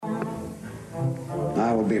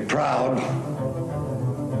I will be proud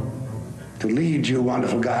to lead you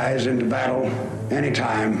wonderful guys into battle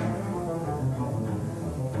anytime,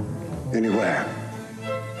 anywhere.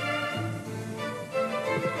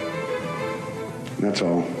 And that's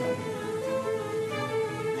all.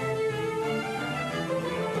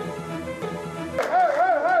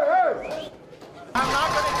 I'm not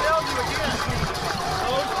going to tell you again.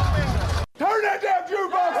 Close the window. Turn that damn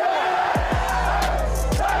jukebox!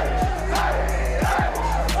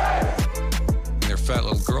 Their fat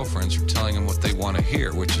little girlfriends are telling them what they want to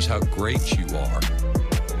hear, which is how great you are.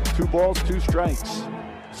 2 balls, 2 strikes.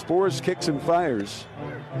 Spores kicks and fires.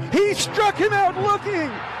 He struck him out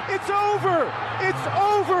looking. It's over. It's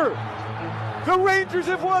over. The Rangers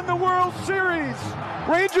have won the World Series.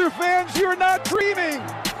 Ranger fans, you're not dreaming.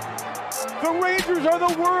 The Rangers are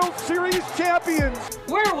the World Series champions.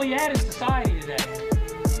 Where are we at in society today?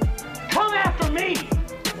 Come after me.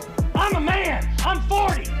 I'm a man. I'm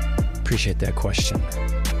 40. Appreciate that question.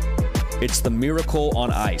 It's the Miracle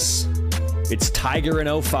on Ice. It's Tiger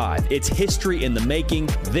in 05. It's history in the making.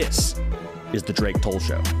 This is the Drake Toll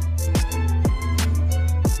Show.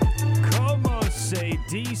 Como se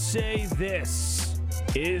dice, this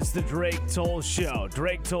is the Drake Toll Show.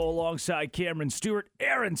 Drake Toll alongside Cameron Stewart.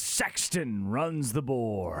 Aaron Sexton runs the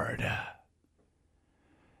board.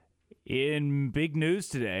 In big news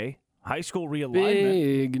today, high school realignment.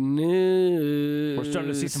 Big news. We're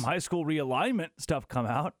starting to see some high school realignment stuff come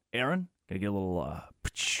out. Aaron, gonna get a little yeah,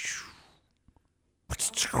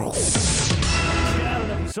 I don't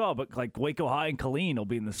know if you saw, but like Waco High and Colleen will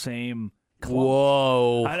be in the same club.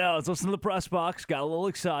 Whoa. I know. I was listening to the press box, got a little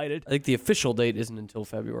excited. I think the official date isn't until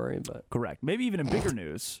February, but Correct. Maybe even in bigger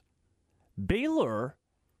news, Baylor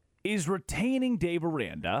is retaining Dave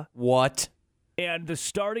Aranda. what? And the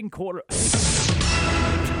starting quarter.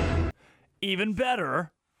 Even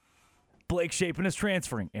better, Blake Shapen is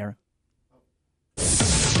transferring, Aaron.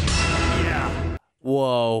 Yeah.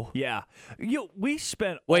 Whoa. Yeah. We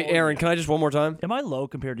spent. Wait, Aaron, can I just one more time? Am I low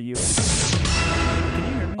compared to you? Can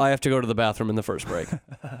you hear me? I have to go to the bathroom in the first break.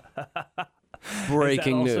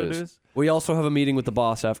 Breaking also news. news? We also have a meeting with the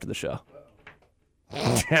boss after the show.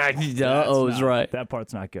 Uh-oh is right. That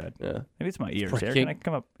part's not good. Yeah. Maybe it's my ears. Aaron, Breaking. can I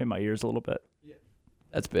come up in my ears a little bit?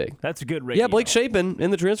 That's big. That's a good radio. Yeah, Blake Shapen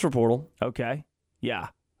in the transfer portal. Okay. Yeah.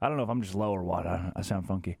 I don't know if I'm just low or what. I sound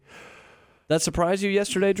funky. That surprised you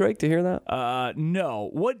yesterday, Drake, to hear that? No.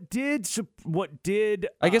 What did?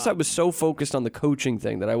 I guess I was so focused on the coaching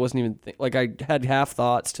thing that I wasn't even like I had half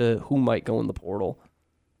thoughts to who might go in the portal.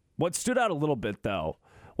 What stood out a little bit though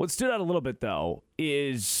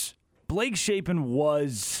is Blake Shapen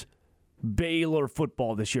was Baylor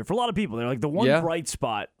football this year. For a lot of people, they're like the one bright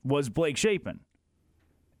spot was Blake Shapen,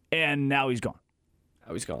 and now he's gone.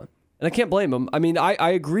 Now he's gone, and I can't blame him. I mean, I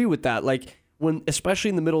agree with that. Like when, especially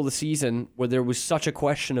in the middle of the season, where there was such a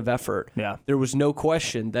question of effort. Yeah, there was no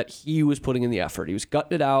question that he was putting in the effort. He was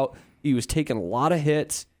gutting it out. He was taking a lot of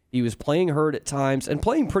hits. He was playing hurt at times and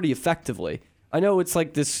playing pretty effectively. I know it's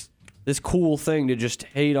like this cool thing to just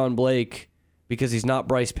hate on Blake because he's not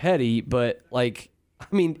Bryce Petty, but like, I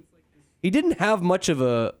mean, he didn't have much of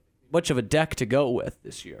a deck to go with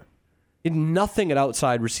this year. He did nothing at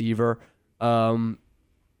outside receiver. The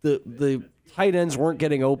tight ends weren't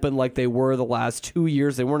getting open like they were the last 2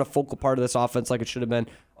 years. They weren't a focal part of this offense like it should have been.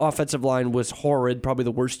 Offensive line was horrid, probably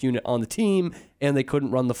the worst unit on the team, and they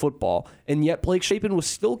couldn't run the football. And yet Blake Shapen was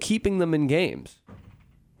still keeping them in games.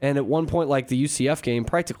 And at one point, like the UCF game,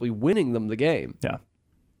 practically winning them the game. Yeah.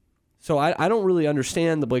 So I don't really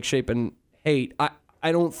understand the Blake Shapen hate.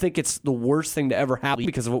 I don't think it's the worst thing to ever happen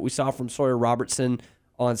because of what we saw from Sawyer Robertson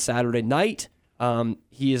on Saturday night.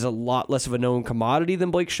 He is a lot less of a known commodity than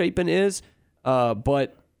Blake Shapen is.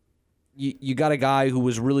 But you got a guy who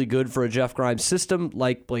was really good for a Jeff Grimes system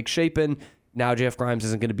like Blake Shapen. Now Jeff Grimes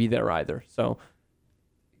isn't going to be there either. So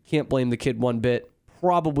can't blame the kid one bit.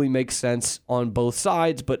 Probably makes sense on both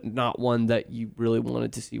sides, but not one that you really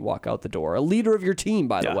wanted to see walk out the door. A leader of your team,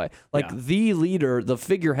 by the way. Like the leader, the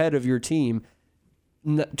figurehead of your team,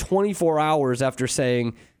 24 hours after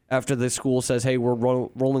the school says, hey, we're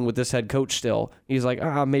rolling with this head coach still, he's like,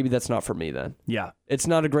 maybe that's not for me then. Yeah. It's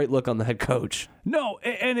not a great look on the head coach. No,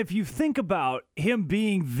 and if you think about him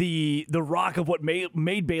being the rock of what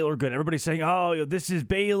made Baylor good, everybody's saying, this is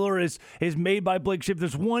Baylor is made by Blake Shapen.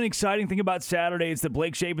 There's one exciting thing about Saturday, it's that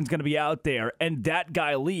Blake Shapen's going to be out there, and that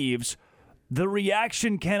guy leaves. The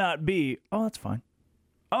reaction cannot be, that's fine.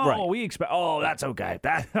 Right. We expect. That's okay.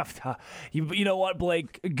 That you know what,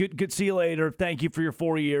 Blake? Good. See you later. Thank you for your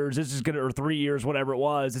 4 years. This is gonna, or 3 years, whatever it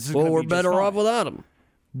was. This is. Well, gonna we're be better just fine. off without him.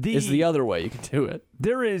 is the other way you can do it.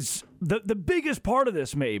 There is the biggest part of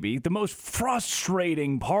this, maybe the most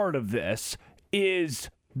frustrating part of this is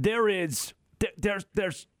there's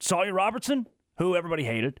Sawyer Robertson, who everybody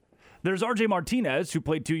hated. There's R.J. Martinez, who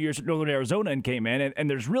played 2 years at Northern Arizona and came in, and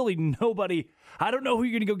there's really nobody. I don't know who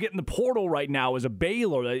you're going to go get in the portal right now as a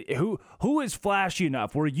Baylor. Who is flashy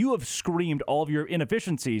enough where you have screamed all of your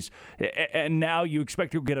inefficiencies, and now you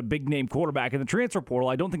expect to get a big-name quarterback in the transfer portal.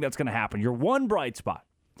 I don't think that's going to happen. Your one bright spot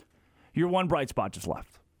just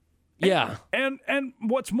left. Yeah. And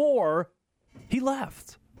what's more, he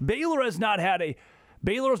left. Baylor has not had a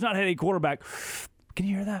quarterback. Can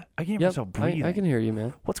you hear that? I can hear myself breathe. I can hear you,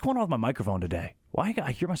 man. What's going on with my microphone today? Why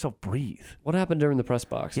I hear myself breathe? What happened during the press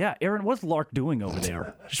box? Yeah, Aaron, what's Lark doing over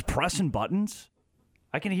there? Just pressing buttons?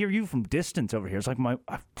 I can hear you from distance over here. It's like my...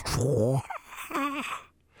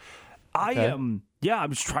 I am... Yeah,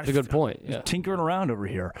 I'm just trying That's a good point. Yeah. Tinkering around over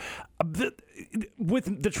here.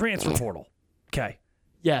 With the transfer portal. Okay.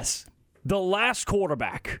 Yes. The last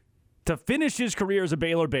quarterback to finish his career as a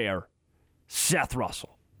Baylor Bear, Seth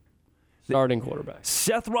Russell. Starting quarterback.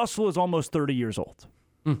 Seth Russell is almost 30 years old.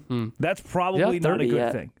 Mm-hmm. That's probably not a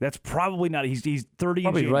good thing. That's probably not. He's 30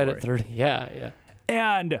 probably in January. Right at 30. Yeah.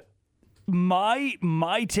 And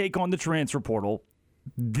my take on the transfer portal,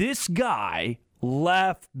 this guy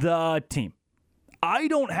left the team. I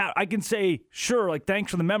can say, sure, like,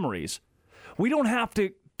 thanks for the memories. We don't have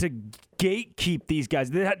to gatekeep these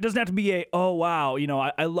guys. It doesn't have to be oh, wow,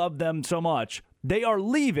 I love them so much. They are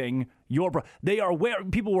leaving they are where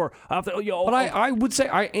people were. But I would say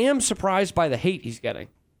I am surprised by the hate he's getting.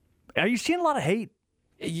 Are you seeing a lot of hate?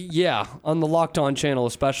 Yeah, on the Locked On channel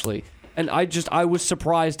especially. And I was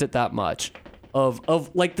surprised at that much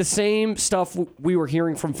of like the same stuff we were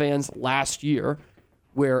hearing from fans last year,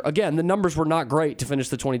 where, again, the numbers were not great to finish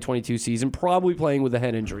the 2022 season, probably playing with a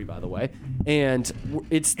head injury, by the way. And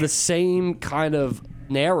it's the same kind of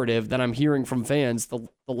narrative that I'm hearing from fans the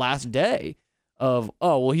last day of,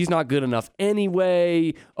 oh, well, he's not good enough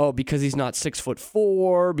anyway. Oh, because he's not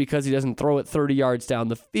 6'4", because he doesn't throw it 30 yards down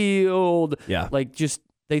the field. Yeah. Like, just,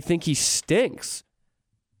 they think he stinks.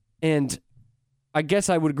 And I guess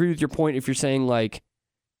I would agree with your point if you're saying, like,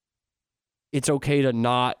 it's okay to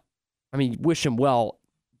not, wish him well,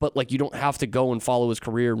 but, like, you don't have to go and follow his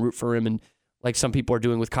career and root for him, and like some people are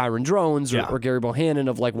doing with Kyron Drones or Gary Bohannon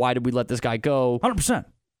of, like, why did we let this guy go? 100%.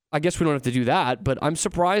 I guess we don't have to do that, but I'm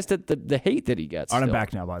surprised at the hate that he gets. I'm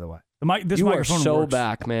back now, by the way. This you microphone are so works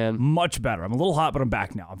back, man. Much better. I'm a little hot, but I'm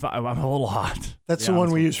back now. I'm a little hot. That's the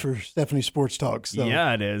one we use for Stephanie Sports Talk. So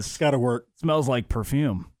yeah, it is. It's got to work. Smells like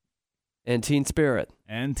perfume. And Teen Spirit.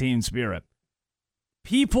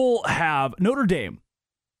 People have Notre Dame.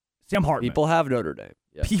 Sam Hartman. People have Notre Dame.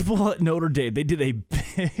 Yes. People at Notre Dame. They did a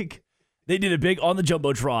big on the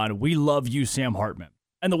Jumbotron. We love you, Sam Hartman.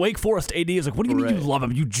 And the Wake Forest AD is like, what do you mean you love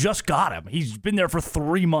him? You just got him. He's been there for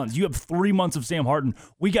 3 months. You have 3 months of Sam Hartman.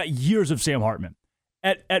 We got years of Sam Hartman.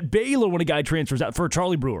 At Baylor, when a guy transfers out, for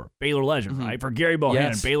Charlie Brewer, Baylor legend, right? For Gary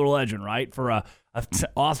Bohannon, Baylor legend, right? For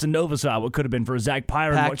Austin Novosad, what could have been. For Zach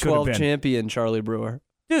Pyron, what could have been. Pac-12 champion Charlie Brewer.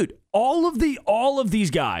 Dude, all of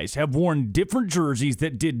these guys have worn different jerseys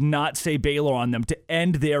that did not say Baylor on them to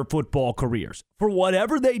end their football careers. For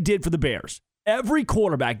whatever they did for the Bears, every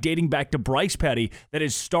quarterback dating back to Bryce Petty that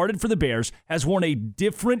has started for the Bears has worn a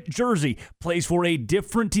different jersey, plays for a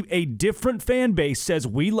different team, a different fan base says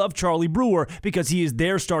we love Charlie Brewer because he is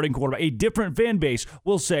their starting quarterback. A different fan base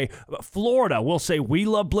will say, Florida will say we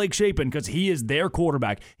love Blake Shapen because he is their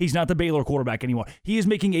quarterback. He's not the Baylor quarterback anymore. He is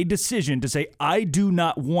making a decision to say, I do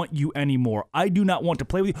not want you anymore. I do not want to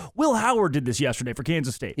play with you. Will Howard did this yesterday for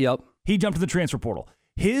Kansas State. Yep. He jumped to the transfer portal.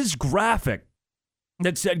 His graphic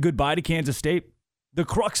that said goodbye to Kansas State, the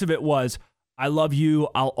crux of it was, I love you,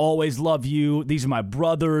 I'll always love you, these are my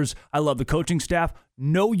brothers, I love the coaching staff.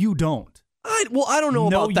 No, you don't. I don't know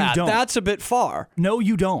about that. Don't. That's a bit far. No,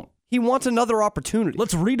 you don't. He wants another opportunity.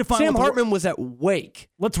 Let's redefine. Sam Hartman was at Wake.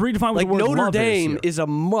 Let's redefine what the word Notre love Dame is a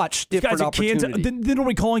much different opportunity. Then are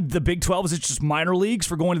we calling the Big 12? Is it just minor leagues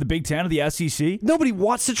for going to the Big 10 or the SEC? Nobody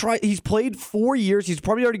wants to try. He's played 4 years. He's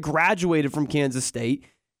probably already graduated from Kansas State.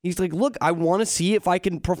 He's like, look, I want to see if I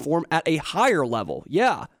can perform at a higher level.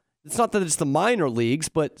 Yeah, it's not that it's the minor leagues,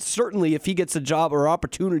 but certainly if he gets a job or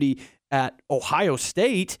opportunity at Ohio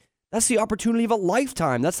State, that's the opportunity of a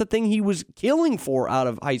lifetime. That's the thing he was killing for out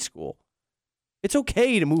of high school. It's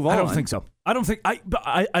okay to move on. I don't think so.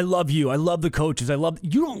 I love you. I love the coaches.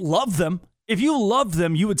 You don't love them. If you loved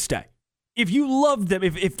them, you would stay. If you loved them,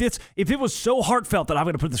 if it was so heartfelt that I'm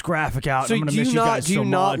going to put this graphic out, so and I'm going to miss you guys so much. Do you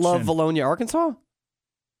not love Bologna, Arkansas?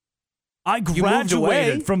 I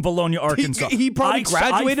graduated from Bologna, Arkansas. He probably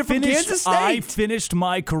graduated from Kansas State. I finished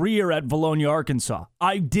my career at Bologna, Arkansar.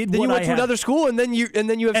 I did then what you went I to had. another school, and then you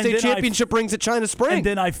have state championship rings at China Spring. And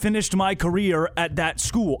then I finished my career at that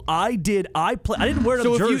school. I didn't wear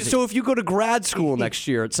the jersey. So if you go to grad school next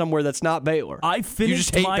year at somewhere that's not Baylor, I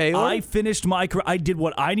finished my career. I did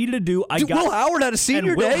what I needed to do. Will Howard had a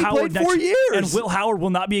senior day. He played 4 years. And Will Howard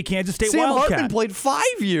will not be a Kansas State Sam Wildcat. Hartman played 5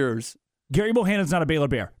 years. Gary Bohannon's not a Baylor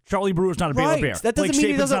Bear. Charlie Brewer's not a Baylor Bear. That doesn't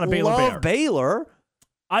mean he doesn't love Baylor.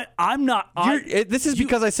 I'm not. This is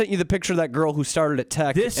because I sent you the picture of that girl who started at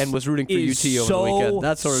Tech and was rooting for UT over the weekend.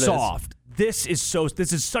 That's what it is. Soft. This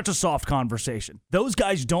is such a soft conversation. Those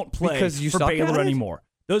guys don't play for Baylor anymore.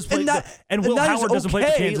 And Will Howard doesn't play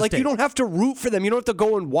for Kansas State. You don't have to root for them. You don't have to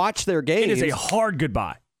go and watch their games. It is a hard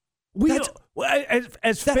goodbye.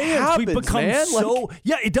 As fans, happens, we become man.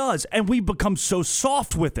 it does, and we become so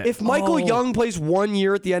soft with it. If Michael Young plays 1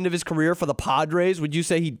 year at the end of his career for the Padres, would you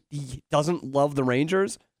say he doesn't love the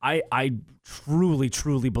Rangers? I truly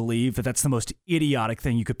believe that's the most idiotic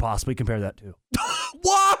thing you could possibly compare that to.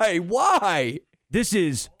 Why? This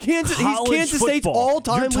is Kansas. He's Kansas State's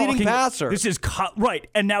all-time leading passer. This is right,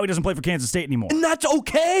 and now he doesn't play for Kansas State anymore. And that's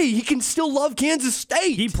okay. He can still love Kansas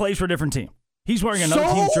State. He plays for a different team. He's wearing another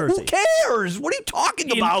team's jersey. Who cares? What are you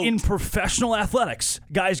talking about? In professional athletics,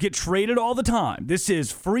 guys get traded all the time. This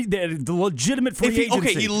is free, the legitimate free agency.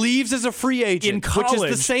 Okay, he leaves as a free agent, in college,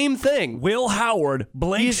 which is the same thing. Will Howard,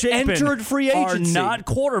 Blake Shapen entered free agency. Are not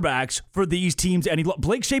quarterbacks for these teams.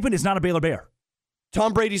 Blake Shapen is not a Baylor Bear.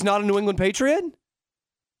 Tom Brady's not a New England Patriot?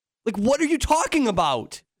 Like, what are you talking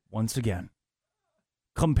about? Once again,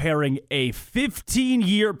 comparing a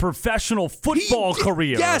 15-year professional football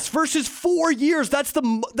career. Yes, versus 4 years. That's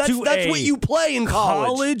what you play in college.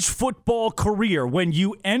 College football career. When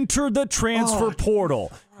you enter the transfer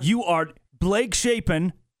portal, Blake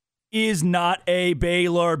Shapen is not a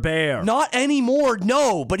Baylor Bear. Not anymore,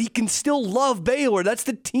 no, but he can still love Baylor. That's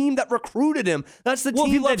the team that recruited him. That's the team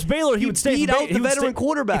if he loves Baylor, he would stay. Beat out the veteran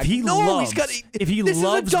quarterback. This is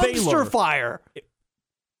a dumpster fire.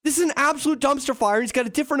 This is an absolute dumpster fire. He's got a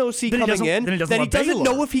different OC coming in that he doesn't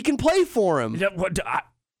know if he can play for him.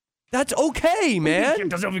 That's okay, man. He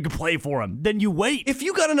doesn't know if he can play for him. Then you wait. If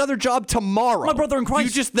you got another job tomorrow, my brother in Christ,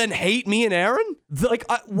 you just then hate me and Aaron?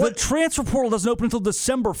 The transfer portal doesn't open until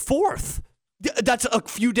December 4th. That's a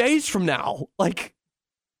few days from now.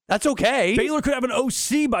 That's okay. Baylor could have an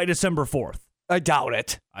OC by December 4th. I doubt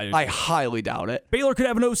it. I highly doubt it. Baylor could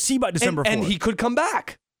have an OC by December 4th. And he could come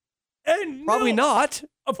back. And probably not.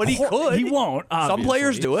 But he could. He won't. Obviously. Some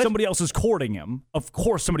players do it. Somebody else is courting him. Of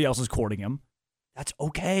course, somebody else is courting him. That's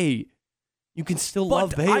okay. You can still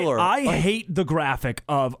love Baylor. I hate the graphic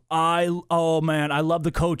of I love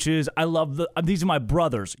the coaches. These are my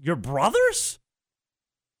brothers. Your brothers?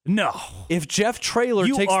 No. If Jeff Traylor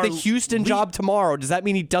takes the Houston job tomorrow, does that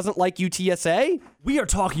mean he doesn't like UTSA? We are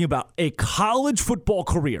talking about a college football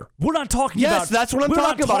career. We're not talking about. Yes, that's what I'm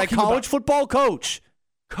talking about. A college football coach.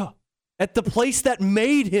 At the place that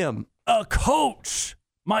made him. A coach.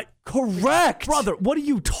 Correct. Brother, what are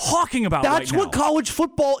you talking about That's right now? what college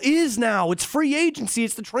football is now. It's free agency.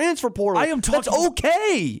 It's the transfer portal. That's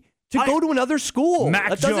okay to go to another school. Mac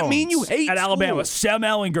that doesn't Jones mean you hate at Alabama. Sam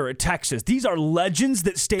Ellinger at Texas. These are legends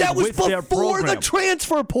that stayed with their program. That was before the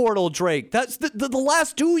transfer portal, Drake. That's the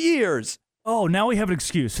last 2 years. Oh, now we have an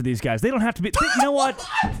excuse for these guys. They don't have to be. You know what?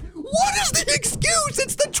 What is the excuse?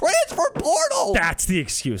 It's the transfer portal. That's the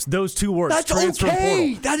excuse. Those two words. That's transfer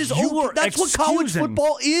okay. portal. That is okay. That's what college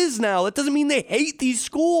football is now. That doesn't mean they hate these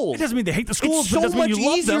schools. It doesn't mean they hate the schools. It's so but it doesn't much mean you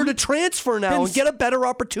love easier them. to transfer now and get a better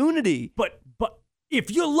opportunity. But if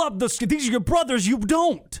you love these are your brothers, you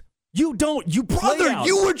don't. You don't. You play Brother, out.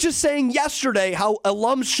 you were just saying yesterday how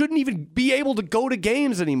alums shouldn't even be able to go to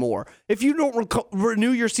games anymore. If you don't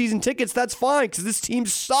renew your season tickets, that's fine because this team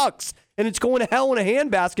sucks and it's going to hell in a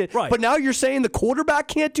handbasket. Right. But now you're saying the quarterback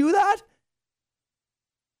can't do that?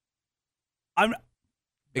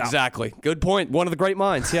 Exactly. Good point. One of the great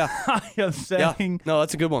minds. Yeah. I am saying. Yeah. No,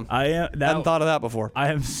 that's a good one. I hadn't thought of that before. I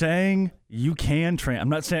am saying you can I'm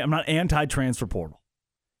not anti-transfer portal.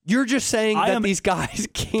 You're just saying that these guys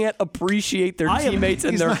can't appreciate their teammates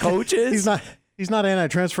and their coaches? He's not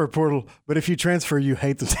anti-transfer portal, but if you transfer, you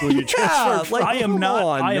hate the school you transfer from. I am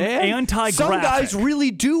anti-graphic. Some guys really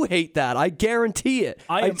do hate that. I guarantee it.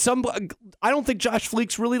 I don't think Josh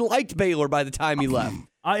Fleeks really liked Baylor by the time he left.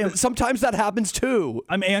 Sometimes that happens too.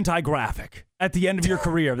 I'm anti-graphic. At the end of your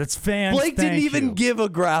career, that's fantastic. Blake didn't even give a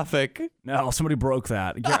graphic. No, somebody broke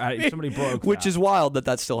that. Somebody broke that. Which is wild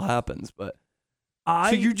that still happens, but.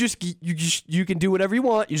 So you can do whatever you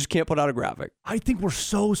want. You just can't put out a graphic. I think we're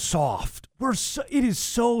so soft. It is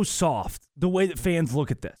so soft the way that fans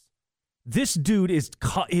look at this. This dude is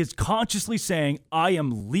consciously saying, I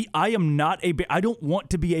don't want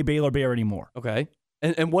to be a Baylor Bear anymore. Okay.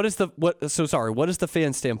 And what is the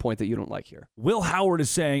fan standpoint that you don't like here? Will Howard is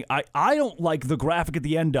saying, I don't like the graphic at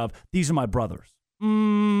the end of, these are my brothers.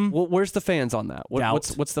 Well, where's the fans on that?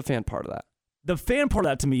 What's the fan part of that? The fan part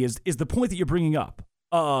of that to me is the point that you're bringing up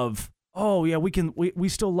of, oh yeah, we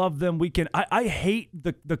still love them. We can. I hate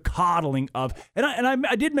the coddling of, and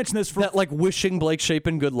I did mention this for that, like wishing Blake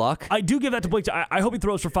Shapen good luck. I do give that to Blake. I hope he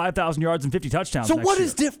throws for 5,000 yards and 50 touchdowns. So next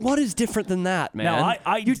what year. what is different than that, man? Now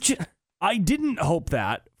I didn't hope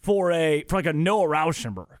that for like a Noah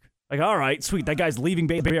Rauschenberg. Like, all right, sweet, that guy's leaving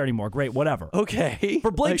Baylor anymore. Great, whatever. Okay.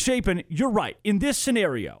 For Blake Shapen, you're right. In this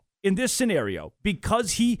scenario,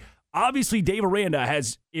 because he obviously Dave Aranda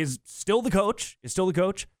is still the coach,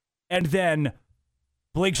 and then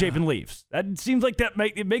Blake Shapen leaves. That seems like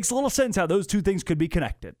it makes a little sense how those two things could be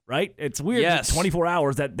connected, right? It's weird. Yes. That 24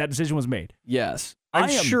 hours that decision was made. Yes.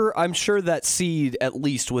 I'm sure that seed at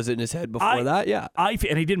least was in his head before that. Yeah. And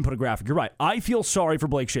he didn't put a graphic. You're right. I feel sorry for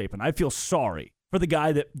Blake Shapen. I feel sorry for the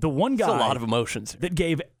one guy. There's a lot of emotions that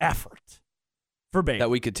gave effort for Baylor that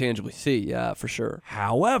we could tangibly see. Yeah, for sure.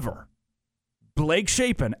 However, Blake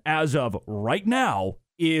Shapen, as of right now,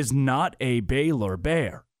 is not a Baylor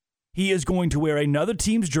Bear. He is going to wear another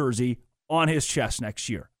team's jersey on his chest next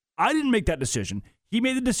year. I didn't make that decision. He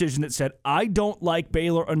made the decision that said, I don't like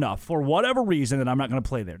Baylor enough for whatever reason that I'm not going to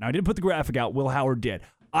play there. Now, I didn't put the graphic out. Will Howard did.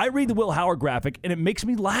 I read the Will Howard graphic, and it makes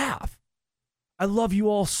me laugh. I love you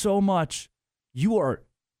all so much. You're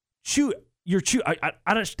I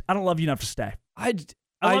don't love you enough to stay. I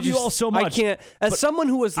love you all so much. I can't. As someone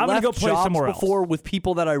who has left jobs before with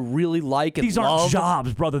people that I really like and these aren't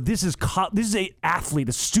jobs, brother. This is an athlete,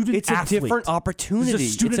 a student. It's a different opportunity.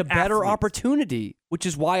 It's a better opportunity, which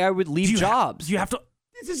is why I would leave jobs. You have to.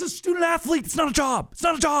 This is a student athlete. It's not a job. It's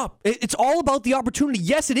not a job. It's all about the opportunity.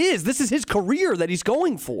 Yes, it is. This is his career that he's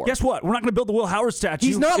going for. Guess what? We're not going to build the Will Howard statue.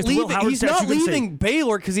 He's not leaving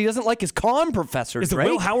Baylor because he doesn't like his con professors. Is the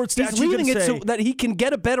Will Howard statue? He's leaving it so that he can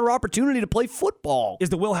get a better opportunity to play football. Is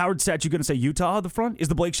the Will Howard statue going to say Utah on the front? Is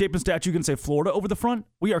the Blake Shapen statue going to say Florida over the front?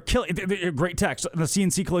 We are killing. Great text. The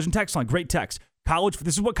CNC Collision text line. Great text.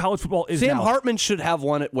 This is what college football is. Sam now. Hartman should have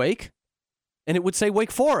one at Wake. And it would say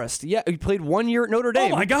Wake Forest. Yeah, he played 1 year at Notre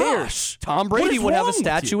Dame. Oh, my gosh. Tom Brady would have a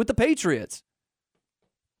statue with the Patriots.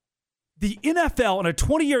 The NFL and a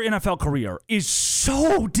 20-year NFL career is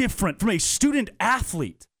so different from a student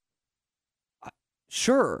athlete.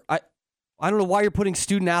 Sure. I don't know why you're putting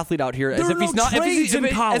student athlete out here as if he's not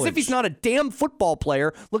as if he's not a damn football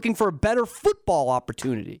player looking for a better football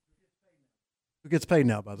opportunity. Who gets paid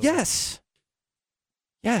now, by the way?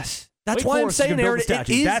 Yes. That's why I'm saying, Aaron,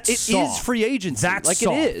 it is free agency. That's like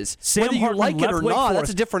soft. It is. Sam Whether you Hartman like it or Wake not, Forest, that's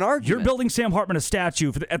a different argument. You're building Sam Hartman a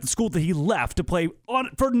statue at the school that he left to play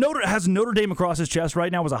for has Notre Dame across his chest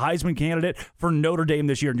right now, was a Heisman candidate for Notre Dame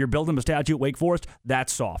this year, and you're building him a statue at Wake Forest.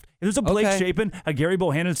 That's soft. If there's a Blake Shapen, a Gary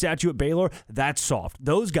Bohannon statue at Baylor, that's soft.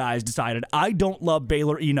 Those guys decided, I don't love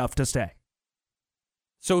Baylor enough to stay.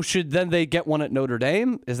 So should then they get one at Notre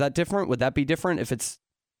Dame? Is that different? Would that be different if it's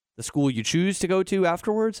the school you choose to go to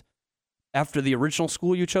afterwards? After the original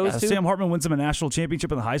school you chose to? Sam Hartman wins him a national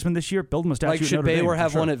championship in the Heisman this year. Build him a statue at Notre Dame. Should Baylor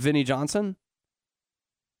have one at Vinnie Johnson?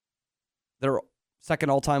 Their second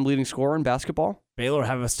all-time leading scorer in basketball? Baylor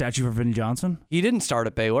have a statue for Vinnie Johnson? He didn't start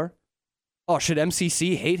at Baylor. Oh, should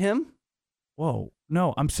MCC hate him? Whoa.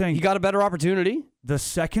 No, I'm saying... He got a better opportunity? The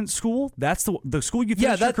second school? That's the school you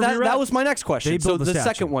finished your career at? That was my next question. So the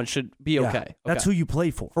second one should be okay. That's who you play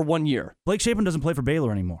for. For 1 year. Blake Shapen doesn't play for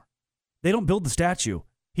Baylor anymore. They don't build the statue.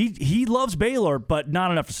 He loves Baylor, but not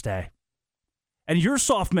enough to stay. And your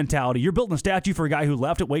soft mentality, you're building a statue for a guy who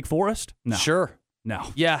left at Wake Forest? No. Sure. No.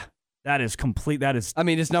 Yeah. That is complete. That is. I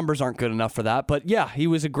mean, his numbers aren't good enough for that, but yeah, he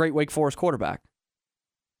was a great Wake Forest quarterback,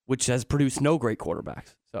 which has produced no great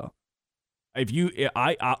quarterbacks. So,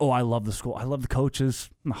 I love the school. I love the coaches.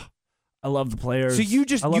 I love the players. So you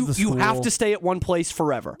have to stay at one place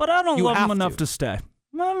forever. But I don't love them enough to stay.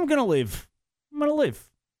 I'm gonna leave.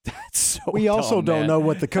 That's so we also don't know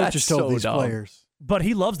what the coaches told these players. But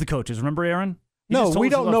he loves the coaches. Remember, Aaron? No, we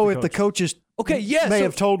don't know if the coaches may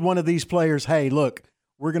have told one of these players, hey, look,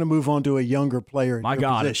 we're going to move on to a younger player in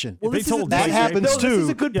your position. Well, that happens too. This is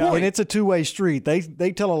a good point. And it's a two-way street.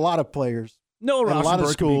 They tell a lot of players. No, a lot of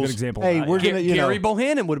schools. Could be a good example. Hey, we're going to, Gary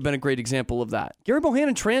Bohannon would have been a great example of that. Gary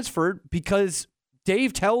Bohannon transferred because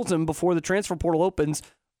Dave tells him before the transfer portal opens,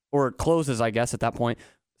 or it closes, I guess, at that point,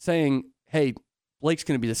 saying, hey, Blake's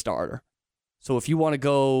going to be the starter. So if you want to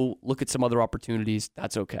go look at some other opportunities,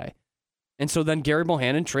 that's okay. And so then Gary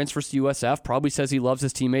Bohannon transfers to USF, probably says he loves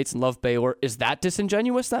his teammates and loves Baylor. Is that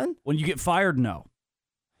disingenuous then? When you get fired, no.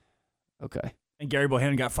 Okay. And Gary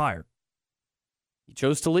Bohannon got fired. He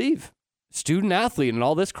chose to leave. Student athlete and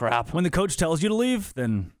all this crap. When the coach tells you to leave,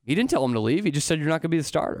 then... He didn't tell him to leave. He just said you're not going to be the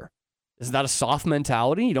starter. Is that a soft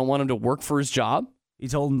mentality? You don't want him to work for his job? He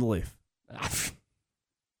told him to leave.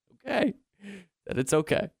 Okay. Then it's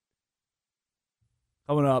okay.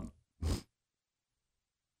 Coming up,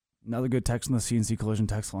 another good text on the CNC Collision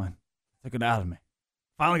text line. Took it out of me.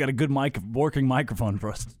 Finally got a good working microphone for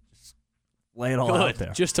us to just lay it all out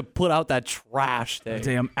there. Just to put out that trash thing.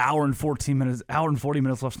 Damn, hour and 40 minutes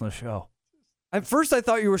left on the show. At first, I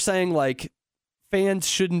thought you were saying, like, fans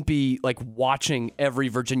shouldn't be, like, watching every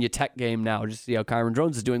Virginia Tech game now to see how Kyron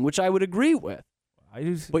Drones is doing, which I would agree with.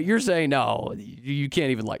 But you're saying, no, you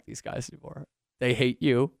can't even like these guys anymore. They hate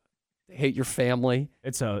you. They hate your family.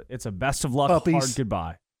 It's a best of luck, Puppies. hard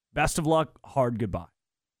goodbye. Best of luck, hard goodbye.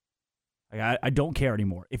 Like, I don't care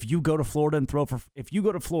anymore. If you go to Florida and if you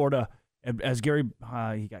go to Florida as Gary,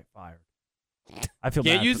 he got fired. I feel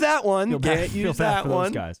bad. Can't use that one. Can't use that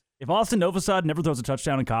one. Those guys. If Austin Novosad never throws a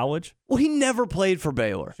touchdown in college, well, he never played for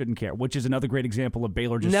Baylor. Shouldn't care. Which is another great example of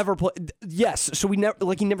Baylor just never played. Yes, so he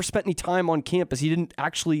never spent any time on campus. He didn't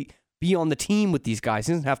actually be on the team with these guys.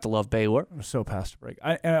 He doesn't have to love Baylor. I'm so past the break.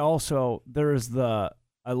 I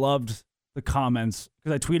loved the comments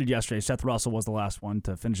because I tweeted yesterday. Seth Russell was the last one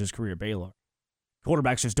to finish his career at Baylor.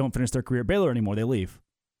 Quarterbacks just don't finish their career at Baylor anymore. They leave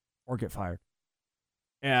or get fired.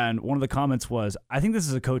 And one of the comments was, I think this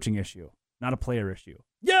is a coaching issue, not a player issue.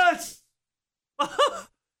 Yes!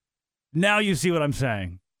 Now you see what I'm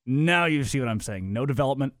saying. No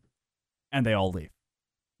development, and they all leave.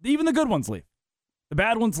 Even the good ones leave. The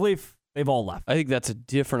bad ones leave. They've all left. I think that's a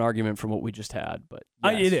different argument from what we just had, but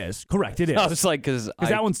yes. It is. Correct, it is. I was like, because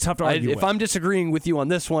that one's tough to argue with. If I'm disagreeing with you on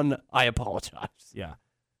this one, I apologize. Yeah.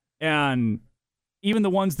 And even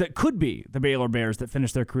the ones that could be the Baylor Bears that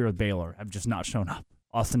finished their career with Baylor have just not shown up.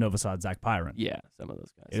 Austin Novosad, Zach Pyron. Yeah, some of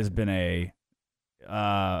those guys. It has been it's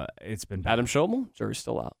been bad. Adam Schobel? Jury's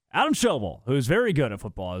still out. Adam Schobel, who's very good at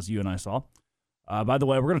football, as you and I saw. By the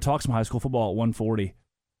way, we're going to talk some high school football at 1:40.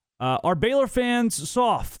 Are Baylor fans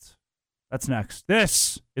soft? That's next.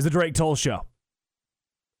 This is the Drake Toll Show.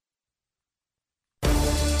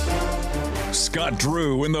 Scott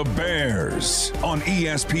Drew and the Bears on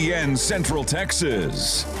ESPN Central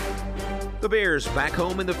Texas. The Bears back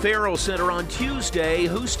home in the Farrell Center on Tuesday,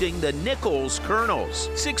 hosting the Nichols Colonels.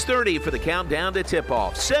 6:30 for the countdown to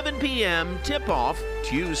tip-off. 7 p.m. tip-off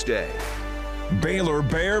Tuesday. Baylor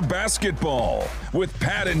Bear basketball with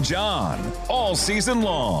Pat and John all season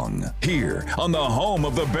long here on the home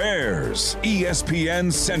of the Bears,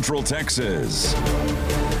 ESPN Central Texas.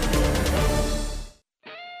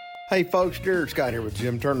 Hey folks, Jared Scott here with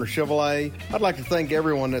Jim Turner Chevrolet. I'd like to thank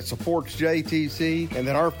everyone that supports JTC and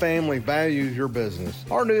that our family values your business.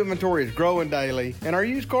 Our new inventory is growing daily and our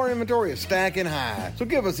used car inventory is stacking high. So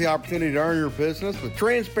give us the opportunity to earn your business with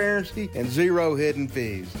transparency and zero hidden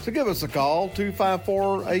fees. So give us a call,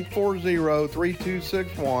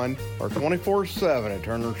 254-840-3261 or 24/7 at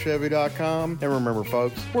turnerchevy.com. And remember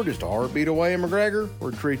folks, we're just a heartbeat away in McGregor.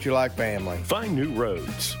 We'll treat you like family. Find new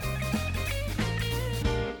roads.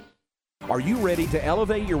 Are you ready to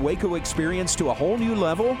elevate your Waco experience to a whole new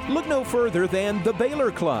level? Look no further than the Baylor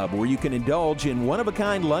Club, where you can indulge in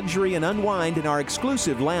one-of-a-kind luxury and unwind in our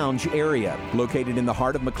exclusive lounge area. Located in the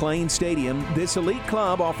heart of McLean Stadium, this elite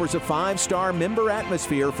club offers a 5-star member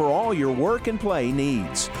atmosphere for all your work and play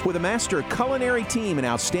needs. With a master culinary team and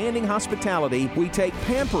outstanding hospitality, we take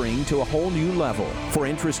pampering to a whole new level. For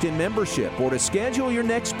interest in membership or to schedule your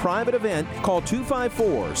next private event, call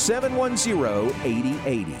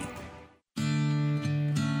 254-710-8080.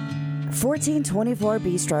 1424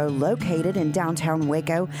 Bistro, located in downtown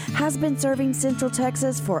Waco, has been serving Central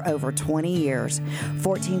Texas for over 20 years.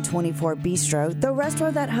 1424 Bistro, the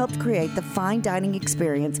restaurant that helped create the fine dining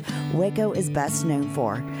experience Waco is best known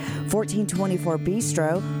for. 1424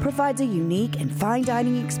 Bistro provides a unique and fine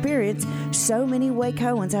dining experience so many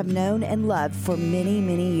Wacoans have known and loved for many,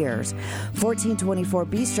 many years. 1424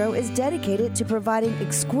 Bistro is dedicated to providing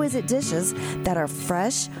exquisite dishes that are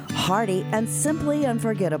fresh, hearty, and simply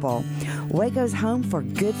unforgettable. Waco's home for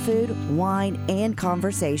good food, wine, and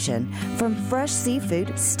conversation. From fresh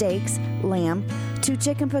seafood, steaks, lamb, to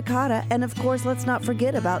chicken piccata, and of course, let's not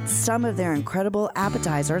forget about some of their incredible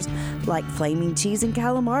appetizers like flaming cheese and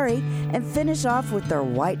calamari, and finish off with their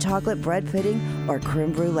white chocolate bread pudding or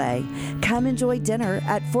creme brulee. Come enjoy dinner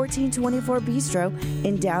at 1424 Bistro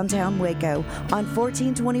in downtown Waco on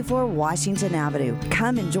 1424 Washington Avenue.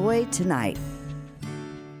 Come enjoy tonight.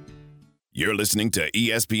 You're listening to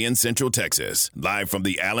ESPN Central Texas, live from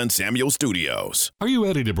the Allen Samuel Studios. Are you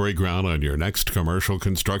ready to break ground on your next commercial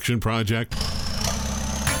construction project?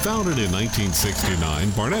 Founded in 1969,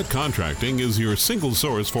 Barnett Contracting is your single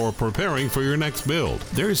source for preparing for your next build.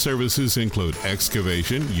 Their services include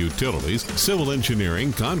excavation, utilities, civil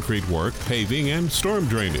engineering, concrete work, paving, and storm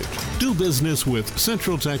drainage. Do business with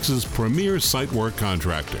Central Texas' premier site work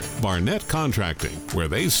contractor, Barnett Contracting, where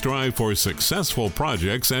they strive for successful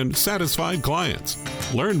projects and satisfied clients.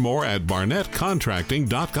 Learn more at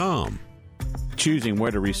barnettcontracting.com. Choosing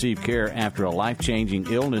where to receive care after a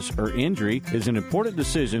life-changing illness or injury is an important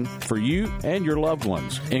decision for you and your loved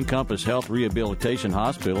ones. Encompass Health Rehabilitation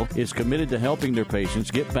Hospital is committed to helping their patients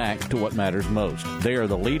get back to what matters most. They are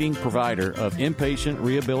the leading provider of inpatient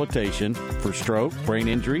rehabilitation for stroke, brain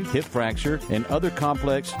injury, hip fracture, and other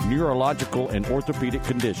complex neurological and orthopedic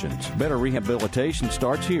conditions. Better rehabilitation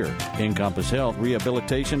starts here. Encompass Health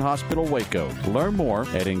Rehabilitation Hospital, Waco. Learn more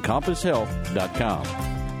at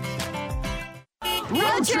encompasshealth.com.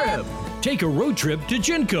 Road trip! Take a road trip to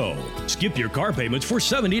Genco. Skip your car payments for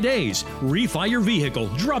 70 days. Refi your vehicle.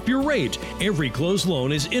 Drop your rate. Every closed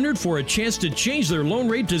loan is entered for a chance to change their loan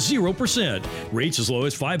rate to 0%. Rates as low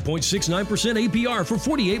as 5.69% APR for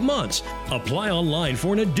 48 months. Apply online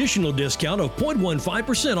for an additional discount of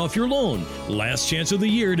 0.15% off your loan. Last chance of the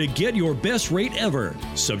year to get your best rate ever.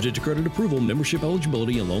 Subject to credit approval, membership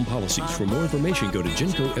eligibility, and loan policies. For more information, go to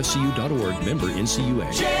GencoFCU.org. Member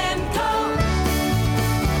NCUA. Genco.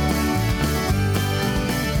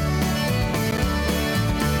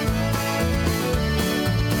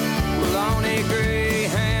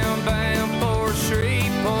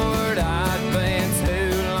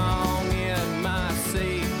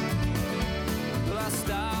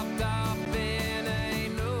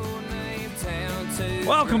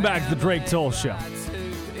 Welcome back to the Drake Toll Show.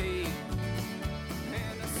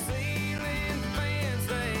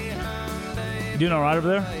 You doing all right over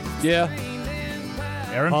there? Yeah.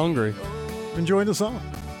 Aaron? Hungry. Enjoying the song.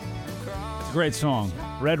 It's a great song.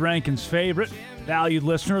 Red Rankin's favorite, valued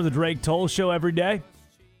listener of the Drake Toll Show every day.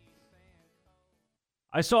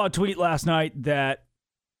 I saw a tweet last night that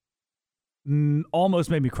almost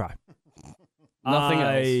made me cry.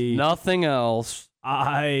 Nothing else.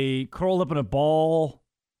 I curled up in a ball,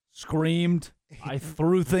 screamed. I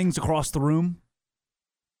threw things across the room.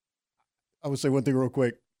 I would say one thing real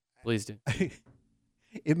quick. Please do.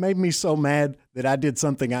 It made me so mad that I did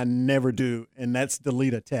something I never do, and that's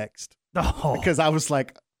delete a text. Oh. Because I was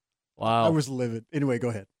like, wow. I was livid. Anyway, go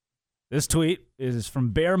ahead. This tweet is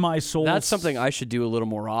from Bear My Soul. That's something I should do a little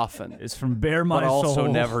more often. It's from Bear My Soul. But also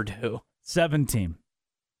never do. 17.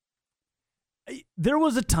 There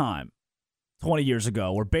was a time 20 years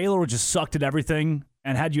ago where Baylor just sucked at everything,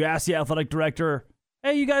 and had you asked the athletic director,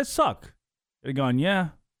 hey, you guys suck, they'd have gone, yeah,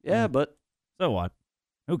 but so what?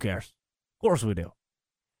 Who cares? Of course we do.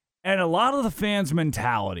 And a lot of the fans'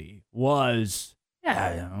 mentality was,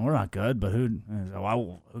 yeah, we're not good, but who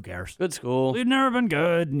cares? Good school. We've never been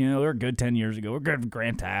good. We were good 10 years ago. We're good for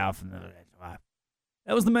Grant Taft.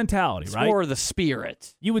 That was the mentality, it's right? More the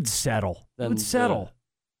spirit. You would settle.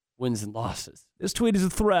 Wins and losses. This tweet is a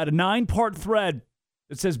 9-part thread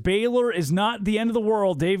that says Baylor is not the end of the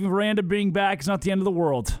world. Dave Aranda being back is not the end of the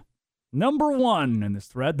world. Number one in this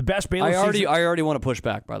thread, the best Baylor season. I already want to push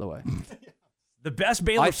back, by the way. The best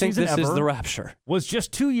Baylor season ever. I think this is the rapture. Was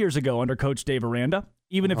just 2 years ago under Coach Dave Aranda.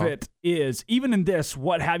 Even if it is, even in this,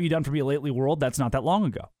 what have you done for me lately world, that's not that long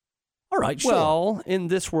ago. All right, sure. Well, in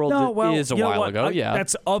this world, it is a while ago, yeah.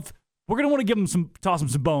 We're going to want to give him toss him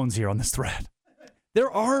some bones here on this thread. There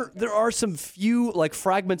are some few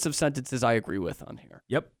fragments of sentences I agree with on here.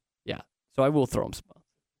 Yep. Yeah. So I will throw him some bones.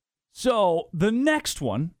 So the next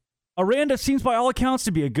one, Aranda seems by all accounts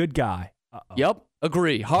to be a good guy. Uh-oh. Yep.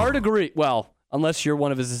 Agree. Hard agree. Well, unless you're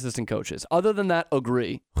one of his assistant coaches. Other than that,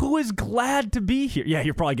 agree. Who is glad to be here? Yeah,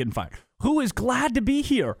 you're probably getting fired. Who is glad to be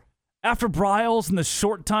here after Bryles and the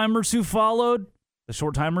short-timers who followed?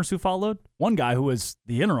 One guy who was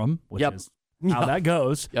the interim, which is how that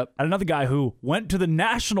goes. Yep. And another guy who went to the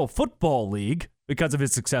National Football League because of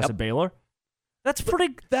his success at Baylor. That's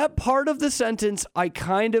pretty. That part of the sentence I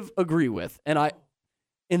kind of agree with, and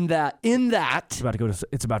in that it's about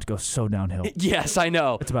to go so downhill. Yes, I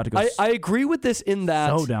know. It's about to go. I agree with this in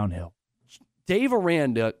that so downhill. Dave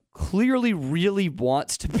Aranda clearly really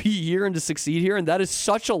wants to be here and to succeed here, and that is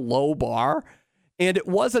such a low bar. And it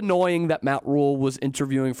was annoying that Matt Rule was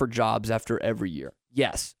interviewing for jobs after every year.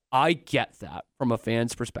 Yes, I get that from a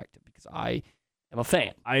fan's perspective because I am a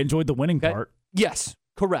fan. I enjoyed the winning part. Yes,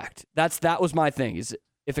 correct. That was my thing. Is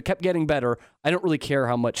if it kept getting better, I don't really care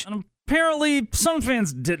how much. And apparently, some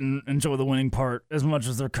fans didn't enjoy the winning part as much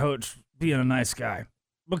as their coach being a nice guy.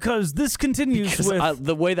 Because this continues with...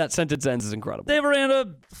 the way that sentence ends is incredible. Dave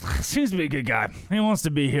Aranda seems to be a good guy. He wants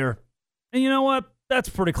to be here. And you know what? That's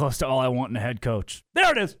pretty close to all I want in a head coach. There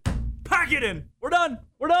it is. Pack it in. We're done.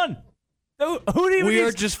 We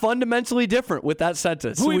are just fundamentally different with that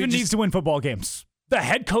sentence. Who even needs to win football games? The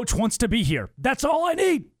head coach wants to be here. That's all I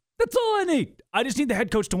need. I just need the head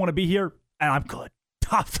coach to want to be here, and I'm good.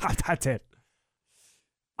 That's it.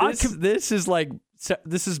 This is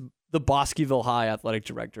the Bosqueville High athletic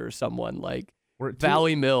director or someone like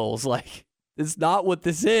Valley Mills. Like, it's not what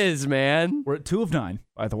this is, man. We're at 2 of 9,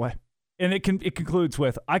 by the way. And it concludes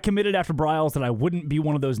with, I committed after Bryles that I wouldn't be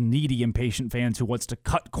one of those needy, impatient fans who wants to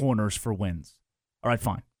cut corners for wins. All right,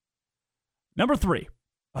 fine. Number 3.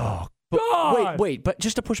 Oh, God. Wait, but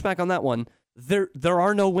just to push back on that one, there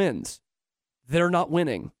are no wins. They're not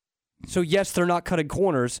winning. So, yes, they're not cutting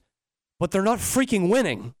corners, but they're not freaking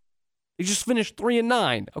winning. They just finished 3 and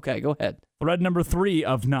 9. Okay, go ahead. Thread number 3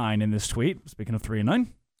 of 9 in this tweet. Speaking of 3 and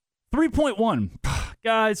 9. 3.1.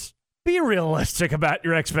 Guys, be realistic about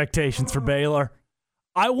your expectations for Baylor.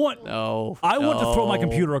 I want to throw my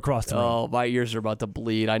computer across the room. Oh, my ears are about to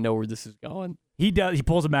bleed. I know where this is going. He does. He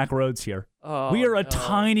pulls a Mac Rhodes here. We are a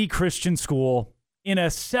tiny Christian school in a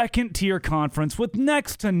second-tier conference with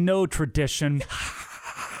next to no tradition.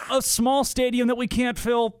 A small stadium that we can't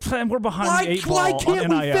fill, and we're behind the 8 ball. Why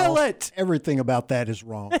can't on we NIL. fill it? Everything about that is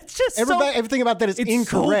wrong. It's just everything about that is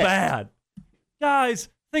incorrect. So bad. Guys,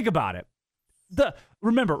 think about it.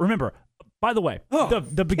 Remember. By the way,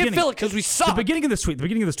 the beginning. Can't fill it because we suck. The beginning of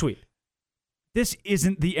this tweet. This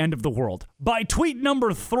isn't the end of the world. By tweet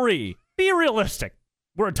number 3, be realistic.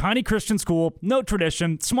 We're a tiny Christian school, no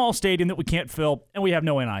tradition, small stadium that we can't fill, and we have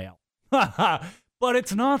no NIL. But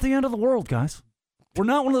it's not the end of the world, guys. We're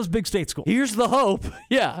not one of those big state schools. Here's the hope.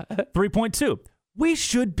 Yeah. 3.2. We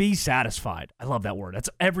should be satisfied. I love that word. That's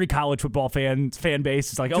every college football fan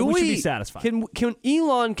base. It's like, we should be satisfied. Can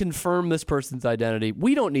Elon confirm this person's identity?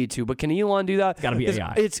 We don't need to, but can Elon do that? It's got to be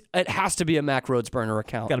AI. It has to be a Mac Rhodes burner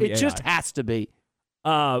account. It just has to be.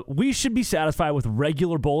 We should be satisfied with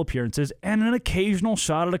regular bowl appearances and an occasional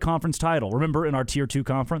shot at a conference title. Remember in our Tier 2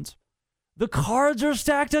 conference? The cards are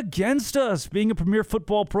stacked against us being a premier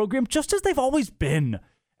football program, just as they've always been,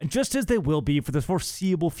 and just as they will be for the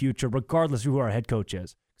foreseeable future, regardless of who our head coach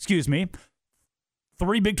is. 3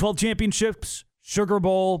 Big 12 championships, Sugar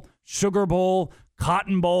Bowl,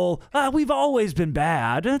 Cotton Bowl. We've always been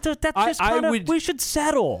bad. That's just we should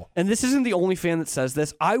settle. And this isn't the only fan that says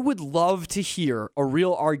this. I would love to hear a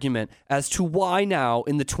real argument as to why now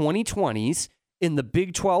in the 2020s in the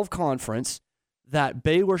Big 12 conference that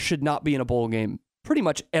Baylor should not be in a bowl game pretty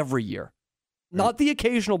much every year. Right. Not the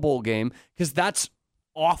occasional bowl game, because that's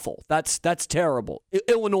awful. That's terrible.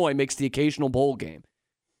 Illinois makes the occasional bowl game.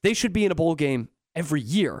 They should be in a bowl game every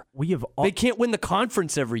year. They can't win the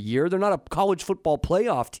conference every year. They're not a college football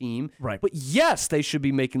playoff team. Right. But yes, they should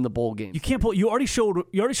be making the bowl game. You can't pull. You already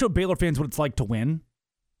showed Baylor fans what it's like to win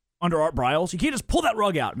under Art Bryles. You can't just pull that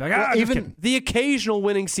rug out. And be like, even the occasional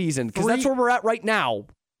winning season, because that's where we're at right now.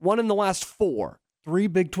 1 in the last 4. 3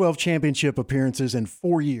 Big 12 championship appearances in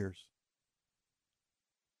 4 years.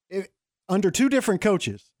 Under 2 different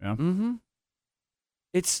coaches. Yeah. Mm-hmm.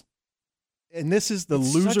 And this is the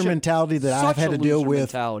loser mentality that I've had to deal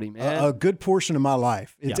with a good portion of my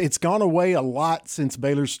life. It's gone away a lot since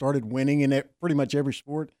Baylor started winning in pretty much every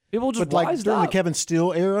sport. People just during the Kevin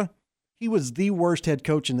Steele era, he was the worst head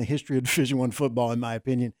coach in the history of Division I football, in my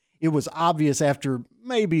opinion. It was obvious after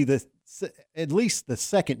maybe at least the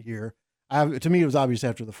second year. To me, it was obvious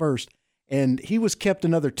after the first. And he was kept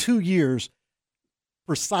another 2 years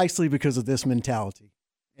precisely because of this mentality.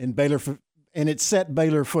 And it set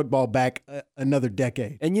Baylor football back another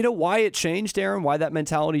decade. And you know why it changed, Aaron? Why that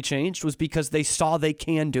mentality changed was because they saw they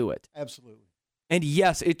can do it. Absolutely. And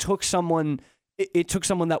yes, it took someone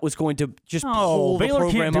that was going to just pull the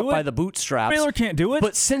program up by the bootstraps. Baylor can't do it.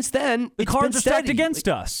 But since then, the cards are stacked against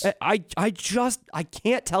us. I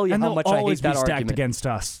can't tell you how much I hate that argument. Stacked against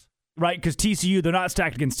us. Right, because TCU, they're not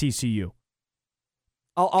stacked against TCU.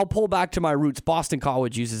 I'll pull back to my roots. Boston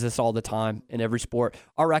College uses this all the time in every sport.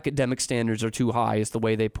 Our academic standards are too high, is the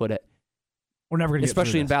way they put it. We're never going to get through this.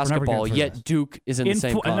 Especially in basketball, yet Duke is in the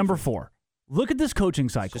same conference. Number 4, look at this coaching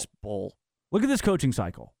cycle. Just bull. Look at this coaching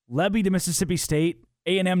cycle. Lebby to Mississippi State,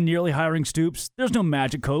 A&M nearly hiring Stoops. There's no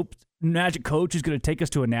magic coach who's going to take us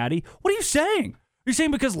to a natty. What are you saying? Are you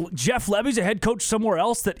saying because Jeff Lebby's a head coach somewhere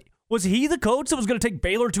else that was he the coach that was going to take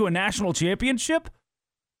Baylor to a national championship?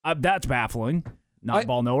 That's baffling.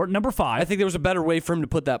 Ball nowhere. Number 5. I think there was a better way for him to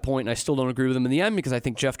put that point, and I still don't agree with him in the end because I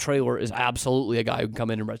think Jeff Traylor is absolutely a guy who can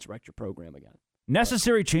come in and resurrect your program again.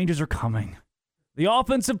 Necessary changes are coming. The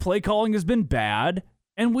offensive play calling has been bad,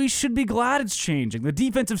 and we should be glad it's changing. The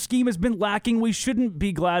defensive scheme has been lacking. We shouldn't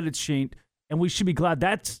be glad it's changed, and we should be glad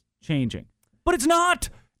that's changing. But it's not.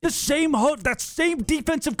 That same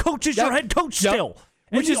defensive coach is your head coach still.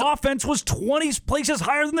 And the offense was 20 places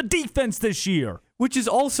higher than the defense this year. Which is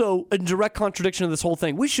also a direct contradiction of this whole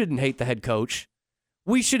thing. We shouldn't hate the head coach.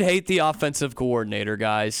 We should hate the offensive coordinator,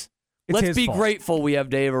 guys. Let's be grateful we have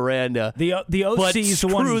Dave Aranda. The OC but is screw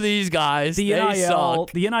the one. These guys. The they NIL,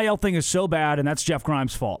 suck. the NIL thing is so bad, and that's Jeff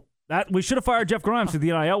Grimes' fault. We should have fired Jeff Grimes because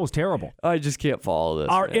the NIL was terrible. I just can't follow this.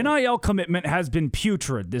 Our man. NIL commitment has been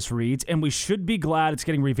putrid, this reads, and we should be glad it's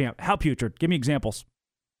getting revamped. How putrid? Give me examples.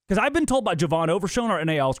 Because I've been told by Javon Overshone our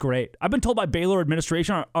NIL is great. I've been told by Baylor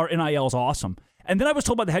administration our NIL is awesome. And then I was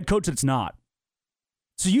told by the head coach that it's not.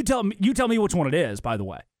 So you tell me which one it is, by the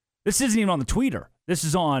way. This isn't even on the tweeter. This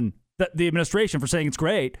is on the administration for saying it's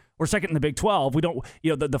great. We're second in the Big 12. We don't,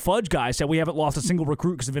 the Fudge guy said we haven't lost a single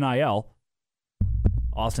recruit because of NIL.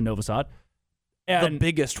 Austin Novosad. And the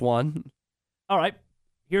biggest one. All right.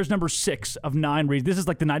 Here's number 6 of 9 reads. This is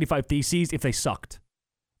like the 95 Theses if they sucked.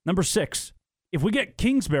 Number 6. If we get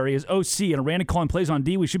Kingsbury as OC and Aranda calling plays on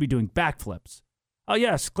D, we should be doing backflips. Oh,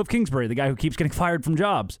 yes, Cliff Kingsbury, the guy who keeps getting fired from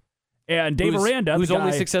jobs. And Dave Aranda, whose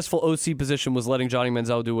only successful OC position was letting Johnny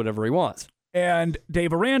Manziel do whatever he wants. And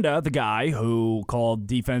Dave Aranda, the guy who called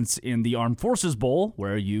defense in the Armed Forces Bowl,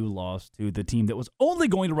 where you lost to the team that was only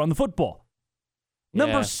going to run the football. Yeah.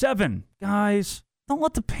 Number 7, guys, don't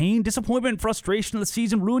let the pain, disappointment, and frustration of the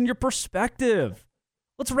season ruin your perspective.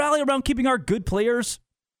 Let's rally around keeping our good players,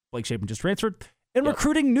 Blake Shapen just transferred, and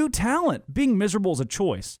recruiting new talent. Being miserable is a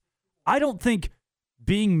choice. I don't think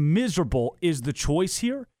being miserable is the choice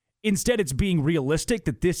here. Instead, it's being realistic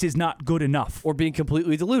that this is not good enough. Or being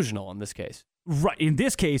completely delusional in this case. Right. In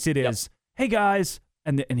this case, it is, hey, guys,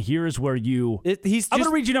 and here is where I'm going to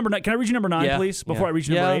read you number 9. Can I read you number 9, please, before I read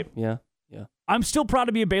you number 8? Yeah. I'm still proud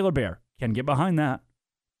to be a Baylor Bear. Can get behind that.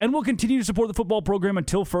 And we'll continue to support the football program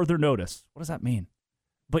until further notice. What does that mean?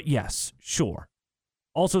 But yes, sure.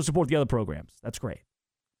 Also support the other programs. That's great.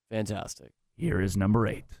 Fantastic. Here is number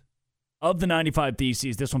 8. Of the 95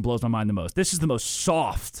 Theses, this one blows my mind the most. This is the most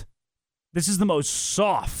soft.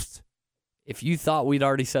 If you thought we'd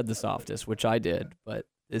already said the softest, which I did, but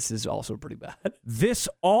this is also pretty bad. This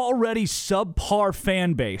already subpar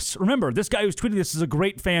fan base. Remember, this guy who's tweeting this is a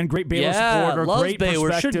great fan, great Baylor supporter, loves great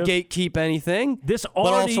Baylor, perspective. shouldn't gatekeep anything. This but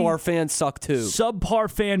already also our fans suck too. Subpar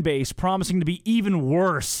fan base promising to be even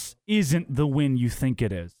worse isn't the win you think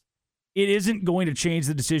it is. It isn't going to change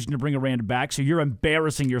the decision to bring Aranda back, so you're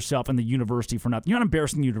embarrassing yourself and the university for nothing. You're not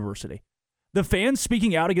embarrassing the university. The fans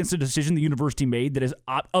speaking out against a decision the university made that is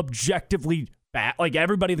objectively bad. Like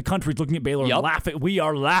everybody in the country is looking at Baylor and laughing. We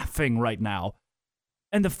are laughing right now.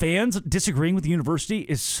 And the fans disagreeing with the university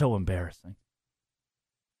is so embarrassing.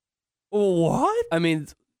 What? I mean,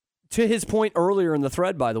 to his point earlier in the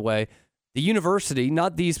thread, by the way, the university,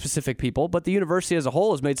 not these specific people, but the university as a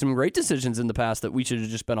whole has made some great decisions in the past that we should have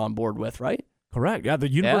just been on board with, right? Correct. Yeah, the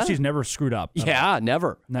university's never screwed up. Yeah,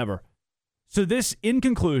 never. So this, in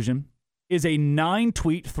conclusion, is a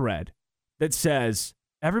 9-tweet thread that says,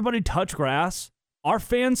 everybody touch grass. Our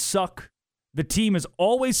fans suck. The team has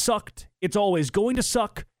always sucked. It's always going to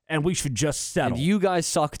suck, and we should just settle. And you guys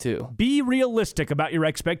suck too. Be realistic about your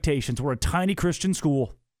expectations. We're a tiny Christian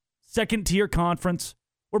school, second-tier conference.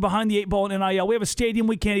 We're behind the 8 ball in NIL. We have a stadium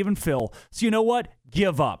we can't even fill. So you know what?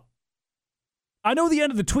 Give up. I know the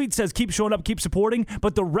end of the tweet says keep showing up, keep supporting,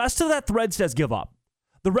 but the rest of that thread says give up.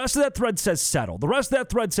 The rest of that thread says settle. The rest of that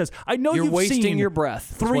thread says, I know you're you've wasting seen your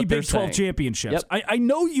breath. 3 Big 12 championships. Yep. I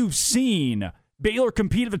know you've seen Baylor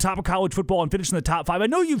compete at the top of college football and finish in the top 5. I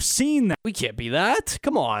know you've seen that. We can't be that.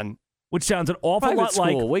 Come on. Which sounds an awful Private lot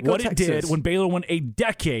school, like Waco, what Texas. it did when Baylor went a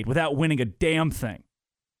decade without winning a damn thing.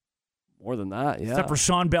 More than that, yeah. Except for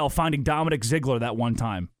Sean Bell finding Dominic Ziegler that one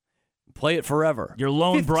time. Play it forever. Your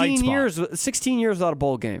lone bright spot. 16 years without a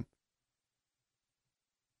bowl game.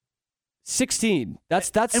 16.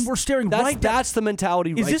 That's and we're staring right down. That's the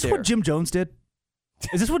mentality right there. Is this what Jim Jones did?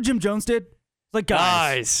 Is this what Jim Jones did? Like,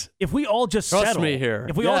 guys, if we all just Trust settle, me here.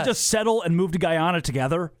 If we all just settle and move to Guyana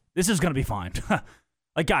together, this is going to be fine.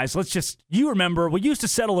 Like, guys, you remember, we used to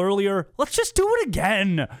settle earlier. Let's just do it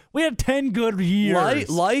again. We had 10 good years.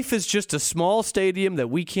 Life is just a small stadium that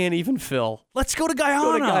we can't even fill. Let's go to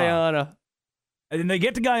Guyana. And then they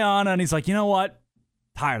get to Guyana, and he's like, you know what?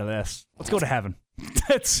 Tired of this. Let's go to heaven.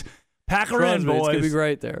 Let's pack her in, boys. It's going to be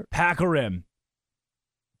great there. Pack her in.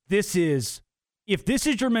 If this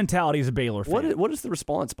is your mentality as a Baylor fan. What is the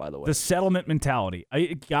response, by the way? The settlement mentality.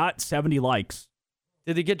 It got 70 likes.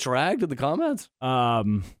 Did he get dragged in the comments?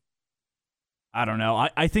 I don't know.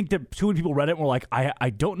 I think that too many people read it and were like, I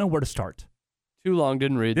don't know where to start. Too long,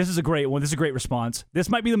 didn't read. This is a great one. This is a great response. This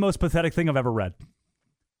might be the most pathetic thing I've ever read.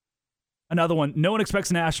 Another one. No one expects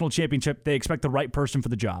a national championship. They expect the right person for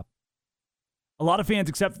the job. A lot of fans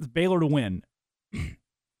expect Baylor to win.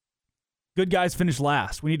 Good guys finish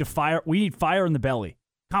last. We need fire in the belly.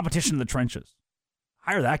 Competition in the trenches.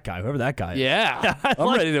 Hire that guy, whoever that guy is. Yeah.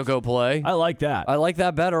 I'm ready to go play. I like that. I like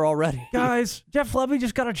that better already. Guys, Jeff Levy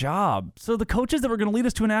just got a job. So the coaches that were going to lead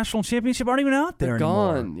us to a national championship aren't even out there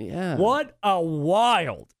anymore. Gone, yeah. What a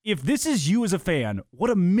wild. If this is you as a fan, what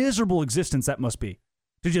a miserable existence that must be.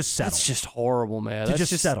 To just settle. That's just horrible, man. To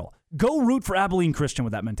just settle. Go root for Abilene Christian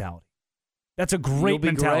with that mentality. That's a great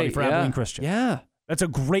mentality for Abilene Christian. Yeah. That's a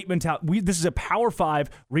great mentality. This is a Power 5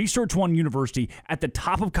 Research One university at the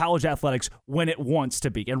top of college athletics when it wants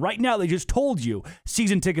to be. And right now, they just told you,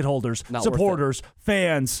 season ticket holders, supporters,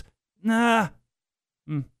 fans, not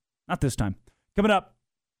this time. Coming up,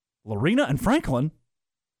 Lorena and Franklin.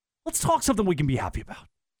 Let's talk something we can be happy about.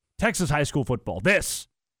 Texas high school football. This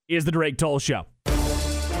is the Drake Toll Show.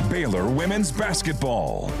 Baylor women's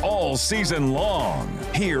basketball all season long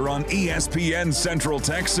here on ESPN Central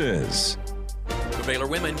Texas. The Baylor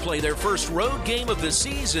women play their first road game of the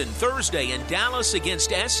season Thursday in Dallas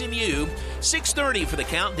against SMU. 6:30 for the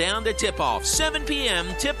countdown to tip-off. 7 p.m.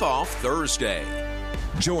 tip-off Thursday.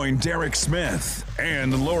 Join Derek Smith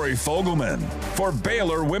and Lori Fogelman for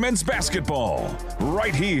Baylor women's basketball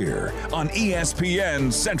right here on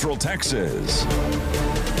ESPN Central Texas.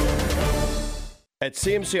 At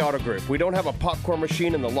CMC Auto Group, we don't have a popcorn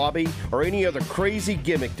machine in the lobby or any other crazy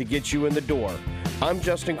gimmick to get you in the door. I'm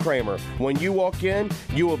Justin Kramer. When you walk in,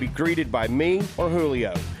 you will be greeted by me or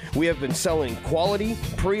Julio. We have been selling quality,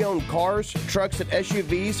 pre-owned cars, trucks, and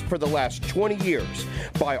SUVs for the last 20 years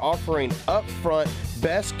by offering upfront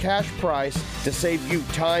best cash price to save you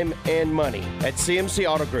time and money. At CMC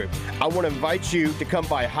Auto Group, I want to invite you to come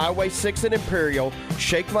by Highway 6 in Imperial,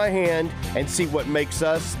 shake my hand, and see what makes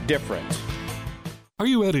us different. Are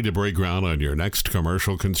you ready to break ground on your next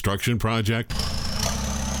commercial construction project?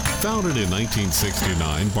 Founded in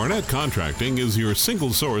 1969, Barnett Contracting is your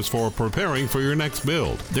single source for preparing for your next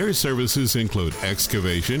build. Their services include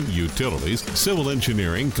excavation, utilities, civil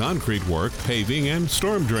engineering, concrete work, paving, and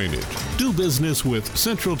storm drainage. Do business with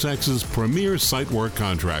Central Texas' premier site work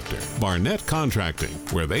contractor, Barnett Contracting,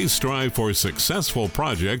 where they strive for successful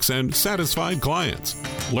projects and satisfied clients.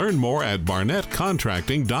 Learn more at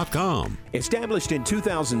barnettcontracting.com. Established in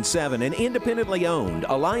 2007 and independently owned,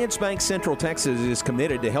 Alliance Bank Central Texas is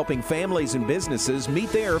committed to helping families and businesses meet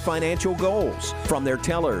their financial goals. From their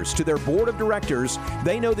tellers to their board of directors,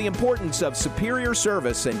 they know the importance of superior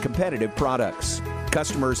service and competitive products.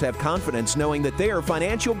 Customers have confidence knowing that their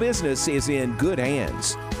financial business is in good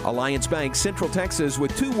hands. Alliance Bank Central Texas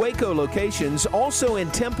with 2 Waco locations, also in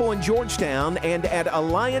Temple and Georgetown, and at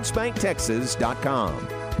alliancebanktexas.com.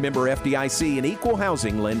 Member FDIC and equal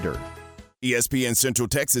housing lender. ESPN Central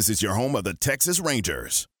Texas is your home of the Texas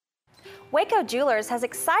Rangers. Waco Jewelers has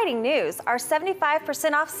exciting news. Our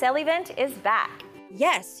 75% off sale event is back.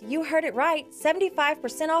 Yes, you heard it right.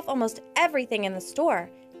 75% off almost everything in the store.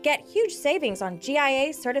 Get huge savings on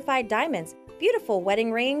GIA certified diamonds, beautiful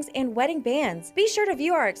wedding rings, and wedding bands. Be sure to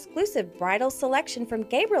view our exclusive bridal selection from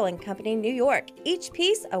Gabriel & Company, New York. Each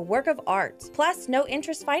piece a work of art. Plus, no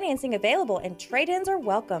interest financing available and trade-ins are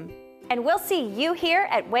welcome. And we'll see you here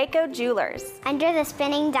at Waco Jewelers. Under the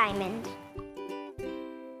spinning diamond.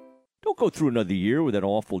 Don't go through another year with that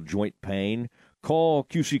awful joint pain. Call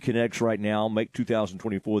QC Kinetics right now. Make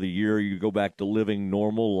 2024 the year you go back to living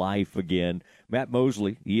normal life again. Matt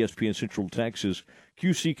Mosley, ESPN Central Texas.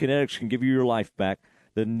 QC Kinetics can give you your life back.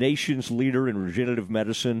 The nation's leader in regenerative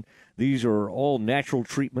medicine. These are all natural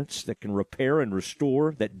treatments that can repair and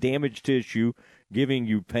restore that damaged tissue, giving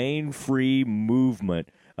you pain-free movement.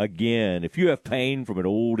 Again, if you have pain from an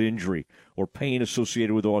old injury or pain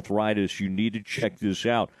associated with arthritis, you need to check this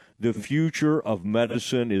out. The future of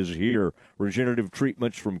medicine is here. Regenerative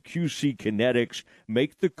treatments from QC Kinetics.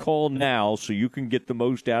 Make the call now so you can get the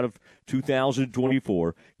most out of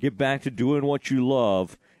 2024. Get back to doing what you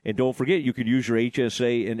love. And don't forget, you can use your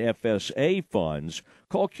HSA and FSA funds.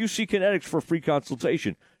 Call QC Kinetics for a free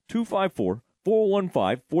consultation.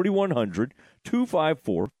 254-415-4100.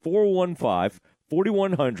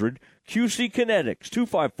 254-415-4100. QC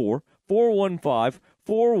Kinetics,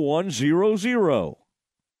 254-415-4100.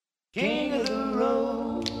 King of the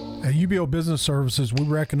road. At UBO Business Services, we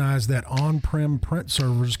recognize that on-prem print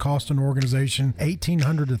servers cost an organization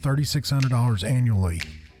 $1,800 to $3,600 annually.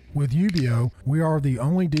 With UBO, we are the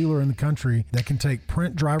only dealer in the country that can take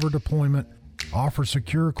print driver deployment, offer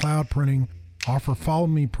secure cloud printing, offer follow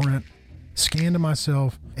me print, scan to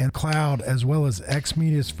myself, and cloud, as well as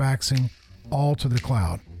Xmedia's faxing, all to the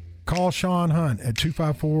cloud. Call Sean Hunt at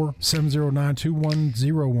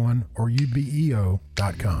 254-709-2101 or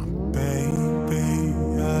ubeo.com. Baby,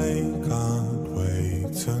 I can't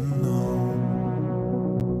wait to know.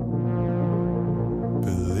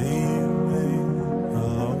 Believe me,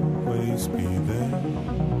 I'll always be there.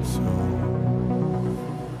 So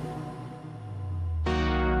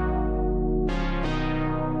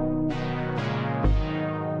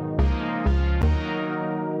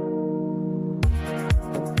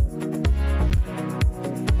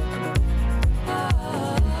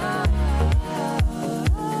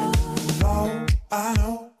I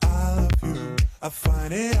know I love you. I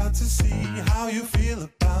find it hard to see how you feel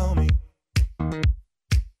about me.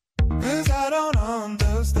 'Cause I don't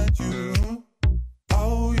understand you.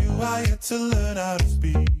 Oh, you are yet to learn how to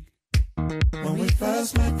speak. When we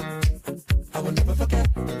first met, I will never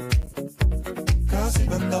forget. 'Cause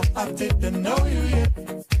even though I didn't know you yet,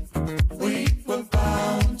 we were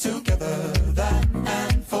bound together then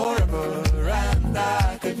and forever. And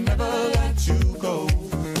I could never let you go.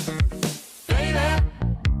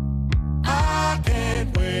 I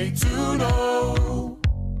can't wait to know.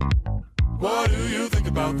 What do you think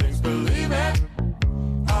about things? Believe me,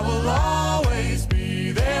 I will always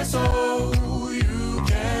be there, so you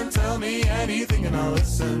can tell me anything and I'll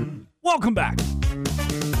listen. Welcome back.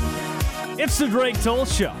 It's the Drake Toll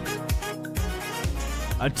Show.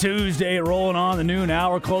 A Tuesday rolling on the noon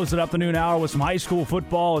hour, closing up the noon hour with some high school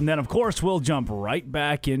football, and then, of course, we'll jump right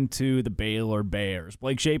back into the Baylor Bears.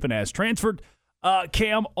 Blake Shapen has transferred.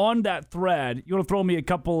 Cam, on that thread, you want to throw me a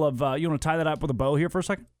couple of, you want to tie that up with a bow here for a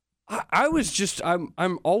second?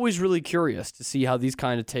 I'm always really curious to see how these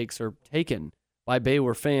kind of takes are taken by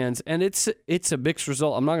Baylor fans, and it's a mixed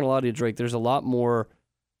result. I'm not going to lie to you, Drake. There's a lot more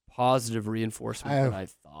positive reinforcement than I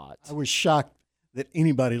thought. I was shocked that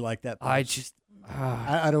anybody like that. I just,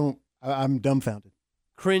 I'm dumbfounded.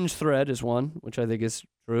 Cringe thread is one, which I think is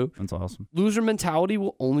true. That's awesome. Loser mentality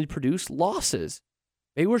will only produce losses.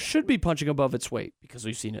 Baylor should be punching above its weight because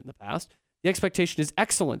we've seen it in the past. The expectation is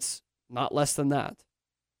excellence, not less than that.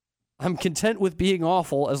 I'm content with being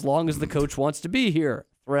awful as long as the coach wants to be here.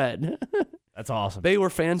 Thread. That's awesome. Baylor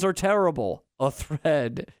fans are terrible. A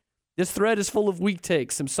thread. This thread is full of weak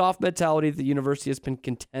takes, some soft mentality that the university has been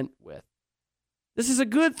content with. This is a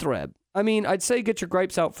good thread. I mean, I'd say get your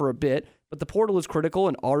gripes out for a bit, but the portal is critical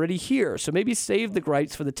and already here, so maybe save the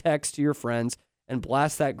gripes for the text to your friends and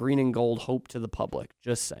blast that green and gold hope to the public.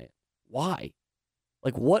 Just saying. Why?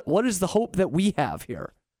 Like, what is the hope that we have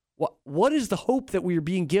here? What is the hope that we are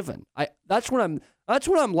being given? That's what I'm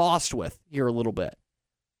lost with here a little bit.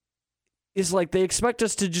 Is like they expect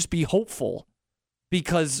us to just be hopeful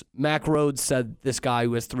because Mack Rhodes said this guy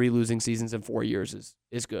who has 3 losing seasons in 4 years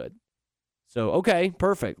is good. So, okay,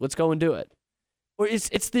 perfect. Let's go and do it. Or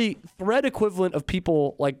it's the thread equivalent of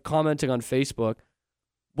people like commenting on Facebook.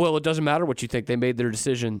 Well, it doesn't matter what you think. They made their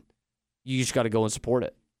decision. You just got to go and support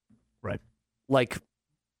it. Right. Like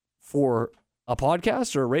for a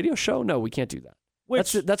podcast or a radio show? No, we can't do that.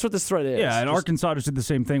 That's what this thread is. Yeah, and Arkansas just did the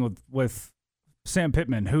same thing with Sam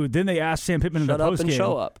Pittman, who then they asked Sam Pittman in the postgame. Shut up and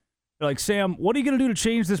show up. They're like, Sam, what are you going to do to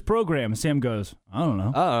change this program? And Sam goes, I don't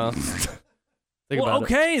know. Well,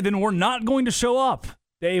 okay, then we're not going to show up.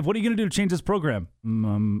 Dave, what are you going to do to change this program?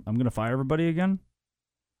 I'm going to fire everybody again?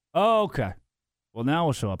 Oh, okay. Well, now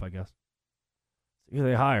we'll show up, I guess. See who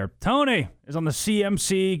they hire. Tony is on the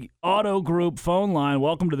CMC Auto Group phone line.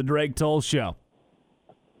 Welcome to the Drake Toll Show.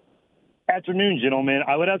 Afternoon, gentlemen.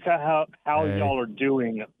 I would ask how y'all are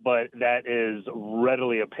doing, but that is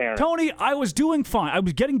readily apparent. Tony, I was doing fine. I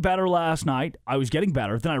was getting better last night.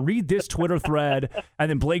 Then I read this Twitter thread, and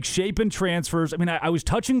then Blake Shapen transfers. I mean, I was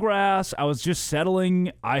touching grass. I was just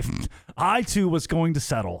settling. I too was going to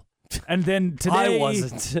settle. And then today, I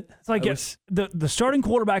wasn't. It's like the starting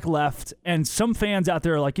quarterback left, and some fans out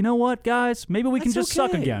there are like, you know what, guys? Maybe we can just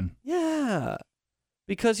suck again. Yeah.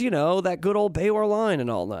 Because, that good old Baylor line and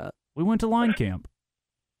all that. We went to line camp.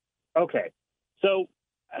 Okay. So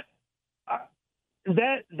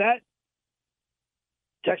that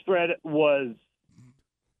text thread was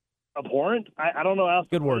abhorrent. I don't know how else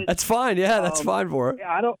good word. That's fine. Yeah, that's fine for it.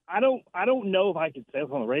 I don't know if I could say this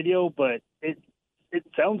on the radio, but it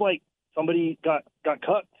sounds like somebody got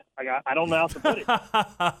cucked. I don't know how to put it.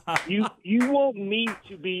 You want me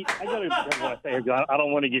to be? I gotta be careful what I say here, because I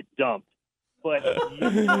don't want to get dumped. But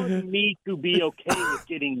you want me to be okay with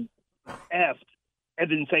getting effed and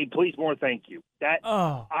then say, please, more thank you.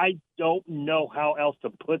 I don't know how else to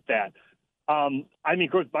put that. I mean,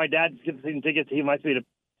 of course, my dad's getting season tickets. He invites me to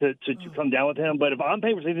to come down with him. But if I'm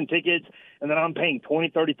paying for season tickets and then I'm paying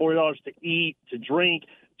 $20, $30, $40 to eat, to drink,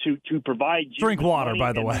 to provide you drink water, money,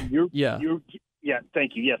 by the way. Yeah,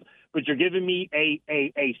 thank you. Yes, but you're giving me a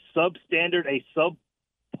substandard, a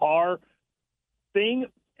subpar thing.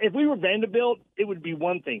 If we were Vanderbilt, it would be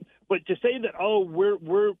one thing. But to say that,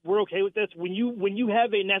 we're okay with this, when you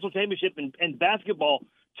have a national championship in basketball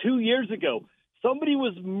 2 years ago, somebody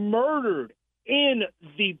was murdered in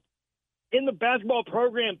the basketball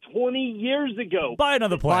program 20 years ago by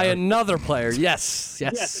another player. By another player, yes.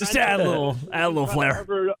 Just add a little flair.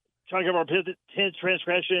 Trying to cover our penance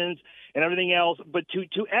transgressions and everything else, but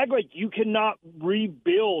to act like you cannot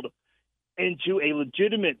rebuild into a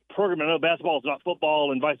legitimate program. I know basketball is not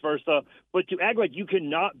football and vice versa, but to act like you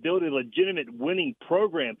cannot build a legitimate winning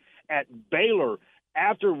program at Baylor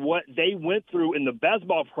after what they went through in the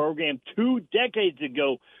basketball program 2 decades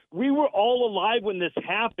ago. We were all alive when this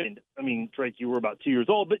happened. I mean, Drake, you were about 2 years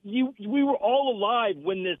old, but we were all alive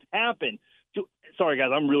when this happened. Sorry, guys,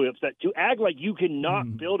 I'm really upset. To act like you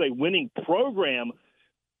cannot build a winning program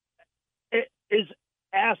is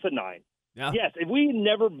asinine. Yeah. Yes, if we had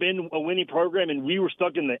never been a winning program and we were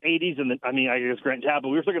stuck in the 80s I guess Grant Chapel,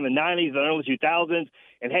 we were stuck in the 90s and early 2000s,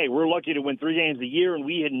 and hey, we're lucky to win 3 games a year and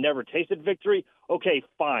we had never tasted victory, okay,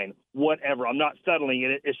 fine, whatever. I'm not settling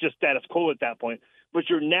it. It's just status quo at that point. But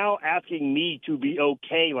you're now asking me to be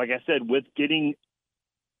okay, like I said, with getting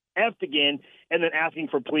effed again and then asking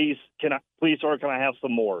for please, can I have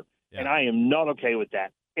some more? Yeah. And I am not okay with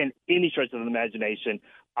that in any stretch of the imagination.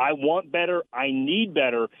 I want better. I need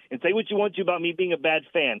better. And say what you want to about me being a bad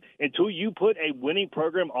fan. Until you put a winning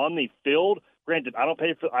program on the field, granted, I don't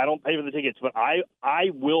pay for the tickets, but I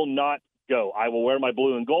will not go. I will wear my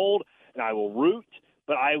blue and gold and I will root.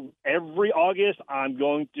 But every August I'm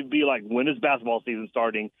going to be like, when is basketball season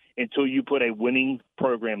starting? Until you put a winning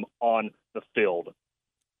program on the field.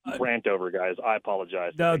 Rant over, guys. I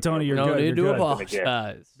apologize. No, Tony, you're good. Need to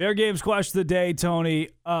apologize. Bear Games question of the day,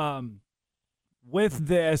 Tony. With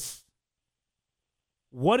this,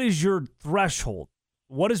 what is your threshold?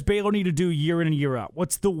 What does Baylor need to do year in and year out?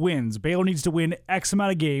 What's the wins? Baylor needs to win X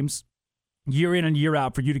amount of games year in and year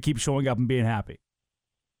out for you to keep showing up and being happy.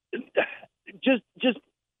 Just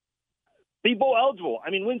be bowl eligible. I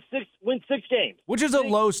mean, win six games. Which is a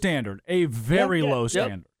low standard, a very low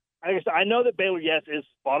standard. I know that Baylor, yes, is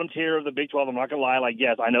bottom tier of the Big 12. I'm not going to lie. Like,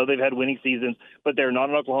 yes, I know they've had winning seasons, but they're not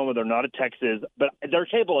in Oklahoma. They're not at Texas, but they're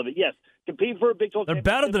capable of it. Yes, compete for a Big 12. They're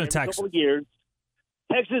better than a Texas. Couple of years.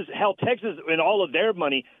 Texas, in all of their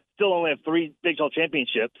money, still only have 3 Big 12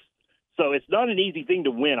 championships. So it's not an easy thing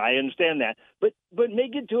to win. I understand that, but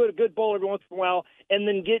make it to a good bowl every once in a while, and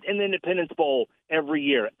then get an Independence Bowl every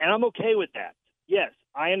year, and I'm okay with that. Yes,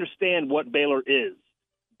 I understand what Baylor is,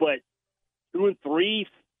 but 2-3.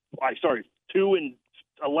 2-11,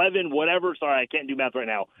 whatever. Sorry, I can't do math right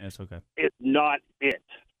now. Yeah, it's okay. It's not it.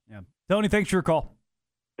 Yeah. Tony, thanks for your call.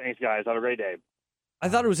 Thanks, guys. Have a great day. I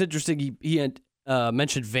thought it was interesting he had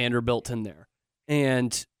mentioned Vanderbilt in there.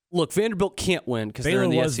 And look, Vanderbilt can't win because they're in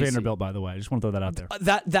the SEC. Vanderbilt, by the way. I just want to throw that out there.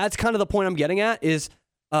 That's kind of the point I'm getting at is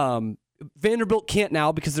Vanderbilt can't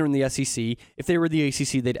now because they're in the SEC. If they were the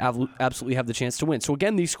ACC, they'd absolutely have the chance to win. So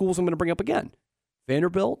again, these schools I'm going to bring up again.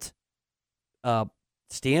 Vanderbilt,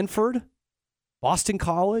 Stanford, Boston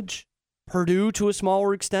College, Purdue to a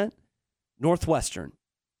smaller extent, Northwestern.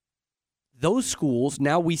 Those schools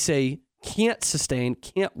now we say can't sustain,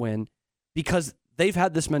 can't win because they've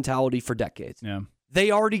had this mentality for decades. Yeah.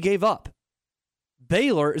 They already gave up.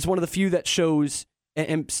 Baylor is one of the few that shows,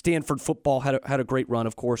 and Stanford football had a great run,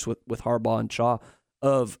 of course, with Harbaugh and Shaw,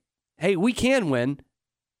 of, hey, we can win,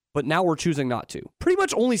 but now we're choosing not to. Pretty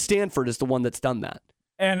much only Stanford is the one that's done that.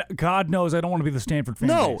 And God knows I don't want to be the Stanford fan.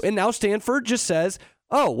 No, and now Stanford just says,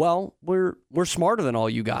 oh, well, we're smarter than all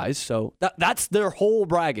you guys. So that's their whole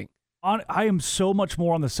bragging. I am so much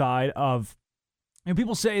more on the side of,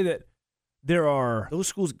 people say that those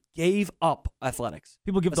schools gave up athletics.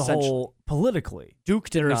 People give the whole politically.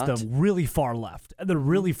 Duke did not. There's the really far left and the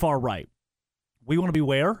really far right. We want to be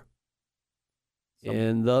where?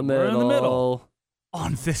 In the middle. We're in the middle.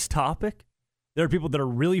 On this topic, there are people that are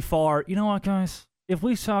really far. You know what, guys? If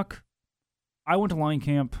we suck, I went to Lion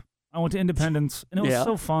Camp. I went to Independence, and it was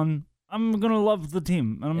so fun. I'm going to love the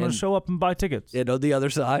team, and I'm going to show up and buy tickets. And on the other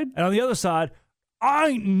side? And on the other side, I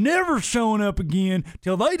ain't never showing up again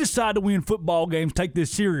till they decide to win football games, take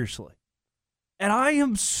this seriously. And I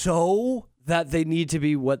am so... that they need to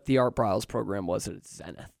be what the Art Briles program was at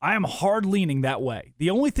Zenith. I am hard leaning that way. The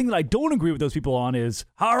only thing that I don't agree with those people on is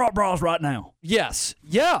hire Art Briles right now. Yes.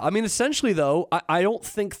 Yeah. I mean, essentially, though, I don't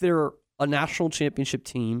think they're a national championship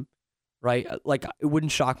team right? Like, it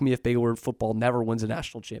wouldn't shock me if Baylor football never wins a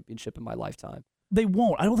national championship in my lifetime. They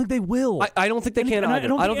won't. I don't think they will. I don't think they can either.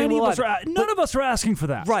 None of us are asking for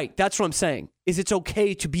that. Right. That's what I'm saying. Is it's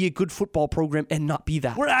okay to be a good football program and not be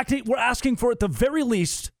that? We're asking for, at the very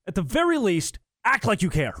least, act like you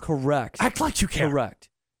care. Correct. Act like you care. Correct.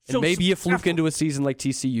 And maybe you fluke into a season like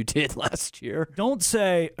TCU did last year. Don't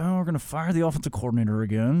say, oh, we're going to fire the offensive coordinator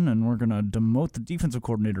again, and we're going to demote the defensive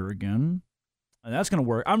coordinator again. And that's going to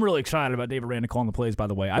work. I'm really excited about Dave Aranda calling the plays, by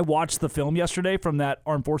the way. I watched the film yesterday from that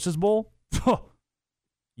Armed Forces Bowl.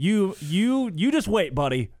 You just wait,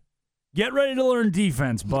 buddy. Get ready to learn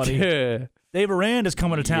defense, buddy. Dave Aranda's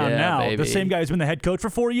coming to town now. Baby. The same guy who's been the head coach for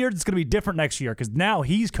 4 years. It's going to be different next year because now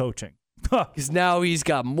he's coaching. Because now he's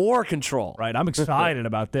got more control. Right. I'm excited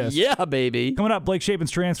about this. Yeah, baby. Coming up, Blake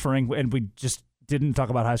Shapen's transferring, and we just didn't talk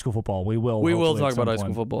about high school football. We will. We will talk about high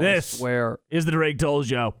school football. This is the Drake Toll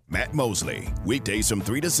Show. Matt Mosley, weekdays from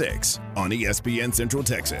 3 to 6 on ESPN Central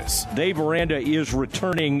Texas. Dave Aranda is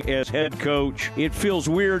returning as head coach. It feels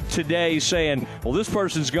weird today saying, well, this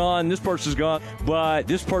person's gone, but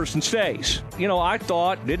this person stays. You know, I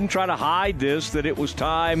didn't try to hide this, that it was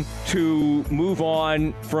time to move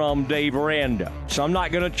on from Dave Aranda. So I'm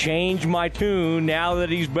not going to change my tune now that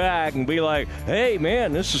he's back and be like, hey,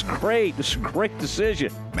 man, this is great. This is a great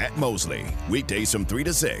decision. Matt Mosley, weekdays from 3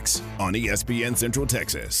 to 6 on ESPN Central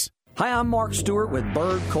Texas. Hi, I'm Mark Stewart with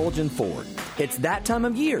Bird Colgan Ford. It's that time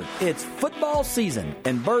of year. It's football season,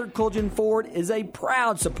 and Bird Colgan Ford is a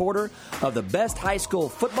proud supporter of the best high school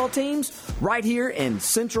football teams right here in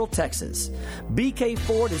Central Texas. BK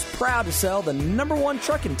Ford is proud to sell the #1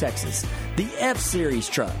 truck in Texas, the F-Series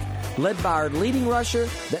truck, led by our leading rusher,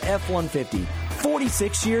 the F-150,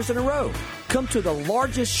 46 years in a row. Come to the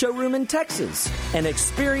largest showroom in Texas and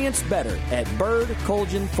experience better at Bird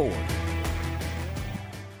Colgan Ford.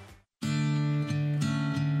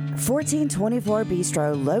 1424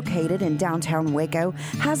 Bistro, located in downtown Waco,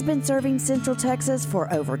 has been serving Central Texas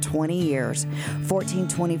for over 20 years.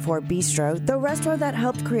 1424 Bistro, the restaurant that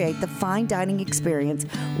helped create the fine dining experience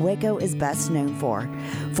Waco is best known for.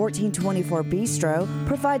 1424 Bistro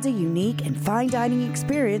provides a unique and fine dining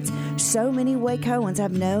experience so many Wacoans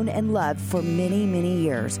have known and loved for many, many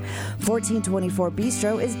years. 1424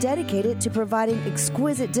 Bistro is dedicated to providing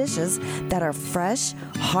exquisite dishes that are fresh,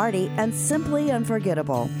 hearty, and simply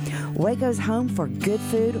unforgettable. Waco's home for good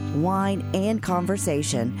food, wine, and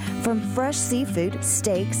conversation. From fresh seafood,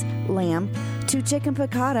 steaks, lamb, to chicken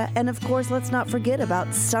piccata, and of course, let's not forget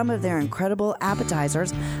about some of their incredible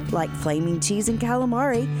appetizers like flaming cheese and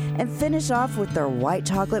calamari, and finish off with their white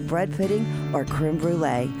chocolate bread pudding or creme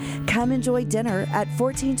brulee. Come enjoy dinner at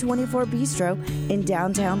 1424 Bistro in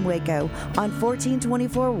downtown Waco on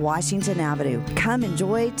 1424 Washington Avenue. Come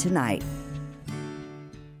enjoy tonight.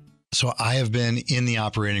 So I have been in the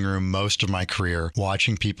operating room most of my career,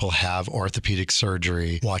 watching people have orthopedic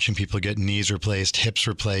surgery, watching people get knees replaced, hips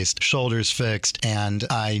replaced, shoulders fixed, and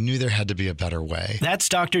I knew there had to be a better way. That's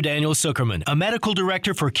Dr. Daniel Zuckerman, a medical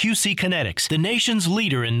director for QC Kinetics, the nation's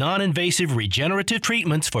leader in non-invasive regenerative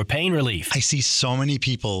treatments for pain relief. I see so many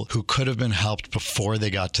people who could have been helped before they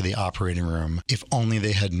got to the operating room if only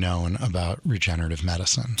they had known about regenerative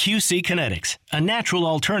medicine. QC Kinetics, a natural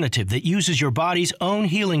alternative that uses your body's own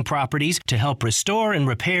healing properties to help restore and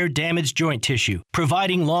repair damaged joint tissue,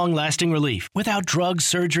 providing long-lasting relief without drugs,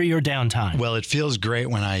 surgery, or downtime. Well, it feels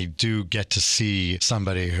great when I do get to see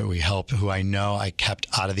somebody who we help, who I know I kept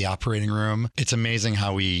out of the operating room. It's amazing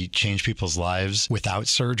how we change people's lives without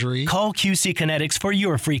surgery. Call QC Kinetics for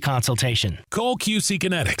your free consultation. Call QC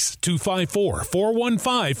Kinetics,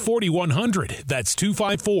 254-415-4100. That's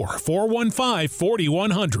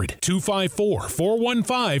 254-415-4100.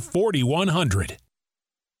 254-415-4100.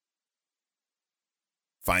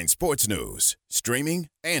 Find sports news, streaming,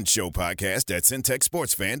 and show podcast at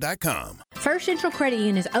syntechsportsfan.com. First Central Credit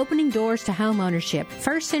Union is opening doors to home ownership.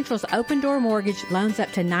 First Central's open door mortgage loans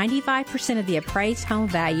up to 95% of the appraised home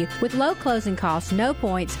value with low closing costs, no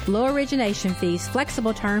points, low origination fees,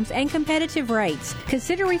 flexible terms, and competitive rates.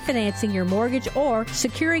 Consider refinancing your mortgage or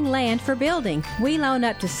securing land for building. We loan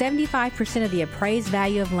up to 75% of the appraised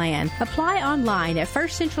value of land. Apply online at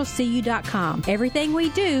firstcentralcu.com. Everything we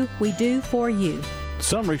do for you.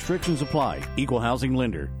 Some restrictions apply. Equal housing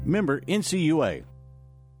lender. Member NCUA.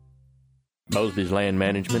 Mosby's Land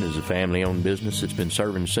Management is a family-owned business that's been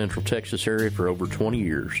serving the Central Texas area for over 20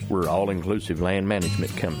 years. We're an all-inclusive land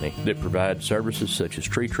management company that provides services such as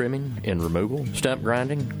tree trimming and removal, stump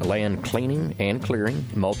grinding, land cleaning and clearing,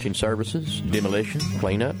 mulching services, demolition,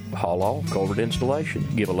 cleanup, haul-off, culvert installation.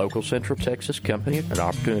 Give a local Central Texas company an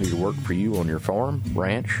opportunity to work for you on your farm,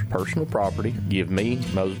 ranch, personal property. Give me,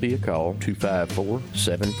 Mosby, a call,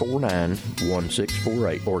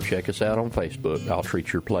 254-749-1648, or check us out on Facebook. I'll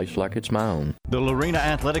treat your place like it's my own. The Lorena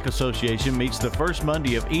Athletic Association meets the first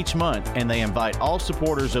Monday of each month, and they invite all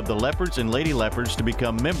supporters of the Leopards and Lady Leopards to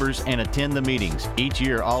become members and attend the meetings. Each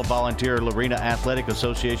year, all volunteer Lorena Athletic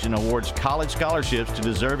Association awards college scholarships to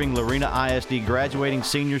deserving Lorena ISD graduating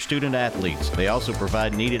senior student athletes. They also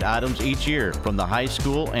provide needed items each year from the high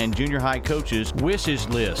school and junior high coaches' wishes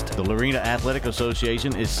list. The Lorena Athletic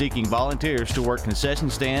Association is seeking volunteers to work concession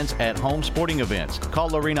stands at home sporting events. Call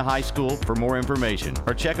Lorena High School for more information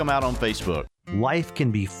or check them out on Facebook. Life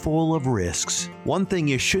can be full of risks. One thing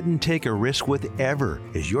you shouldn't take a risk with ever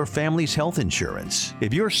is your family's health insurance.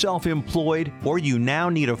 If you're self-employed or you now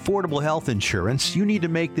need affordable health insurance, you need to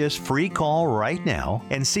make this free call right now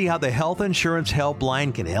and see how the Health Insurance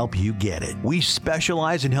Helpline can help you get it. We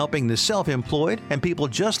specialize in helping the self-employed and people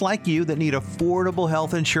just like you that need affordable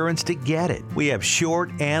health insurance to get it. We have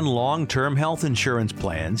short and long-term health insurance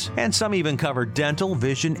plans, and some even cover dental,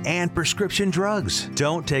 vision, and prescription drugs.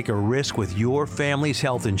 Don't take a risk with your family's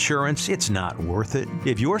health insurance. It's not worth it.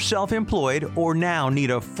 If you're self-employed or now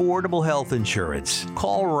need affordable health insurance,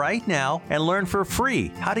 call right now and learn for free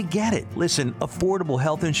how to get it. Listen, affordable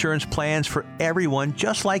health insurance plans for everyone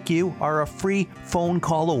just like you are a free phone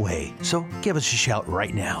call away. So give us a shout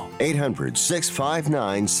right now.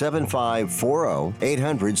 800-659-7540.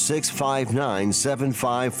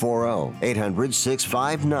 800-659-7540.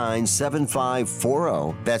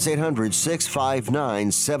 800-659-7540. That's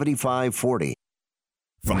 800-659-7540.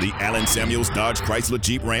 From the Allen Samuels Dodge Chrysler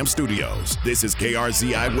Jeep Ram Studios, this is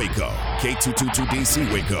KRZI Waco,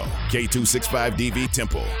 K222DC Waco, K265DV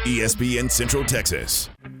Temple, ESPN Central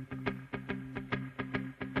Texas.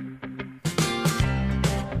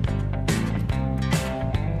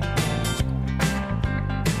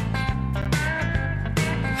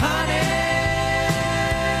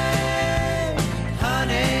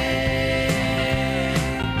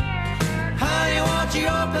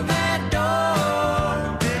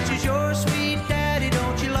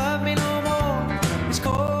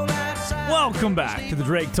 Welcome back to the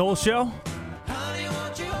Drake Toll Show. It's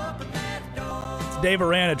Dave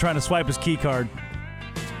Aranda trying to swipe his key card.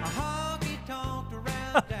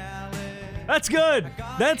 That's good.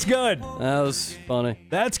 That's good. That was funny.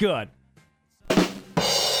 That's good.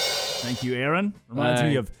 Thank you, Aaron. Reminds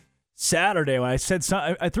me of Saturday when I said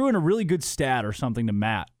I threw in a really good stat or something to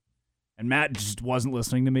Matt. And Matt just wasn't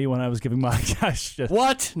listening to me when I was giving my gosh.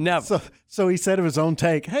 What? Never. So he said of his own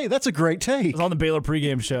take, hey, that's a great take. It was on the Baylor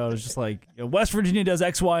pregame show. It was just like, West Virginia does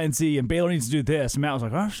X, Y, and Z, and Baylor needs to do this. And Matt was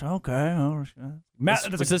like, oh, okay. Oh,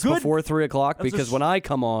 Matt, was this before 3 o'clock? Because when I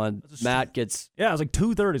come on, Matt gets Yeah, it was like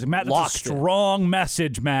 2:30. Matt, that's a strong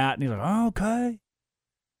message, Matt. And he's like, oh, okay.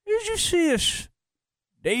 Did you see us?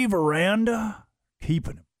 Dave Aranda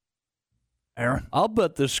keeping him. Aaron? I'll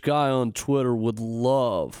bet this guy on Twitter would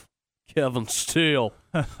love Kevin Steele.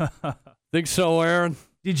 Think so, Aaron?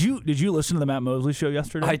 Did you listen to the Matt Mosley show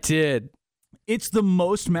yesterday? I did. It's the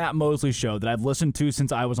most Matt Mosley show that I've listened to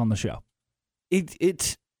since I was on the show.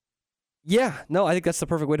 Yeah, no, I think that's the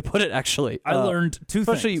perfect way to put it, actually. I learned two things.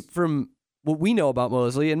 Especially from what we know about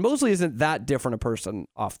Mosley, and Mosley isn't that different a person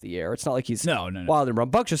off the air. It's not like he's wild and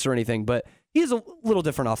rambunctious or anything, but he's a little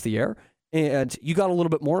different off the air. And you got a little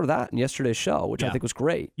bit more of that in yesterday's show, which I think was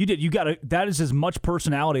great. You did. That is as much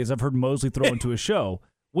personality as I've heard Mosley throw into a show,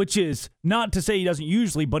 which is not to say he doesn't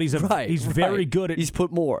usually, but he's very good at. He's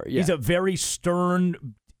put more. Yeah. He's a very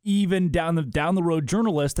stern, even down the road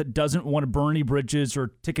journalist that doesn't want to burn any bridges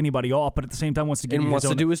or tick anybody off, but at the same time wants to give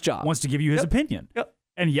to do his job. Wants to give you his opinion. Yep.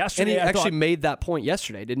 And yesterday, and he actually made that point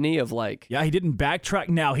yesterday, didn't he? Of like, he didn't backtrack.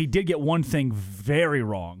 Now he did get one thing very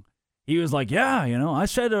wrong. He was like, I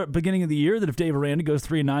said at the beginning of the year that if Dave Aranda goes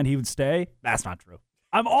 3-9, he would stay. That's not true.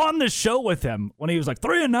 I'm on the show with him when he was like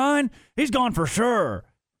 3-9. He's gone for sure.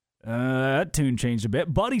 That tune changed a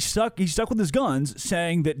bit, but he stuck with his guns,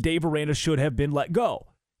 saying that Dave Aranda should have been let go.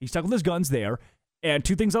 He stuck with his guns there. And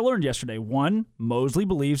two things I learned yesterday. One, Mosley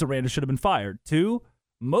believes Aranda should have been fired. Two,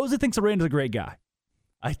 Mosley thinks Aranda's a great guy.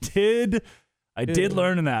 I did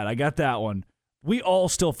learn that. I got that one. We all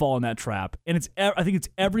still fall in that trap, and I think it's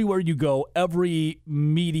everywhere you go, every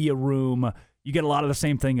media room, you get a lot of the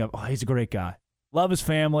same thing of, he's a great guy. Love his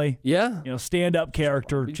family. Yeah. Stand-up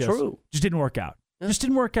character. Just didn't work out. Just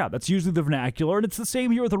didn't work out. That's usually the vernacular, and it's the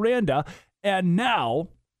same here with Aranda. And now,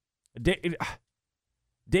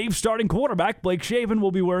 Dave's starting quarterback, Blake Shapen,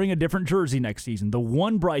 will be wearing a different jersey next season. The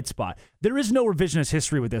one bright spot. There is no revisionist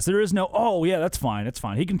history with this. There is no, oh, yeah, that's fine. It's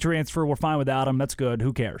fine. He can transfer. We're fine without him. That's good.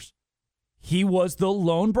 Who cares? He was the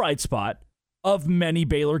lone bright spot of many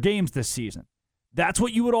Baylor games this season. That's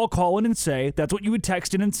what you would all call in and say. That's what you would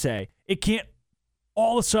text in and say. It can't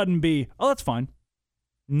all of a sudden be, oh, that's fine.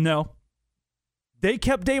 No. They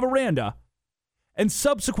kept Dave Aranda, and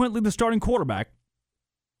subsequently the starting quarterback,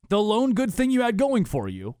 the lone good thing you had going for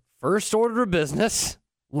you, first order of business,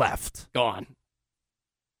 left. Gone.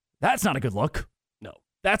 That's not a good look. No.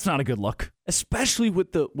 That's not a good look. Especially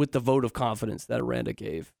with the vote of confidence that Aranda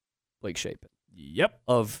gave Blake Shapen. Yep.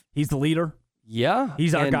 He's the leader. Yeah.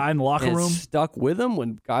 He's our guy in the locker room. Stuck with him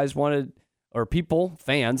when guys wanted, or people,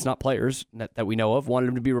 fans, not players that we know of, wanted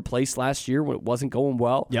him to be replaced last year when it wasn't going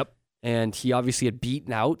well. Yep. And he obviously had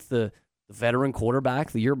beaten out the veteran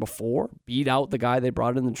quarterback the year before, beat out the guy they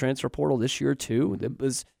brought in the transfer portal this year too.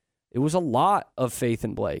 It was a lot of faith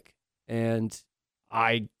in Blake. And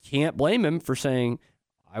I can't blame him for saying,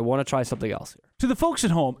 I want to try something else here. To the folks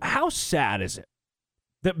at home, how sad is it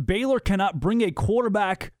that Baylor cannot bring a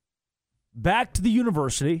quarterback back to the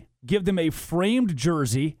university, give them a framed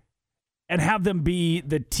jersey, and have them be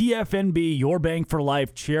the TFNB Your Bang for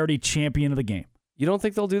Life charity champion of the game? You don't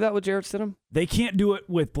think they'll do that with Jarrett Stidham? They can't do it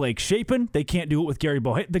with Blake Shapen. They can't do it with Gary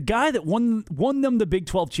Bohannon. The guy that won them the Big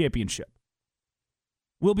 12 championship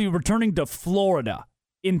will be returning to Florida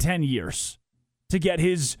in 10 years to get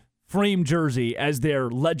his framed jersey as their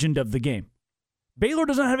legend of the game. Baylor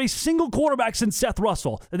doesn't have a single quarterback since Seth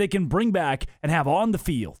Russell that they can bring back and have on the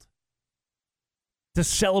field to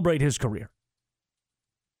celebrate his career.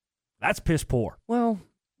 That's piss poor. Well,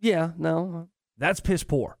 yeah, no. That's piss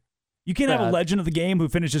poor. You can't have a legend of the game who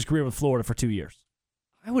finished his career with Florida for 2 years.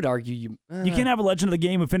 I would argue you can't have a legend of the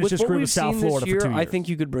game who finished his career with South Florida for 2 years. I think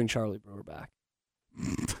you could bring Charlie Brewer back.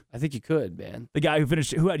 I think you could, man. The guy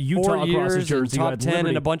who had Utah across his jersey, top 10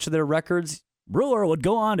 in a bunch of their records. Brewer would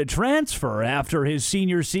go on to transfer after his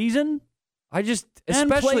senior season.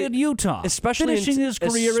 Play at Utah, finishing his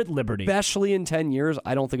career at Liberty. Especially in 10 years,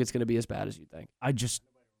 I don't think it's going to be as bad as you think. I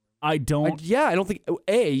don't. I don't think.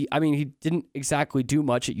 He didn't exactly do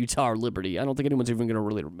much at Utah or Liberty. I don't think anyone's even going to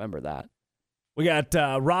really remember that. We got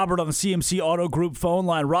Robert on the CMC Auto Group phone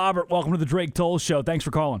line. Robert, welcome to the Drake Toll Show. Thanks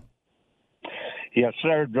for calling. Yes,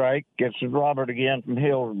 sir, Drake. This is Robert again from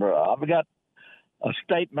Hillsborough. I've got a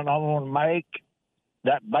statement I want to make.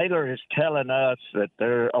 That Baylor is telling us that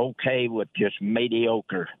they're okay with just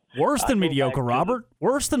mediocre. Worse than mediocre, Robert.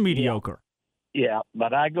 Worse than mediocre. Yeah,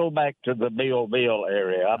 but I go back to the Bill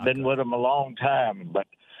area. I've been with them a long time, but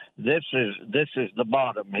this is the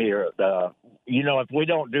bottom here. If we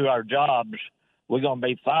don't do our jobs, we're going to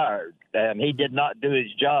be fired. And he did not do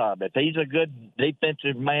his job. If he's a good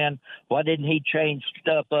defensive man, why didn't he change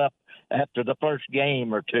stuff up after the first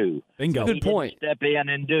game or two? Bingo. Good point. Step in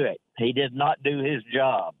and do it. He did not do his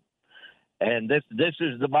job. And this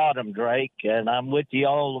is the bottom, Drake, and I'm with you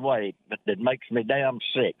all the way, but it makes me damn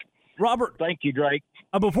sick. Robert. Thank you, Drake.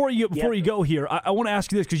 Before you go here, I want to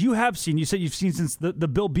ask you this, because you said you've seen since the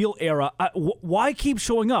Bill Beal era. Why keep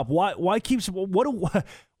showing up?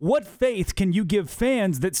 What faith can you give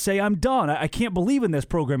fans that say, I'm done, I can't believe in this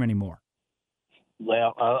program anymore?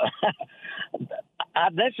 Well,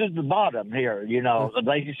 this is the bottom here.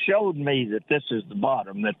 They showed me that this is the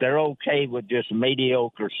bottom, that they're okay with just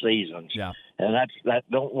mediocre seasons. Yeah. And that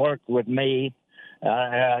don't work with me.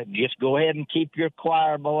 Just go ahead and keep your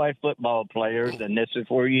choir boy football players, and this is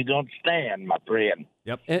where you're going to stand, my friend.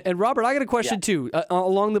 Yep. And Robert, I got a question too.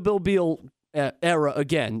 Along the Bill Beal era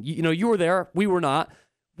again, you were there, we were not.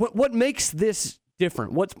 What makes this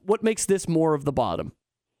different? What makes this more of the bottom?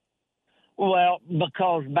 Well,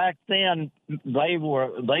 because back then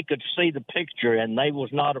they could see the picture, and they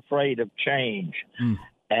was not afraid of change.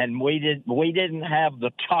 And we didn't have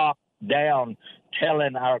the top down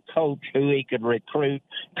telling our coach who he could recruit,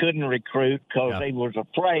 couldn't recruit, because he was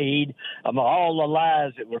afraid of all the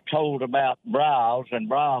lies that were told about Browse, and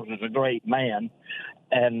Browse is a great man,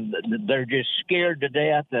 and they're just scared to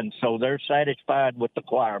death, and so they're satisfied with the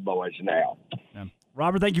choir boys now. Yeah.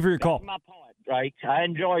 Robert, thank you for your call. That's my point, Drake. I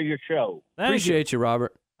enjoy your show. Appreciate you,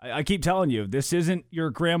 Robert. I keep telling you, this isn't your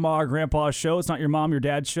grandma or grandpa's show. It's not your mom, your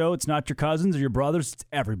dad's show. It's not your cousins or your brothers. It's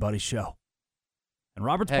everybody's show. And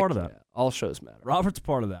Robert's part of that. Yeah. All shows matter. Robert's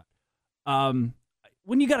part of that.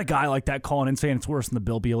 When you got a guy like that calling in saying it's worse than the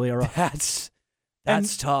Bill Beal era, that's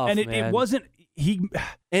tough. And man. it wasn't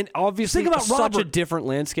And obviously, think about such Robert. a different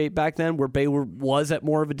landscape back then, where Baylor was at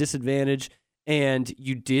more of a disadvantage. and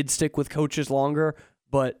you did stick with coaches longer.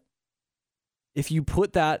 But if you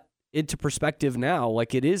put that into perspective now,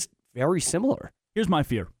 like it is very similar. Here's my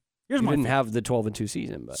fear. You didn't have the 12-2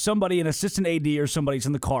 season, but somebody, an assistant AD or somebody's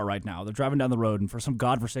in the car right now. They're driving down the road, and for some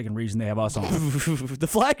godforsaken reason, they have us on. The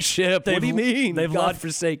flagship. What do you mean? They've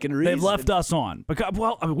godforsaken reason. They've left us on. Because,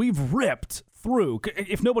 we've ripped through.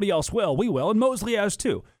 If nobody else will, we will. And Mosley has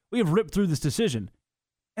too. We have ripped through this decision.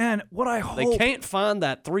 And what I hope... They can't find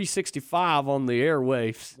that 365 on the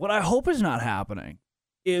airwaves. What I hope is not happening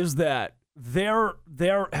is that they're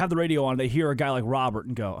have the radio on, they hear a guy like Robert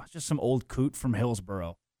and go, just some old coot from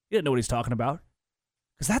Hillsboro. He didn't know what he's talking about.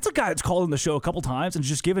 Because that's a guy that's called in the show a couple times and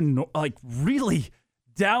just given, like, really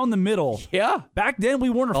down the middle. Yeah. Back then, we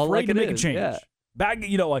weren't afraid to make a change. Yeah. Back,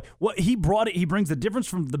 like, what he brought it, he brings the difference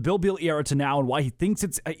from the Bill Beal era to now and why he thinks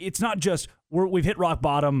it's not just we've hit rock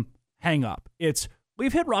bottom, hang up. It's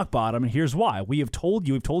we've hit rock bottom, and here's why. We've told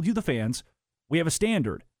you, the fans, we have a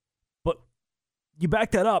standard. But you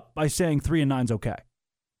back that up by saying 3-9's okay.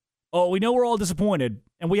 Oh, we know we're all disappointed,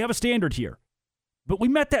 and we have a standard here. But we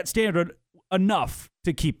met that standard enough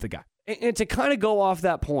to keep the guy. And to kind of go off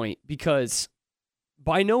that point, because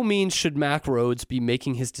by no means should Mack Rhoades be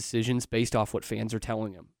making his decisions based off what fans are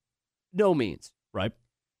telling him. No means. Right.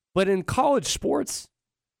 But in college sports,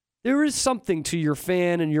 there is something to your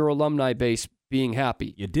fan and your alumni base being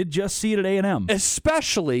happy. You did just see it at A&M.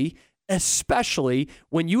 Especially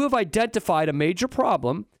when you have identified a major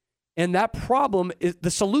problem, and that problem, is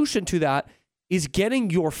the solution to that is getting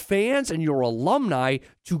your fans and your alumni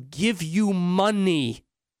to give you money.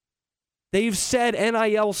 They've said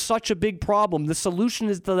NIL is such a big problem. The solution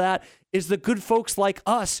is to that is the good folks like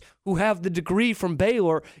us who have the degree from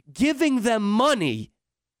Baylor giving them money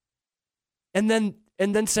and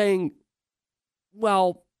then saying,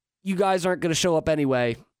 well, you guys aren't going to show up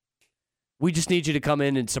anyway. We just need you to come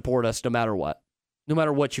in and support us no matter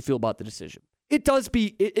what you feel about the decision. It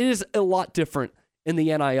is a lot different in the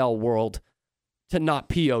NIL world to not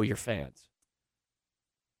PO your fans.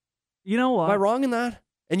 You know what? Am I wrong in that?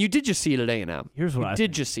 And you did just see it at A&M. Here's what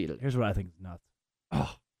just see it. Here's what I think is nuts.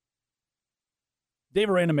 Oh. Dave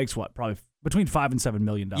Aranda makes what? Probably between $5 and $7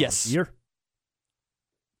 million a year.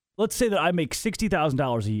 Let's say that I make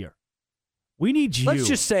 $60,000 a year. We need you. Let's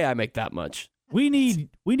just say I make that much. We need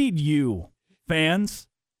you, fans,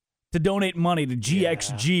 to donate money to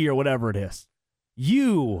GXG or whatever it is.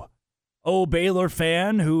 You, Baylor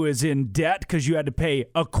fan who is in debt because you had to pay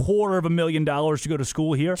 $250,000 to go to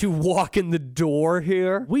school here. To walk in the door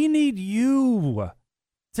here. We need you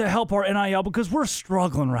to help our NIL because we're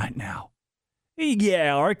struggling right now.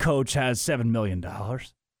 Yeah, our coach has $7 million.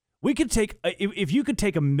 We could take, if you could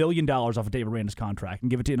take $1 million off of Dave Aranda's contract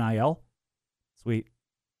and give it to NIL, sweet.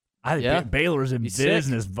 I think Baylor's in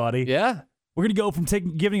business, buddy. Yeah. We're going to go from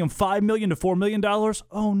giving him $5 million to $4 million.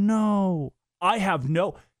 Oh, no.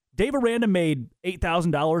 Dave Aranda made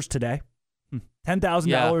 $8,000 today,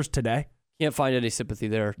 $10,000 today. Can't find any sympathy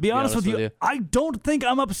there. Be honest with you, I don't think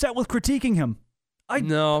I'm upset with critiquing him. I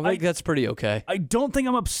think that's pretty okay. I don't think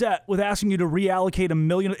I'm upset with asking you to reallocate $1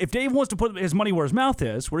 million. If Dave wants to put his money where his mouth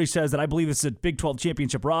is, where he says that I believe it's a Big 12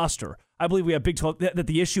 championship roster, I believe we have Big 12, that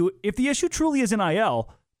the issue, if the issue truly is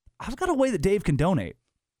NIL, I've got a way that Dave can donate.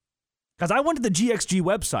 Because I went to the GXG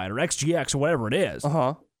website or XGX or whatever it is.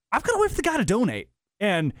 Uh-huh. I've got a way for the guy to donate.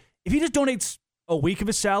 And if he just donates a week of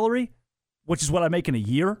his salary, which is what I make in a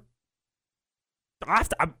year,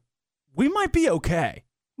 we might be okay.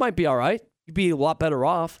 Might be all right. You'd be a lot better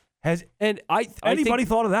off. Anybody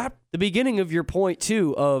thought of that? The beginning of your point,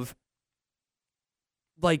 too, of,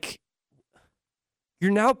 like,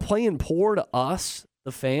 you're now playing poor to us,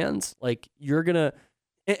 the fans. Like, you're going to...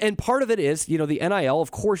 And part of it is, the NIL,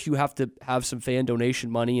 of course, you have to have some fan donation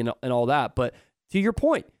money and all that. But to your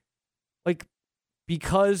point, like,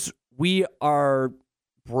 because we are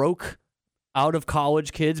broke out of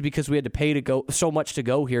college kids because we had to pay to go so much to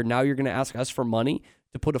go here, now you're going to ask us for money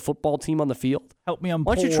to put a football team on the field? Help me, I'm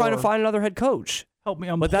Why don't you try to poor. find another head coach? Help me,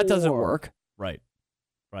 I'm But poor. that doesn't work. Right.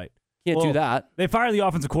 Can't do that. They fired the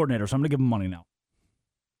offensive coordinator, so I'm going to give him money now.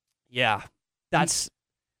 Yeah. That's...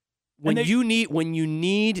 When you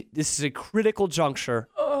need, this is a critical juncture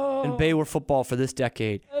in Baylor football for this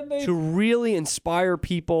decade, to really inspire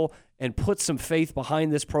people and put some faith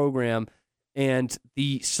behind this program. And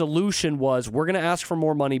the solution was, we're going to ask for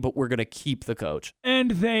more money, but we're going to keep the coach. And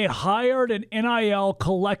they hired an NIL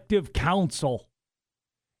collective council.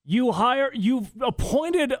 You've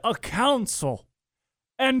appointed a council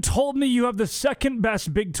and told me you have the second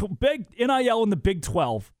best big NIL in the Big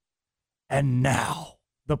 12. And now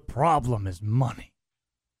the problem is money.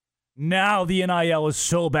 Now the NIL is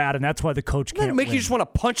so bad, and that's why the coach Doesn't can't it make win. you just want to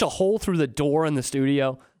punch a hole through the door in the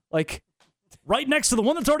studio? Like, right next to the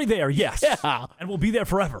one that's already there, yes. Yeah. And we'll be there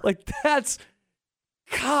forever. Like,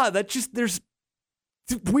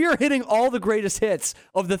 we are hitting all the greatest hits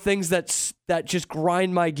of the things that just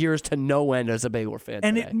grind my gears to no end as a Baylor fan.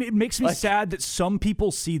 And today. it makes me sad that some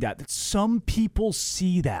people see that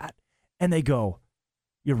and they go,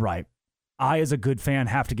 you're right. I, as a good fan,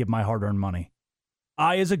 have to give my hard-earned money.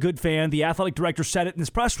 I, as a good fan, the athletic director said it in this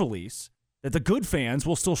press release, that the good fans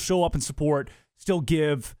will still show up and support, still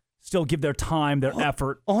give their time, their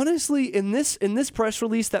effort. Honestly, in this press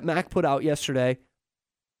release that Mac put out yesterday,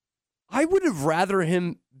 I would have rather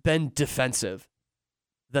him been defensive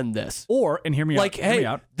than this. And hear me out. Hear me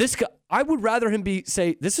out. This guy, I would rather him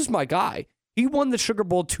say, this is my guy. He won the Sugar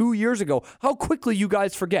Bowl 2 years ago. How quickly you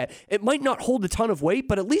guys forget. It might not hold a ton of weight,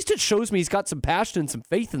 but at least it shows me he's got some passion and some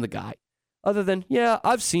faith in the guy. Other than, yeah,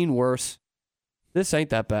 I've seen worse. This ain't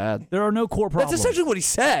that bad. There are no core problems. That's essentially what he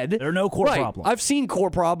said. There are no core problems. I've seen core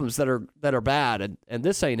problems that are bad, and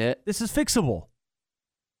this ain't it. This is fixable.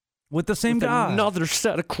 With the same guy. Another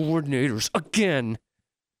set of coordinators again.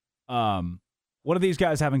 What do these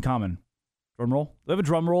guys have in common? Drum roll? Do they have a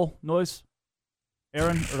drum roll noise?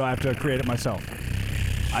 Aaron, or do I have to create it myself?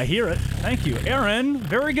 I hear it. Thank you. Aaron,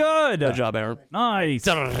 very good. Good job, Aaron. Nice.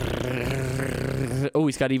 Oh,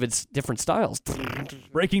 he's got even different styles.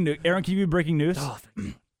 Breaking news. Aaron, can you do breaking news? Oh,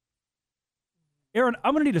 Aaron,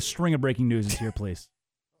 I'm going to need a string of breaking news into here, please.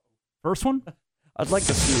 First one? I'd like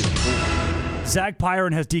to see it. Zach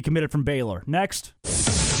Pyron has decommitted from Baylor. Next.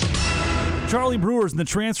 Charlie Brewer's in the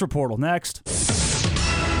transfer portal. Next.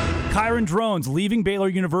 Kyron Drones leaving Baylor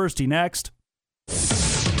University. Next.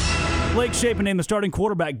 Blake Shapen named the starting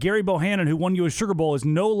quarterback. Gary Bohannon, who won you a Sugar Bowl, is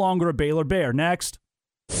no longer a Baylor Bear. Next.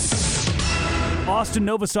 Austin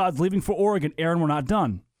Novosad's leaving for Oregon. Aaron, we're not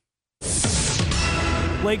done.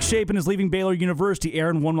 Blake Shapen is leaving Baylor University.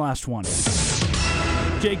 Aaron, one last one.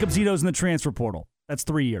 Jacob Zito's in the transfer portal. That's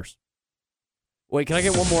 3 years. Wait, can I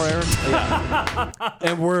get one more, Aaron? Yeah.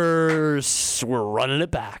 And we're running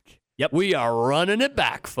it back. Yep. We are running it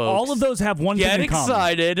back, folks. All of those have one thing in common. Get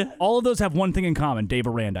excited. All of those have one thing in common, Dave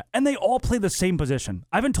Aranda. And they all play the same position.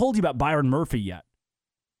 I haven't told you about Byron Murphy yet,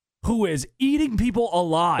 who is eating people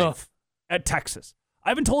alive at Texas. I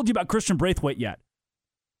haven't told you about Christian Braithwaite yet,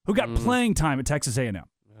 who got playing time at Texas A&M.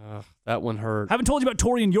 That one hurt. Haven't told you about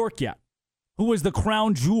Torian York yet, who was the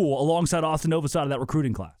crown jewel alongside Austin Novosad of that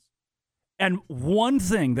recruiting class. And one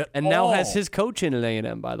thing that now has his coach in at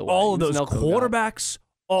A&M, by the way. All of those quarterbacks,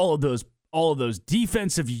 all of those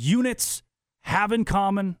defensive units have in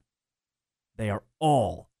common, they are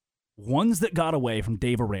all ones that got away from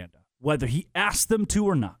Dave Aranda, whether he asked them to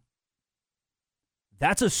or not.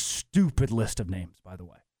 That's a stupid list of names, by the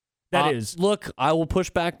way. That is. Look, I will push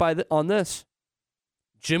back on this.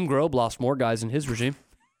 Jim Grobe lost more guys in his regime.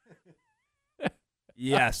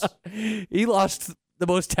 Yes. He lost the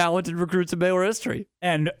most talented recruits in Baylor history.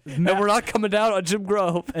 And we're not coming down on Jim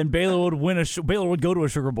Grobe. And Baylor would go to a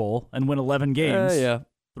Sugar Bowl and win 11 games.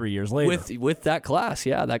 3 years later. With that class,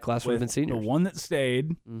 that class would have been seniors. The one that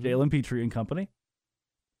stayed, Jalen Petrie and company.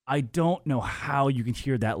 I don't know how you can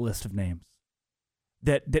hear that list of names.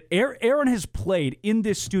 That Aaron has played in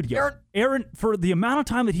this studio. Aaron, for the amount of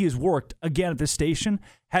time that he has worked, again, at this station,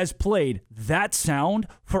 has played that sound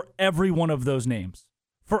for every one of those names.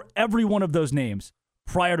 For every one of those names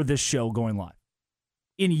prior to this show going live.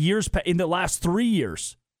 In the last 3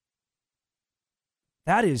 years.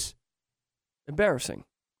 That is embarrassing.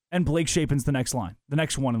 And Blake Shapen's the next one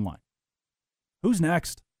in line. Who's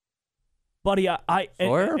next? Buddy,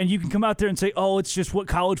 and you can come out there and say, oh, it's just what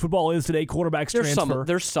college football is today, quarterbacks transfer.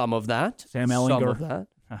 There's some of that. Sam Ehlinger. Some of that.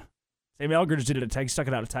 Sam Ehlinger just did it at Texas, stuck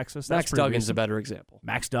it out of Texas. Max Duggan's a better example.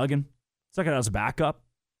 Max Duggan, stuck it out as a backup.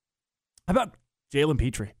 How about Jalen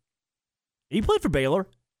Petrie? He played for Baylor.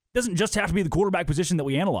 Doesn't just have to be the quarterback position that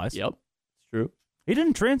we analyze. Yep, it's true. He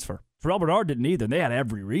didn't transfer. Terrell Bernard didn't either. They had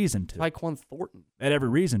every reason to. Tyquan Thornton. They had every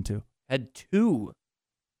reason to. Had two,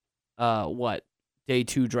 day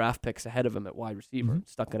 2 draft picks ahead of him at wide receiver.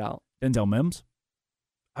 Stuck it out. Denzel Mims.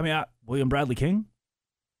 I mean, William Bradley King.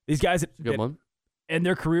 These guys that end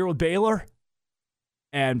their career with Baylor.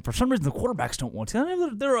 And for some reason, the quarterbacks don't want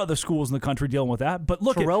to. There are other schools in the country dealing with that. But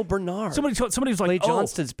look, Terrell Bernard. Somebody was like, Clay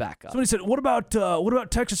Johnston's backup. Somebody said, what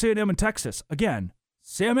about Texas A&M and Texas? Again,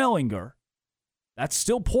 Sam Ehlinger. That's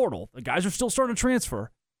still portal. The guys are still starting to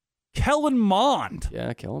transfer. Kellen Mond.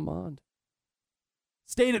 Yeah, Kellen Mond.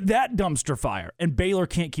 Staying at that dumpster fire, and Baylor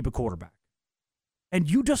can't keep a quarterback.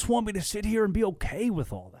 And you just want me to sit here and be okay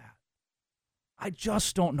with all that. I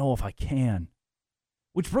just don't know if I can.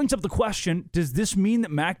 Which brings up the question, does this mean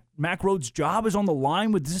that Mack Rhoades' job is on the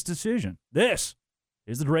line with this decision? This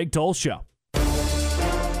is the Greg Toll Show.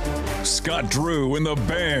 Scott Drew and the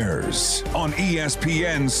Bears on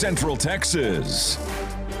ESPN Central Texas.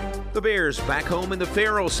 The Bears back home in the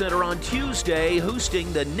Farrell Center on Tuesday,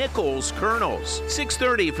 hosting the Nichols Colonels.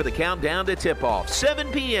 6:30 for the countdown to tip-off.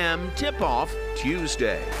 7 p.m. tip-off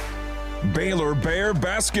Tuesday. Baylor Bear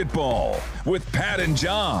basketball with Pat and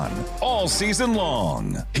John all season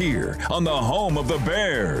long here on the home of the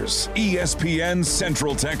Bears, ESPN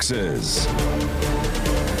Central Texas.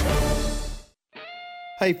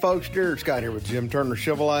 Hey folks, Jared Scott here with Jim Turner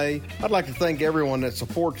Chevrolet. I'd like to thank everyone that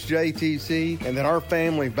supports JTC and that our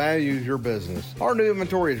family values your business. Our new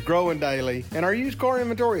inventory is growing daily and our used car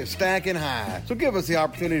inventory is stacking high. So give us the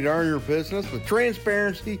opportunity to earn your business with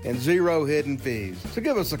transparency and zero hidden fees. So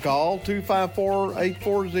give us a call,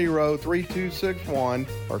 254-840-3261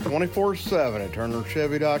 or 24/7 at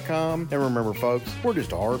turnerchevy.com. And remember folks, we're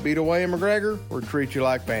just a heartbeat away in McGregor. We'll treat you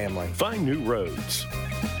like family. Find new roads.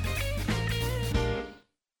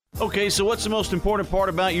 Okay, so what's the most important part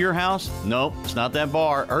about your house? Nope, it's not that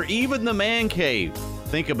bar or even the man cave.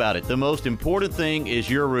 Think about it. The most important thing is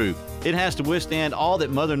your roof. It has to withstand all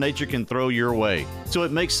that Mother Nature can throw your way. So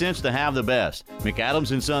it makes sense to have the best.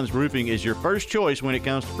 McAdams & Sons Roofing is your first choice when it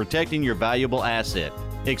comes to protecting your valuable asset.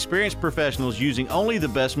 Experienced professionals using only the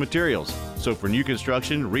best materials. So for new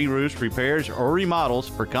construction, re-roofs, repairs, or remodels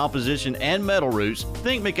for composition and metal roofs,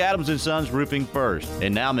 think McAdams & Sons Roofing first.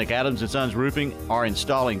 And now McAdams & Sons Roofing are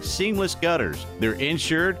installing seamless gutters. They're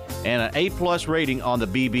insured and an A+ rating on the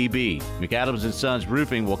BBB. McAdams & Sons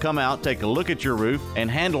Roofing will come out, take a look at your roof, and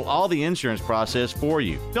handle all the insurance process for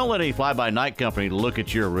you. Don't let any fly-by-night company look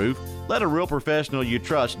at your roof. Let a real professional you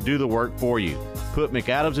trust do the work for you. Put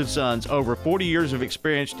McAdams & Sons over 40 years of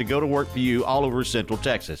experience to go to work for you all over Central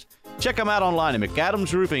Texas. Check them out online at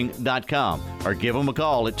McAdamsRoofing.com or give them a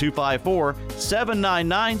call at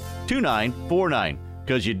 254-799-2949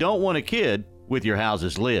 because you don't want a kid with your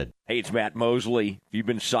house's lid. Hey, it's Matt Mosley. If you've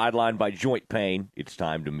been sidelined by joint pain, it's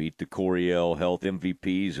time to meet the Coryell Health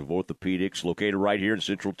MVPs of orthopedics, located right here in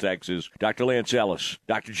Central Texas. Dr. Lance Ellis,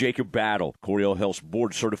 Dr. Jacob Battle. Coryell Health's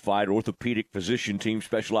board-certified orthopedic physician team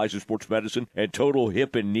specializes in sports medicine and total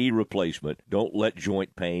hip and knee replacement. Don't let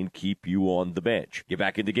joint pain keep you on the bench. Get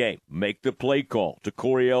back in the game. Make the play call to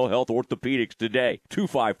Coryell Health Orthopedics today.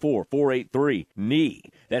 254-483-KNEE.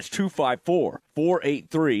 That's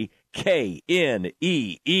 254-483-KNEE.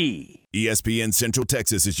 ESPN Central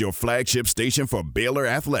Texas is your flagship station for Baylor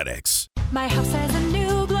Athletics. My house has a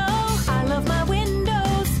new glow. I love my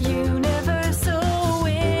windows. Universal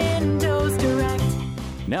Windows Direct.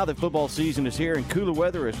 Now that football season is here and cooler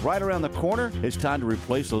weather is right around the corner, it's time to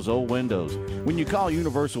replace those old windows. When you call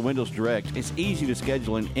Universal Windows Direct, it's easy to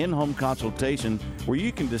schedule an in-home consultation where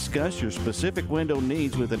you can discuss your specific window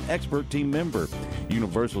needs with an expert team member.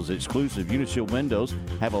 Universal's exclusive Unishield windows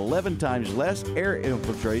have 11 times less air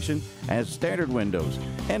infiltration as standard windows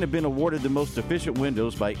and have been awarded the most efficient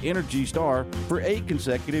windows by Energy Star for 8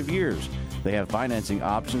 consecutive years. They have financing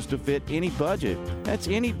options to fit any budget. That's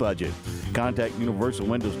any budget. Contact Universal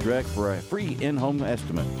Windows Direct for a free in-home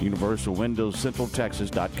estimate.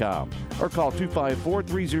 UniversalWindowsCentralTexas.com or call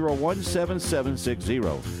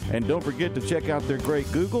 254-301-7760. And don't forget to check out their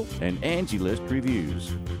great Google and Angie List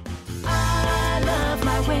reviews. I love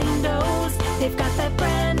my windows. They've got that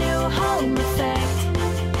brand new home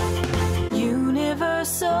effect.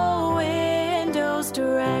 Universal Windows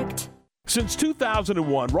Direct. Since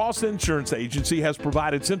 2001, Ross Insurance Agency has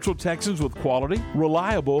provided Central Texans with quality,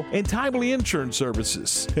 reliable, and timely insurance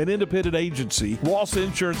services. An independent agency, Ross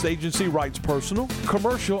Insurance Agency writes personal,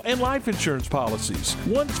 commercial, and life insurance policies,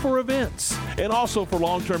 once for events, and also for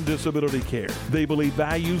long-term disability care. They believe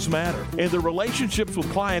values matter, and their relationships with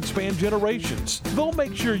clients span generations. They'll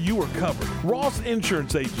make sure you are covered. Ross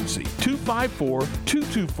Insurance Agency,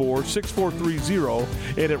 254-224-6430,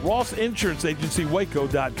 and at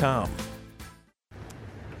rossinsuranceagencywaco.com.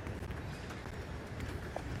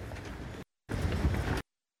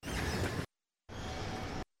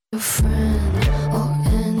 A friend or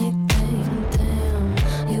anything, damn.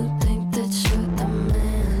 You think that you're the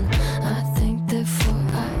man. I think therefore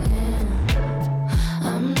I am.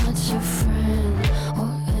 I'm not your friend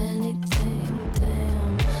or anything,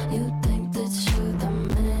 damn. You think that you're the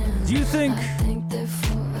man. Do you think I think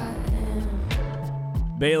therefore I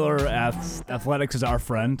am. Baylor Athletics is our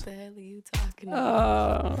friend?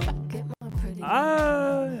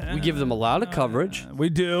 We give them a lot of coverage. We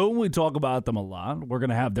do. We talk about them a lot. We're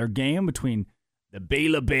going to have their game between the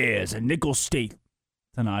Baylor Bears and Nicholls State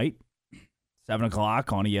tonight, 7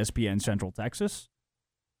 o'clock on ESPN Central Texas,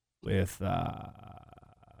 with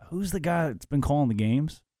Who's the guy that's been calling the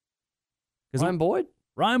games? Ryan Boyd?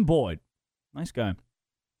 Ryan Boyd. Nice guy.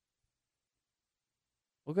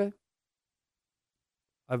 Okay.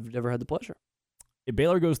 I've never had the pleasure. If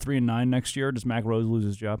Baylor goes 3-9 next year, does Mac Rose lose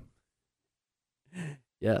his job?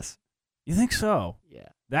 Yes. You think so? Yeah.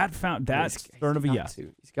 That's sort of a yes.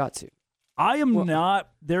 He's got to. I am not.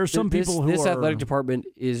 There are some people who this are. athletic department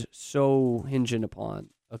is so hinging upon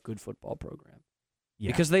a good football program.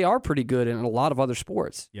 Yeah. Because they are pretty good in a lot of other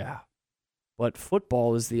sports. Yeah. But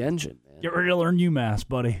football is the engine, man. Get ready to learn UMass,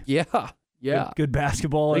 buddy. Yeah. Yeah. Good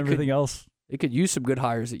basketball and everything else. They could use some good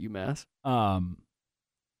hires at UMass.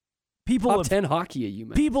 People Top 10 hockey at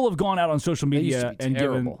UMass. People have gone out on social That used to media be and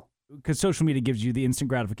given, terrible. because social media gives you the instant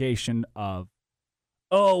gratification of,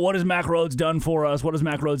 oh, what has Mac Rhodes done for us? What has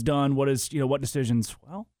Mac Rhodes done? What decisions?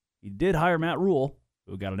 Well, he did hire Matt Rule,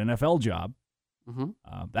 who got an NFL job. Mm-hmm.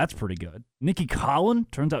 That's pretty good. Nikki Collin,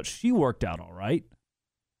 turns out she worked out all right.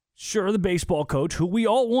 Sure, the baseball coach, who we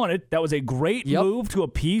all wanted, that was a great move to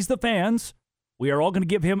appease the fans. We are all going to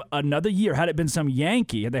give him another year. Had it been some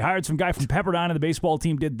Yankee, had they hired some guy from Pepperdine and the baseball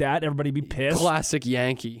team did that, everybody would be pissed. Classic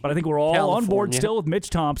Yankee. But I think we're all on board California. still with Mitch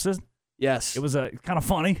Thompson. Yes. It was kind of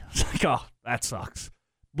funny. It's like, oh, that sucks.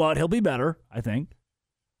 But he'll be better, I think.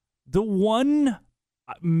 The one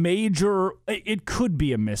major, it could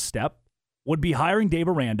be a misstep, would be hiring Dave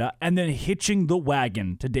Aranda and then hitching the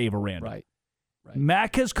wagon to Dave Aranda. Right.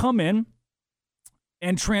 Mac has come in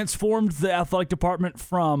and transformed the athletic department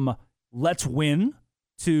from let's win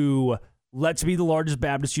to let's be the largest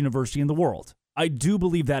Baptist university in the world. I do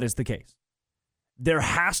believe that is the case. There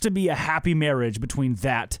has to be a happy marriage between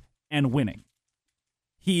that and winning.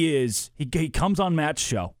 He comes on Matt's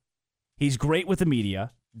show. He's great with the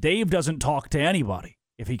media. Dave doesn't talk to anybody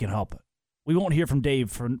if he can help it. We won't hear from Dave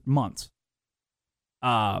for months.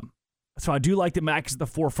 So I do like that Mac is at the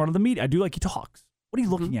forefront of the media. I do like he talks. What are you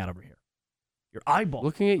looking at over here? Your eyeball.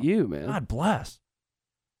 Looking at you, man. God bless.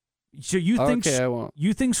 So you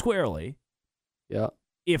think squarely. Yeah.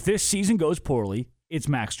 If this season goes poorly, it's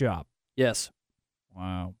Mac's job. Yes.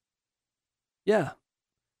 Wow. Yeah.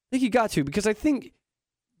 I think you got to, because I think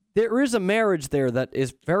there is a marriage there that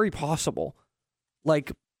is very possible.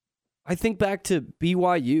 Like, I think back to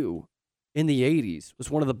BYU in the 80s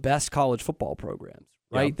was one of the best college football programs,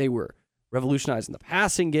 right? Yep. They were revolutionizing the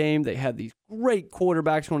passing game. They had these great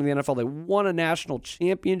quarterbacks going to the NFL. They won a national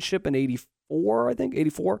championship in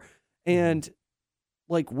 84. And,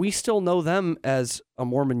 like, we still know them as a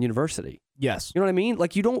Mormon university. Yes. You know what I mean?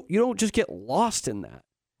 Like, you don't just get lost in that.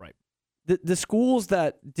 Right. The schools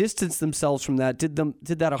that distanced themselves from that did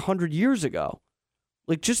that 100 years ago.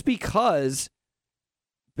 Like, just because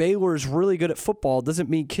Baylor is really good at football doesn't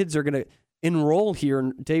mean kids are going to enroll here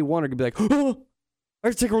and day one are going to be like, oh, I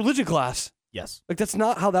have to take a religion class. Yes. Like, that's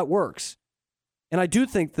not how that works. And I do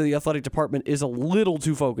think the athletic department is a little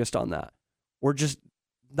too focused on that. We're just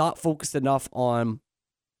not focused enough on,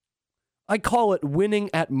 I call it winning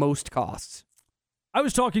at most costs. I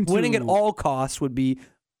was talking to... Winning at all costs would be,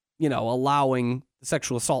 allowing the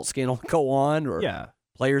sexual assault scandal to go on, or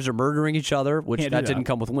players are murdering each other, which that didn't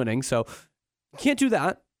come with winning. So you can't do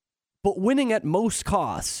that. But winning at most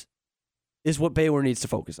costs is what Baylor needs to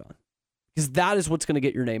focus on, because that is what's going to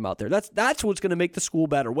get your name out there. That's what's going to make the school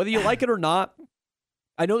better, whether you like it or not.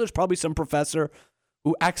 I know there's probably some professor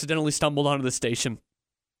who accidentally stumbled onto the station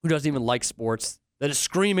who doesn't even like sports that is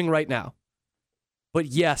screaming right now. But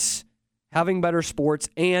yes, having better sports,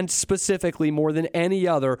 and specifically more than any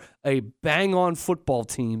other, a bang-on football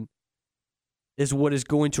team is what is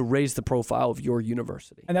going to raise the profile of your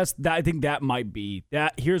university. And I think that might be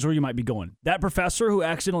that. Here's where you might be going. That professor who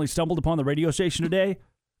accidentally stumbled upon the radio station today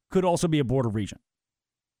could also be a board of regent.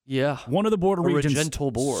 Yeah. One of the board of regents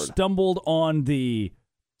regental board stumbled upon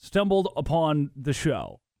the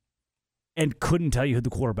show and couldn't tell you who the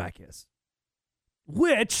quarterback is.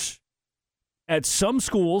 Which, at some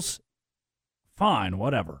schools, fine,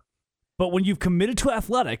 whatever. But when you've committed to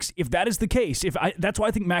athletics, if that is the case, that's why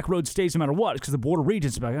I think Mac Rhodes stays no matter what, because the board of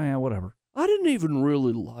regents is like, oh, yeah, whatever. I didn't even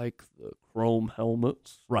really like the chrome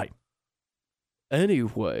helmets. Right.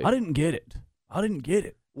 Anyway. I didn't get it.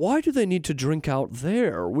 Why do they need to drink out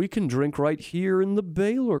there? We can drink right here in the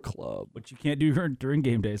Baylor Club. Which you can't do during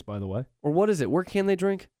game days, by the way. Or what is it? Where can they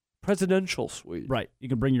drink? Presidential suite. Right. You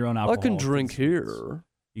can bring your own alcohol. I can drink here.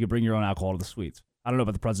 You can bring your own alcohol to the suites. I don't know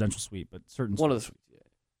about the presidential suite, but certain one of the suites. Yeah.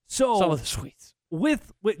 So some of the suites.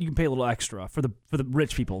 With you can pay a little extra for the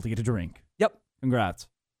rich people to get a drink. Yep. Congrats.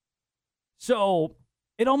 So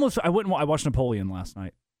I watched Napoleon last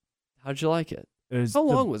night. How'd you like it? How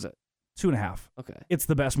long was it? 2.5. Okay. It's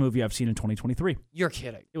the best movie I've seen in 2023. You're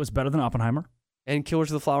kidding. It was better than Oppenheimer. And Killers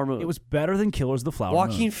of the Flower Moon. It was better than Killers of the Flower Moon.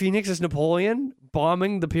 Joaquin Phoenix as Napoleon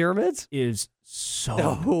bombing the pyramids is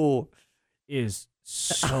so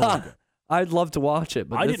good. I'd love to watch it,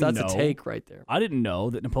 but that's a take right there. I didn't know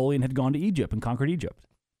that Napoleon had gone to Egypt and conquered Egypt.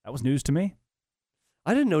 That was news to me.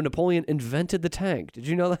 I didn't know Napoleon invented the tank. Did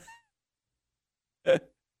you know that?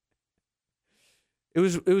 It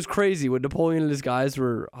was crazy when Napoleon and his guys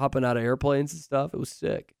were hopping out of airplanes and stuff. It was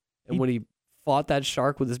sick. And when he fought that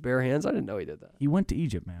shark with his bare hands, I didn't know he did that. He went to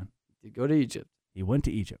Egypt, man. He did go to Egypt. He went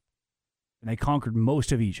to Egypt. And they conquered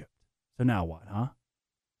most of Egypt. So now what, huh?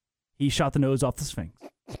 He shot the nose off the Sphinx.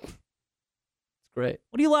 It's great.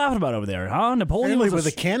 What are you laughing about over there, huh? Napoleon Apparently with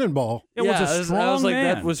a cannonball. It was a strong I was like,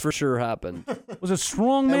 man. that was for sure happened. Was a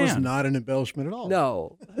strong That man. was not an embellishment at all.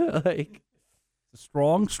 No. Like a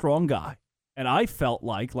strong guy. And I felt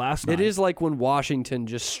like last night. It is like when Washington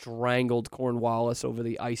just strangled Cornwallis over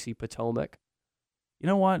the icy Potomac. You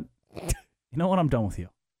know what? I'm done with you.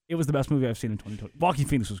 It was the best movie I've seen in 2020. Joaquin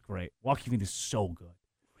Phoenix was great. Joaquin Phoenix is so good.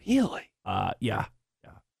 Really? Yeah.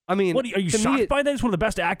 I mean, what are you shocked by that? He's one of the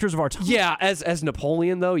best actors of our time. Yeah, as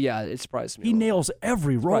Napoleon though, yeah, it surprised me. He nails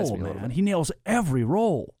every role, man. He nails every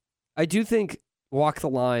role. I do think Walk the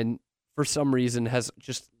Line, for some reason, has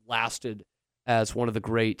just lasted as one of the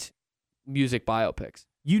great music biopics.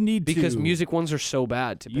 You need because to, music ones are so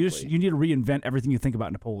bad. Typically, you need to reinvent everything you think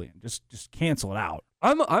about Napoleon. Just cancel it out.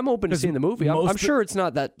 I'm open to seeing the movie. I'm sure it's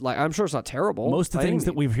not that I'm sure it's not terrible. Most of the things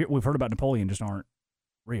that we've heard about Napoleon just aren't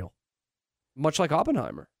real. Much like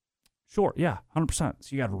Oppenheimer. Sure, yeah, 100%. So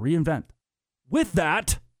you got to reinvent. With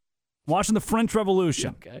that, watching the French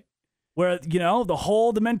Revolution, where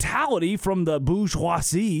the mentality from the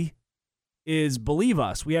bourgeoisie is believe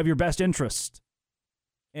us, we have your best interest.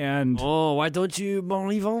 And why don't you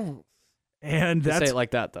believe us? And that's say it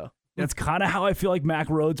like that though. That's kind of how I feel like Mack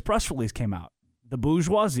Rhodes' press release came out. The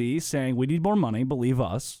bourgeoisie saying we need more money, believe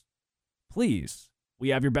us, please. We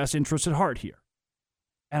have your best interest at heart here.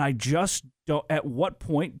 And I just don't. At what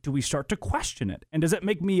point do we start to question it? And does it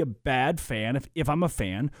make me a bad fan if I'm a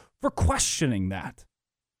fan for questioning that?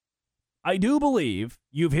 I do believe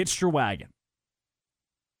you've hitched your wagon.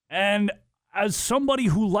 And as somebody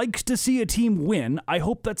who likes to see a team win, I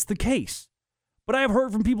hope that's the case. But I have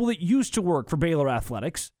heard from people that used to work for Baylor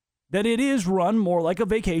Athletics that it is run more like a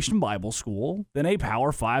vacation Bible school than a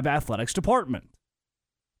Power 5 athletics department.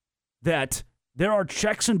 That there are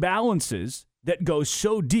checks and balances that go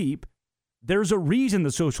so deep, there's a reason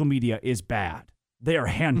the social media is bad. They are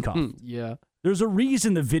handcuffed. Yeah. There's a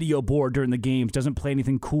reason the video board during the games doesn't play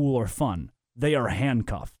anything cool or fun. They are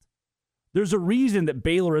handcuffed. There's a reason that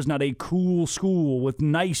Baylor is not a cool school with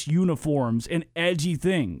nice uniforms and edgy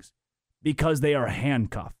things, because they are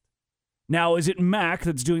handcuffed. Now, is it Mack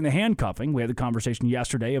that's doing the handcuffing? We had the conversation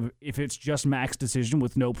yesterday of if it's just Mack's decision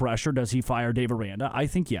with no pressure, does he fire Dave Aranda? I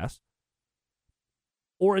think yes.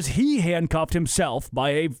 Or is he handcuffed himself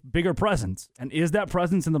by a bigger presence? And is that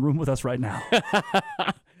presence in the room with us right now?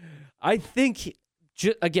 I think,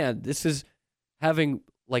 again, this is having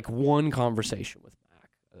like one conversation with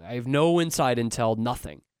Mack. I have no inside intel,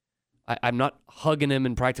 nothing. I'm not hugging him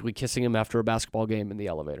and practically kissing him after a basketball game in the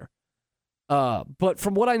elevator. But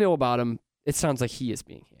from what I know about him, it sounds like he is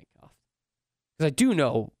being handcuffed. Because I do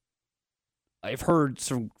know, I've heard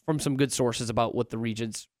from some good sources about what the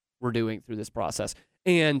Regents were doing through this process.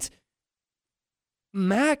 And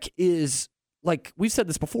Mack is, like we've said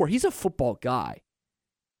this before, he's a football guy.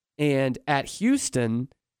 And at Houston,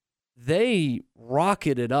 they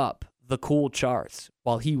rocketed up the cool charts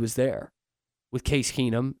while he was there with Case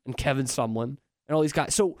Keenum and Kevin Sumlin and all these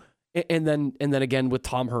guys. So, and then again with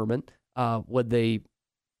Tom Herman, when they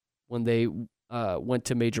went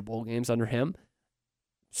to major bowl games under him.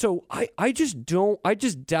 So I just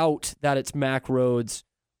doubt that it's Mack Rhodes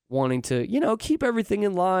wanting to, keep everything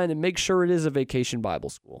in line and make sure it is a vacation Bible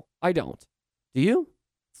school. I don't. Do you?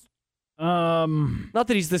 Not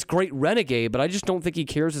that he's this great renegade, but I just don't think he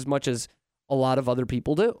cares as much as a lot of other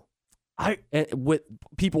people do. With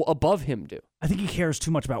people above him do. I think he cares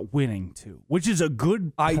too much about winning too, which is a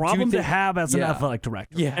good problem to have as an athletic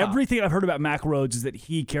director. Yeah. Everything I've heard about Mack Rhodes is that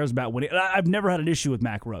he cares about winning. And I've never had an issue with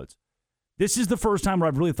Mack Rhodes. This is the first time where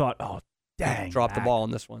I've really thought, oh, dang, dropped the ball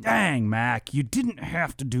on this one. Dang, Mack, you didn't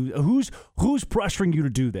have to do. Who's pressuring you to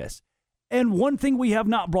do this? And one thing we have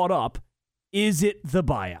not brought up is it the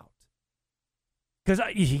buyout? Because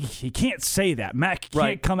he can't say that. Mack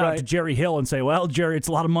can't come out to Jerry Hill and say, well, Jerry, it's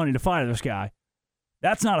a lot of money to fire this guy.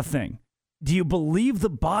 That's not a thing. Do you believe the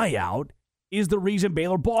buyout is the reason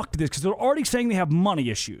Baylor balked this? Because they're already saying they have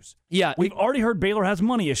money issues. Yeah. We've already heard Baylor has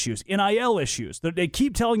money issues, NIL issues. They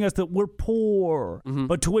keep telling us that we're poor,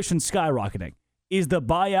 but tuition's skyrocketing. Is the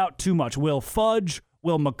buyout too much? Will Fudge,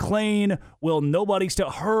 will McLean, will nobody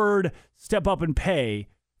Hurd step up and pay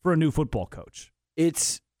for a new football coach?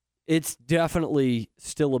 It's definitely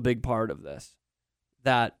still a big part of this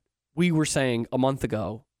that we were saying a month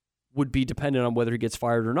ago would be dependent on whether he gets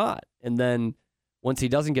fired or not. And then once he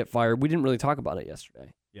doesn't get fired, we didn't really talk about it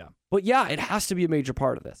yesterday. Yeah. But yeah, it has to be a major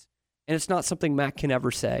part of this. And it's not something Mac can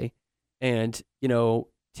ever say. And,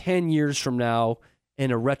 10 years from now,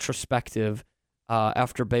 in a retrospective,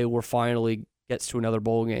 after Baylor finally gets to another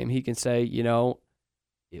bowl game, he can say,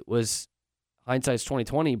 it was hindsight's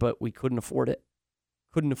 2020, but we couldn't afford it.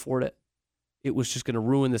 Couldn't afford it. It was just going to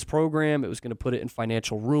ruin this program. It was going to put it in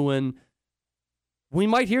financial ruin. We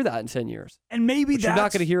might hear that in 10 years. And maybe you're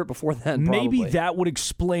not going to hear it before then, probably. Maybe that would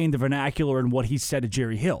explain the vernacular and what he said to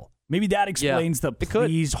Jerry Hill. Maybe that explains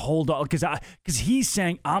please hold on. Because he's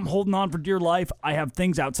saying, I'm holding on for dear life. I have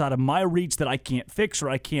things outside of my reach that I can't fix or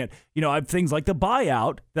I can't, I have things like the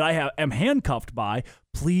buyout that I am handcuffed by.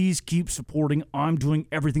 Please keep supporting. I'm doing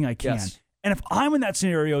everything I can. Yes. And if I'm in that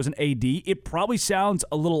scenario as an AD, it probably sounds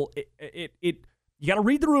a little, you got to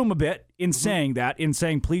read the room a bit in saying that, in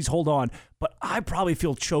saying, please hold on. But I probably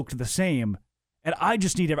feel choked the same. And I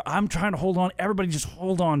just I'm trying to hold on. Everybody just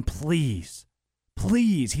hold on, please.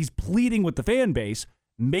 Please. He's pleading with the fan base,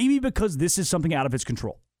 maybe because this is something out of his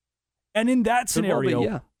control. And in that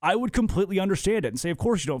scenario, I would completely understand it and say, of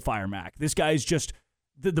course you don't fire Mac. This guy's just,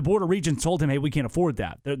 the Board of Regents told him, hey, we can't afford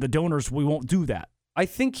that. The donors, we won't do that. I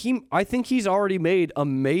think he's already made a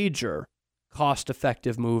major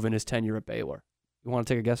cost-effective move in his tenure at Baylor. You want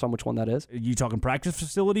to take a guess on which one that is? Are you talking practice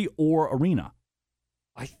facility or arena?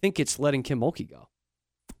 I think it's letting Kim Mulkey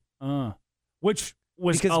go. Which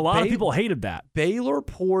was because a lot of people hated that. Baylor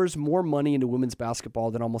pours more money into women's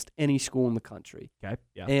basketball than almost any school in the country. Okay,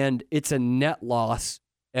 yeah. And it's a net loss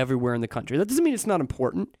everywhere in the country. That doesn't mean it's not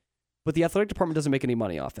important, but the athletic department doesn't make any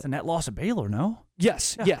money off it. It's a net loss of Baylor, no?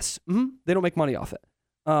 Yes, yes. Mm-hmm. They don't make money off it.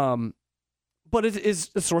 But it is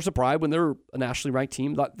a source of pride when they're a nationally ranked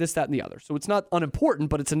team, this, that, and the other. So it's not unimportant,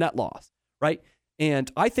 but it's a net loss, right? And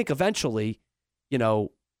I think eventually, it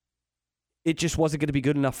just wasn't going to be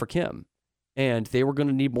good enough for Kim. And they were going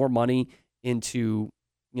to need more money into,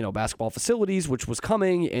 basketball facilities, which was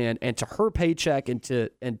coming, and to her paycheck, and to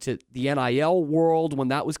the NIL world when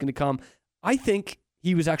that was going to come. I think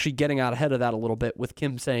he was actually getting out ahead of that a little bit with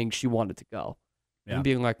Kim saying she wanted to go. Yeah. And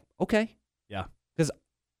being like, okay. Yeah. Because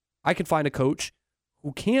I can find a coach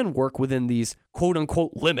who can work within these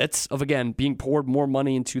quote-unquote limits of, again, being poured more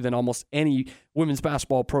money into than almost any women's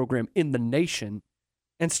basketball program in the nation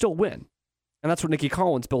and still win. And that's what Nikki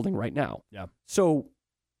Collins building right now. Yeah. So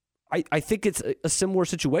I think it's a similar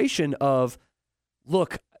situation of,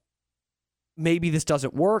 look, maybe this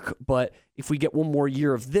doesn't work, but if we get one more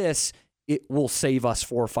year of this, it will save us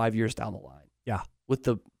 4 or 5 years down the line. Yeah. With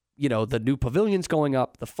the new pavilions going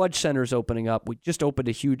up, the Fudge Center's opening up. We just opened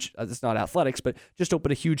a huge, it's not athletics, but just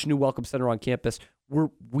opened a huge new Welcome Center on campus.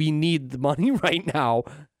 We need the money right now.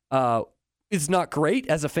 It's not great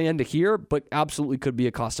as a fan to hear, but absolutely could be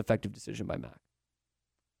a cost-effective decision by Mac.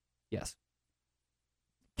 Yes.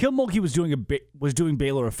 Kim Mulkey was doing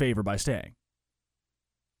Baylor a favor by staying.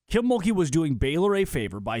 Kim Mulkey was doing Baylor a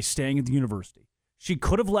favor by staying at the university. She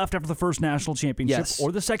could have left after the first national championship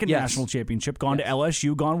or the second national championship, gone to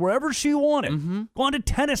LSU, gone wherever she wanted, gone to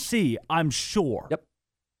Tennessee, I'm sure. Yep.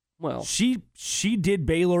 Well, she did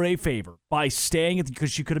Baylor a favor by staying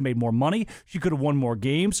because she could have made more money. She could have won more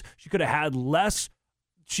games. She could have had less.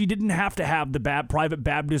 She didn't have to have the private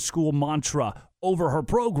Baptist school mantra over her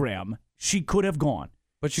program. She could have gone.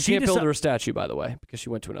 But you can't build her a statue, by the way, because she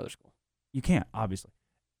went to another school. You can't, obviously.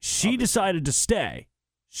 She decided to stay.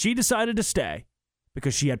 She decided to stay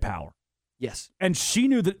because she had power. Yes. And she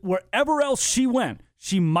knew that wherever else she went,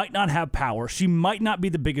 she might not have power. She might not be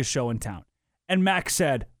the biggest show in town. And Max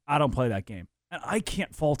said, I don't play that game. And I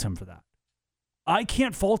can't fault him for that. I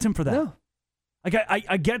can't fault him for that. No. Like,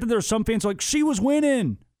 I get that there are some fans like, she was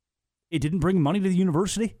winning. It didn't bring money to the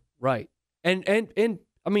university. Right. And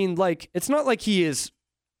I mean, like, it's not like he is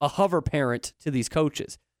a hover parent to these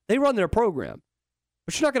coaches. They run their program.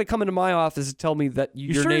 But you're not going to come into my office and tell me that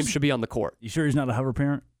your name should be on the court. You sure he's not a hover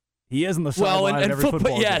parent? He is on the sideline of every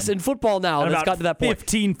football game. Yes, in football now, that's got to that point.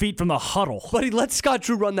 15 feet from the huddle. But he let Scott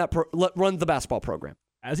Drew run the basketball program.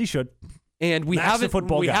 As he should. And we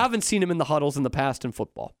haven't seen him in the huddles in the past in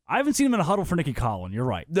football. I haven't seen him in a huddle for Nikki Collins. You're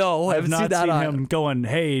right. No, I haven't seen that. I've not seen him going,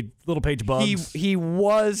 hey, Little Page Bugs. He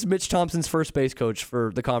was Mitch Thompson's first base coach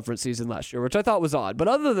for the conference season last year, which I thought was odd. But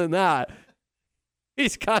other than that,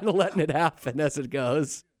 he's kind of letting it happen as it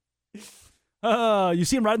goes. You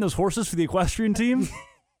see him riding those horses for the equestrian team?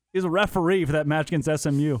 He's a referee for that match against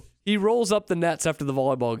SMU. He rolls up the nets after the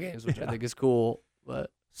volleyball games, which I think is cool.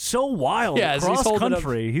 But so wild. Yeah, as he's cross holding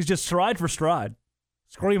country. He's just stride for stride,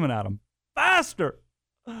 screaming at him. Faster.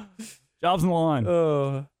 Jobs on the line.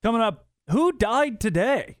 Coming up, who died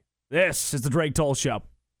today? This is the Drake Toll Show.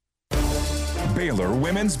 Baylor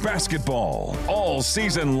women's basketball all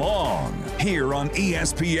season long here on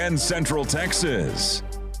ESPN Central Texas.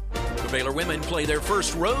 The Baylor women play their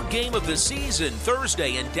first road game of the season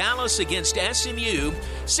Thursday in Dallas against SMU.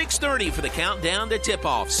 6:30 for the countdown to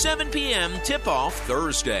tip-off. 7 p.m. tip-off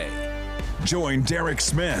Thursday. Join Derek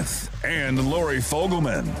Smith and Lori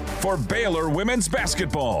Fogelman for Baylor women's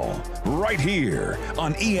basketball right here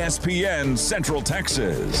on ESPN Central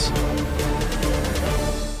Texas.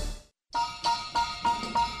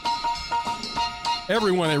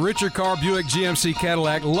 Everyone at Richard Carr Buick GMC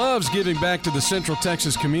Cadillac loves giving back to the Central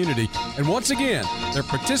Texas community. And once again, they're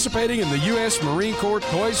participating in the U.S. Marine Corps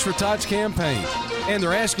Toys for Tots campaign. And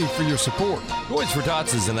they're asking for your support. Toys for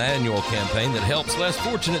Tots is an annual campaign that helps less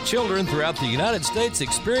fortunate children throughout the United States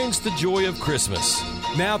experience the joy of Christmas.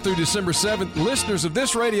 Now through December 7th, listeners of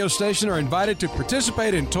this radio station are invited to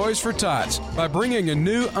participate in Toys for Tots by bringing a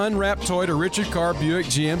new unwrapped toy to Richard Carr Buick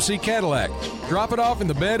GMC Cadillac. Drop it off in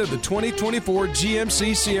the bed of the 2024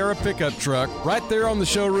 GMC Sierra pickup truck right there on the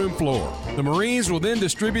showroom floor. The Marines will then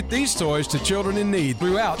distribute these toys to children in need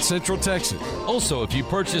throughout Central Texas. Also, if you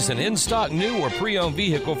purchase an in-stock new or pre-owned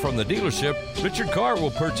vehicle from the dealership, Richard Carr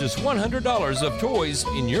will purchase $100 of toys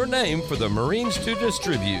in your name for the Marines to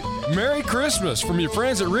distribute. Merry Christmas from your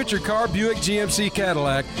friends at Richard Carr Buick GMC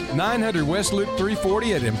Cadillac, 900 West Loop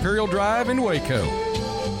 340 at Imperial Drive in Waco.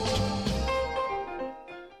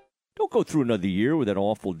 Don't go through another year with that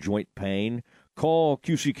awful joint pain. Call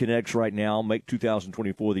QC Kinetics right now. Make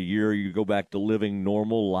 2024 the year you go back to living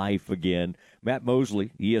normal life again. Matt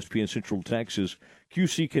Mosley, ESPN Central Texas.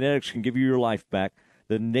 QC Kinetics can give you your life back.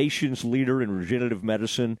 The nation's leader in regenerative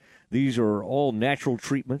medicine. These are all natural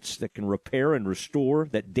treatments that can repair and restore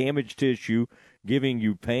that damaged tissue, giving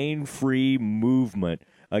you pain-free movement.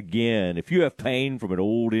 Again, if you have pain from an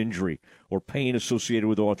old injury or pain associated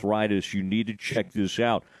with arthritis, you need to check this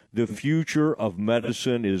out. The future of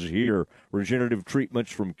medicine is here. Regenerative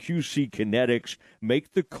treatments from QC Kinetics.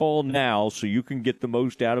 Make the call now so you can get the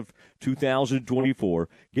most out of 2024.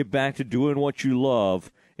 Get back to doing what you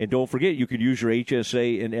love. And don't forget, you can use your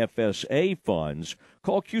HSA and FSA funds.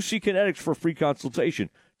 Call QC Kinetics for a free consultation.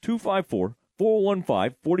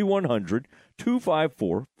 254-415-4100.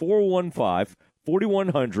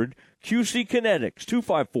 254-415-4100. QC Kinetics.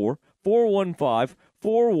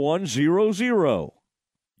 254-415-4100.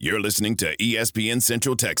 You're listening to ESPN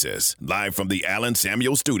Central Texas, live from the Allen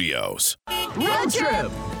Samuel Studios. Road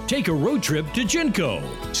trip! Take a road trip to Genco.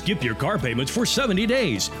 Skip your car payments for 70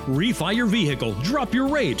 days. Refi your vehicle. Drop your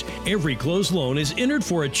rate. Every closed loan is entered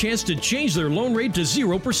for a chance to change their loan rate to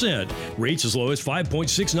 0%. Rates as low as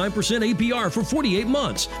 5.69% APR for 48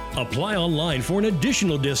 months. Apply online for an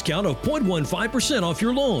additional discount of 0.15% off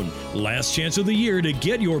your loan. Last chance of the year to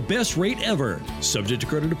get your best rate ever. Subject to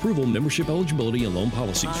credit approval, membership eligibility, and loan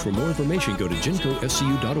policies. For more information, go to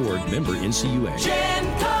GencoFCU.org, member NCUA.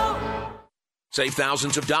 Genco! Save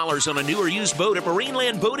thousands of dollars on a new or used boat at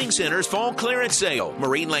Marineland Boating Center's Fall Clearance Sale.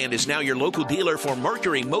 Marineland is now your local dealer for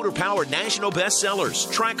Mercury motor-powered national bestsellers,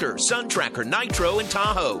 Tracker, Sun Tracker, Nitro, and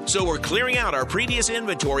Tahoe. So we're clearing out our previous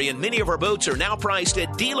inventory, and many of our boats are now priced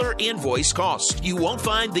at dealer invoice cost. You won't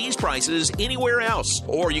find these prices anywhere else.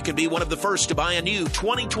 Or you can be one of the first to buy a new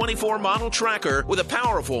 2024 model Tracker with a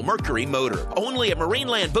powerful Mercury motor. Only at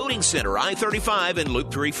Marineland Boating Center, I-35 and Loop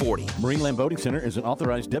 340. Marineland Boating Center is an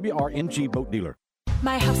authorized WRNG boat dealer.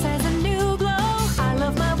 My house has a new glow. I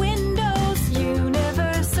love my windows.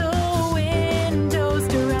 Universal Windows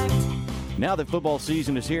Direct. Now that football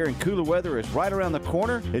season is here and cooler weather is right around the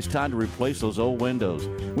corner, it's time to replace those old windows.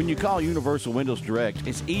 When you call Universal Windows Direct,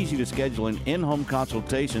 it's easy to schedule an in-home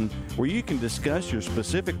consultation where you can discuss your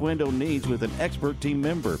specific window needs with an expert team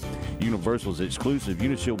member. Universal's exclusive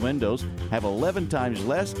Unishield windows have 11 times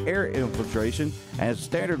less air infiltration as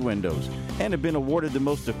standard windows and have been awarded the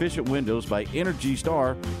most efficient windows by Energy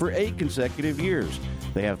Star for 8 consecutive years.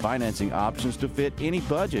 They have financing options to fit any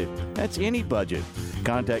budget. That's any budget.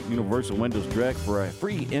 Contact Universal Windows Direct for a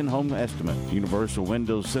free in-home estimate.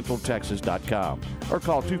 UniversalWindowsCentralTexas.com or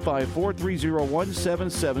call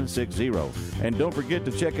 254-301-7760. And don't forget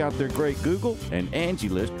to check out their great Google and Angie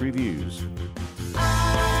List reviews.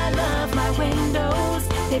 I love my windows.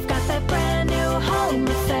 They've got that brand new home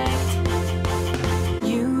effect.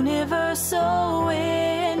 Universal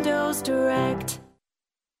Windows Direct.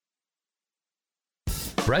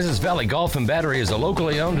 Brazos Valley Golf and Battery is a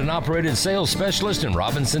locally owned and operated sales specialist in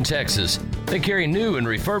Robinson, Texas. They carry new and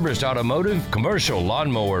refurbished automotive, commercial,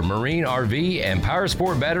 lawnmower, marine, RV, and power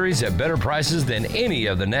sport batteries at better prices than any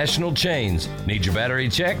of the national chains. Need your battery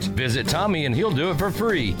checked? Visit Tommy and he'll do it for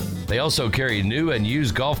free. They also carry new and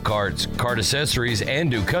used golf carts, cart accessories, and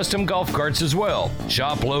do custom golf carts as well.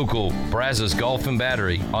 Shop local, Brazos Golf and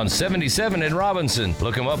Battery on 77 in Robinson.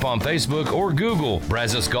 Look them up on Facebook or Google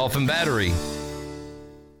Brazos Golf and Battery.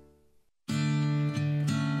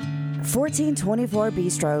 1424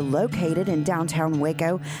 Bistro, located in downtown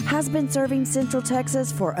Waco, has been serving Central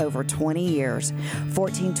Texas for over 20 years.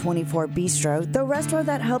 1424 Bistro, the restaurant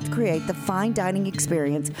that helped create the fine dining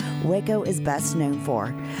experience Waco is best known for.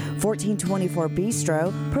 1424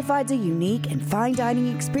 Bistro provides a unique and fine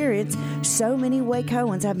dining experience so many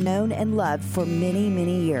Wacoans have known and loved for many,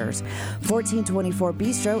 many years. 1424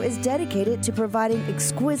 Bistro is dedicated to providing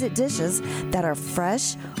exquisite dishes that are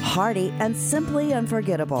fresh, hearty, and simply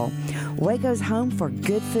unforgettable. Waco's home for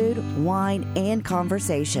good food, wine, and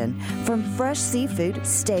conversation. From fresh seafood,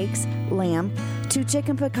 steaks, lamb, to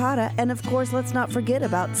chicken piccata, and of course, let's not forget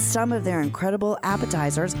about some of their incredible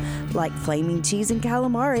appetizers like flaming cheese and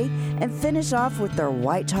calamari, and finish off with their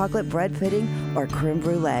white chocolate bread pudding or creme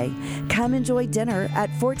brulee. Come enjoy dinner at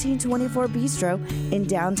 1424 Bistro in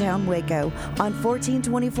downtown Waco on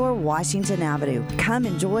 1424 Washington Avenue. Come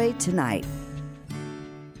enjoy tonight.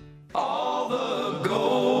 All the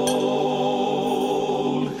gold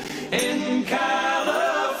in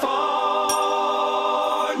California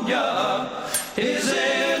is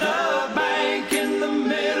in a bank in the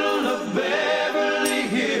middle of Beverly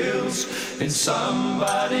Hills in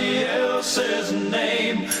somebody else's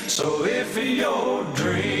name. So if you're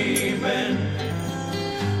dreaming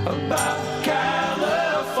about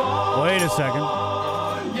California, Wait a second.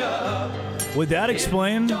 Would that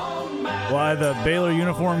explain why the Baylor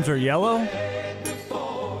uniforms are yellow?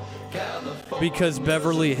 Because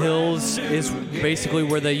Beverly Hills is basically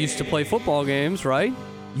where they used to play football games, right?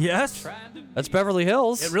 Yes. That's Beverly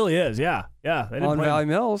Hills. It really is, yeah. Yeah. They didn't On play- Valley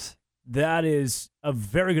Mills. That is a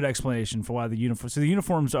very good explanation for why the uniforms. So the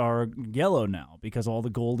uniforms are yellow now because all the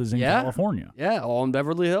gold is in California. Yeah, all in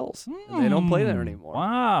Beverly Hills. And they don't play there anymore.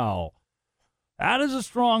 Wow. That is a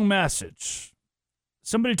strong message.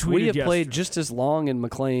 Somebody tweeted We have yesterday. played just as long in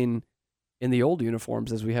McLean in the old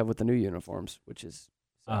uniforms as we have with the new uniforms, which is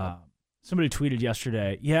Somebody tweeted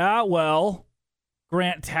yesterday, yeah, well,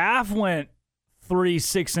 Grant Taft went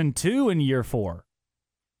 3-6-2 in year 4.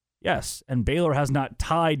 Yes, and Baylor has not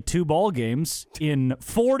tied 2 ball games in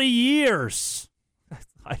 40 years.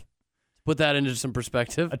 Put that into some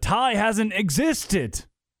perspective. A tie hasn't existed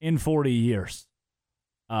in 40 years.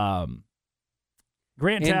 Grant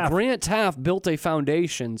Taft built a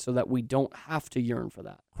foundation so that we don't have to yearn for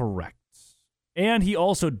that. Correct. And he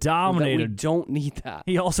also dominated. We don't need that.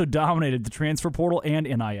 He also dominated the transfer portal and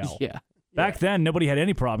NIL. Yeah. Back then, nobody had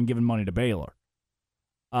any problem giving money to Baylor.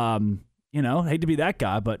 Hate to be that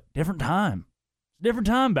guy, but different time. Different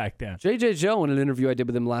time back then. J.J. Joe, in an interview I did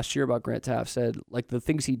with him last year about Grant Taft, said, like, the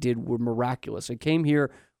things he did were miraculous. I came here,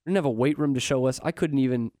 we didn't have a weight room to show us. They didn't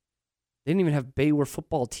even have Baylor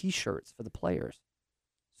football T-shirts for the players.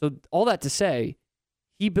 So all that to say,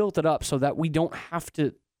 he built it up so that we don't have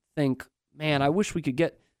to think, man, I wish we could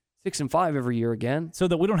get 6-5 every year again. So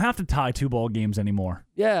that we don't have to tie 2 ball games anymore.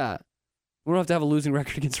 Yeah. We don't have to have a losing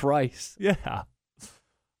record against Rice. Yeah.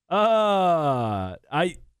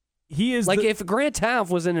 He is like if Grant Taft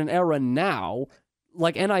was in an era now,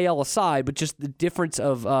 like NIL aside, but just the difference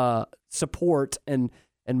of support and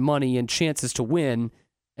money and chances to win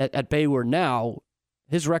at Baylor now,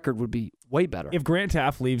 his record would be way better. If Grant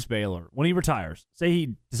Taft leaves Baylor, when he retires, say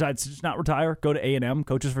he decides to just not retire, go to A&M,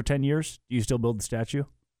 coaches for 10 years, do you still build the statue?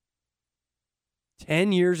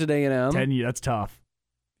 10 years at A&M? 10 years, that's tough.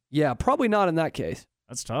 Yeah, probably not in that case.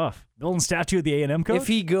 That's tough. Building a statue of the A&M coach? If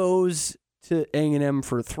he goes to A&M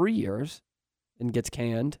for 3 years and gets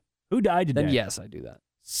canned. Who died today? Then yes, I do that.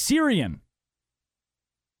 Syrian.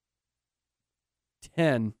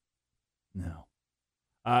 10. No.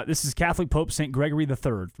 This is Catholic Pope St. Gregory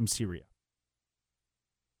III from Syria.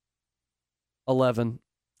 11.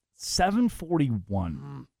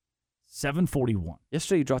 741. 741.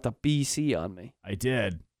 Yesterday you dropped a BC on me. I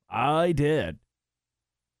did.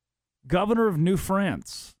 Governor of New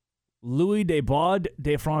France, Louis de Baud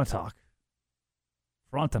de Frontenac.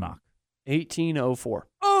 1804.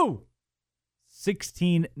 Oh!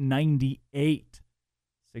 1698.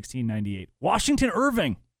 1698. Washington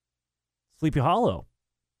Irving. Sleepy Hollow.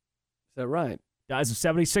 Is that right? Dies of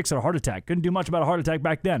 76 at a heart attack. Couldn't do much about a heart attack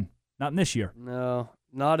back then. Not in this year. No,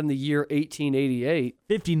 not in the year 1888.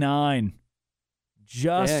 59.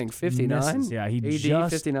 just Dang, 59? misses. Yeah, he AD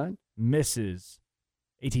just 59? misses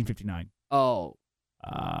 1859. Oh.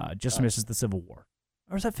 Just misses the Civil War.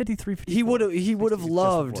 Or is that 53, 54? He would have 60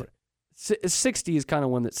 loved. 60 is kind of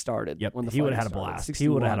when it started. Yep, when the he would have fighting had a started. blast. 61. He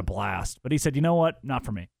would have had a blast. But he said, you know what? Not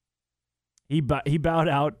for me. He bowed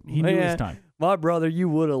out. He knew his time. My brother, you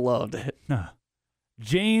would have loved it.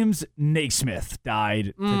 James Naismith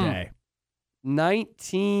died today.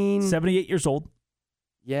 78 years old.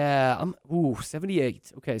 Yeah,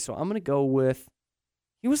 78. Okay, so I'm going to go with,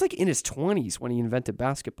 he was like in his 20s when he invented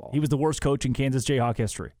basketball. He was the worst coach in Kansas Jayhawk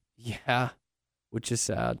history. Yeah, which is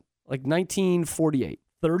sad. Like 1948.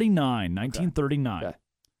 1939.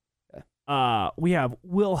 Okay. We have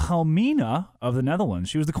Wilhelmina of the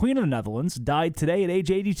Netherlands. She was the queen of the Netherlands, died today at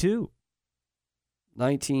age 82.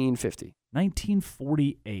 1950.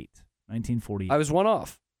 1948. I was one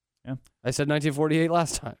off. Yeah. I said 1948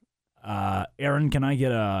 last time. Aaron, can I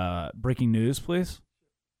get breaking news, please?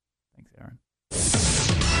 Thanks, Aaron.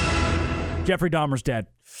 Jeffrey Dahmer's dead.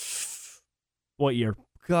 What year?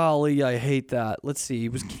 Golly, I hate that. Let's see. He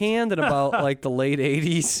was canned in about like the late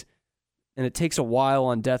 80s, and it takes a while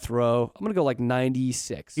on death row. I'm going to go like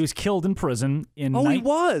 96. He was killed in prison in he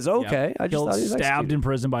was? Okay. Yeah, I just thought he was stabbed executed. in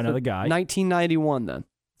prison by another guy. 1991 then.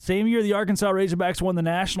 Same year the Arkansas Razorbacks won the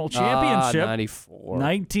national championship. 94.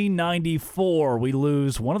 1994. We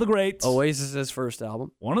lose one of the greats. Oasis's first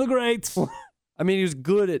album. One of the greats. I mean, he was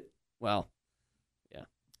good at, well, yeah.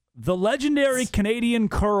 The legendary Canadian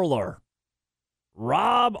curler,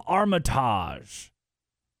 Rob Armitage.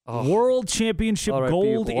 World Championship R.I.P.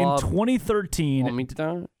 gold in Rob 2013.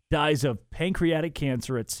 Dies of pancreatic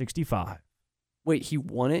cancer at 65. Wait, he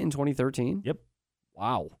won it in 2013? Yep.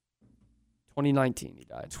 Wow. 2019 he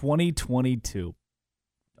died. 2022.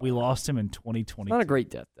 We lost him in 2022. Not a great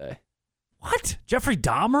death day. What? Jeffrey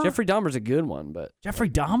Dahmer? Jeffrey Dahmer's a good one, but Jeffrey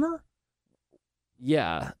Dahmer?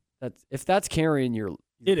 Yeah, if that's carrying your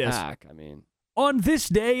pack, I mean. On this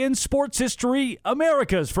day in sports history,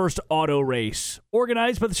 America's first auto race,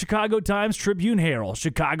 organized by the Chicago Times-Tribune Herald,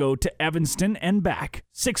 Chicago to Evanston and back.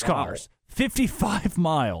 6 cars, 55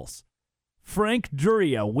 miles. Frank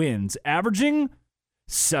Duria wins, averaging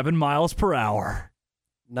 7 miles per hour.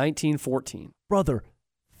 1914. Brother,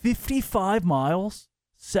 55 miles,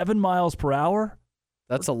 7 miles per hour?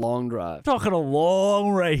 That's a long drive. Talking a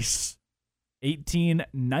long race.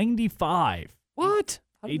 1895. What?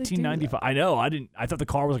 1895. I know. I thought the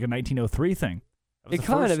car was like a 1903 thing. It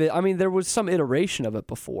kind of. I mean, there was some iteration of it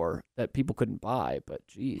before that people couldn't buy, but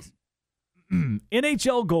geez.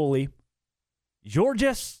 NHL goalie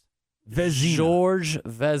Georges Vezina. George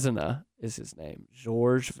Vezina is his name.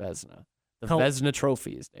 George Vezina. The Vezina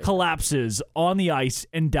Trophy is named. Collapses on the ice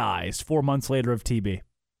and dies 4 months later of TB.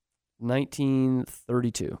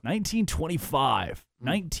 1932. 1925.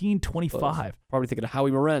 1925. Probably thinking of Howie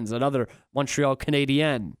Morenz, another Montreal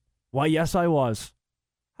Canadien. Why, yes, I was.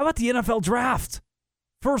 How about the NFL draft?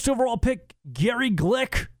 First overall pick, Gary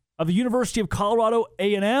Glick of the University of Colorado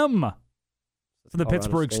A&M for the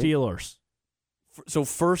Pittsburgh State? Steelers. So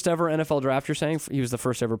first ever NFL draft, you're saying? He was the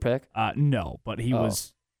first ever pick? No, but he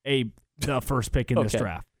was the first pick in this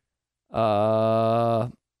draft.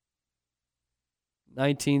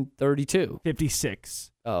 1932.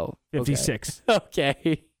 56. Oh. 56.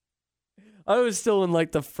 Okay. I was still in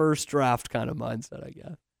like the first draft kind of mindset, I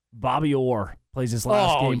guess. Bobby Orr plays his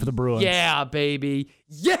last game for the Bruins. Yeah, baby.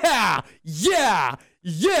 Yeah. Yeah.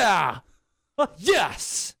 Yeah.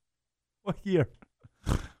 Yes. What year?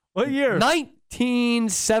 What year?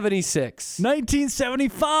 1976.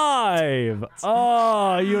 1975.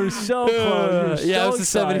 Oh, you're so close. Yeah, You're it so was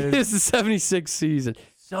excited. the 76 season.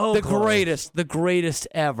 So the close. greatest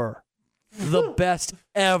ever. The best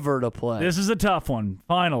ever to play. This is a tough one,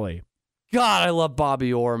 finally. God, I love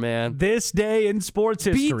Bobby Orr, man. This day in sports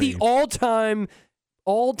history. Beat the all-time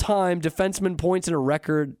defenseman points in a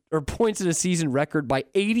record or points in a season record by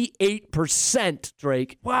 88%,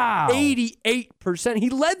 Drake. Wow. 88%. He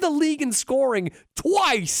led the league in scoring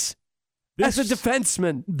twice as a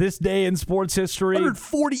defenseman. This day in sports history.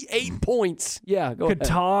 148 points. Yeah, go ahead.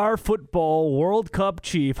 Qatar football World Cup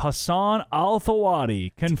chief Hassan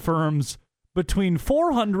Al-Thawadi confirms between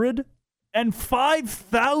 400 and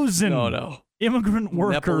 5,000 immigrant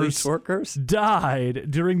workers died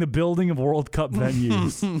during the building of World Cup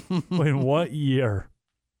venues. In what year?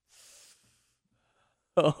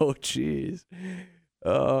 Oh, jeez.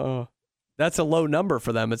 That's a low number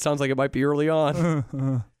for them. It sounds like it might be early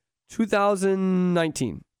on.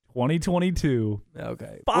 2019. 2022.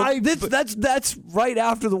 Okay. Five. That's right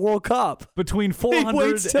after the World Cup. Between He 400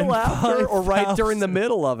 waits till and after or right during the 5,000.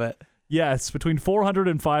 middle of it. Yes, between 400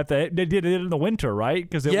 and 5,000. They did it in the winter, right?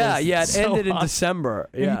 Because it ended in December.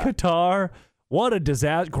 In Qatar. What a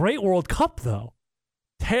disaster. Great World Cup, though.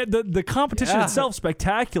 The competition itself,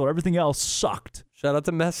 spectacular. Everything else sucked. Shout out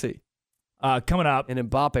to Messi. Coming up. And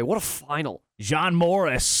Mbappe. What a final. John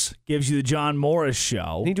Morris gives you the John Morris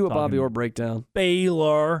Show. Can you do a Bobby Orr breakdown?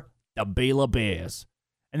 Baylor, the Baylor Bears.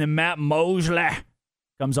 And then Matt Mosley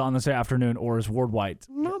comes on this afternoon, or is Ward White.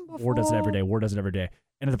 Ward does it every day. Ward does it every day.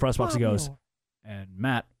 Into the press box he goes. And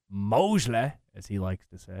Matt Mosley, as he likes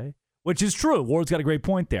to say, which is true. Ward's got a great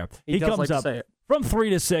point there. He does comes like to up say it. from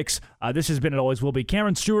 3 to 6. This has been It Always Will Be.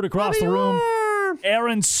 Cameron Stewart across the room.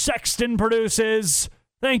 Aaron Sexton produces.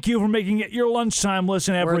 Thank you for making it your lunchtime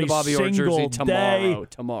listen every single day.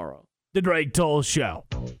 Tomorrow. The Drake Toll Show.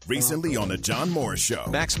 Recently on the John Morris Show.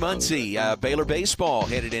 Max Muncy, Baylor baseball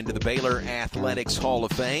headed into the Baylor Athletics Hall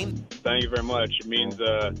of Fame. Thank you very much. It means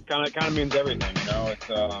kind of means everything. You know,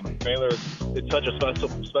 it's Baylor. It's such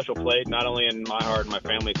a special place, not only in my heart and my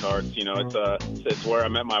family's hearts. You know, it's where I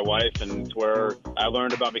met my wife, and it's where I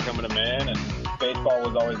learned about becoming a man. And baseball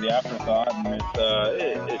was always the afterthought, and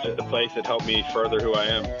it's just a place that helped me further who I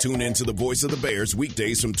am. Tune in to the Voice of the Bears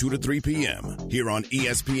weekdays from 2 to 3 p.m. here on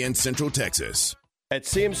ESPN Central Texas. At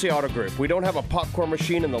CMC Auto Group, we don't have a popcorn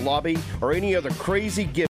machine in the lobby or any other crazy gift.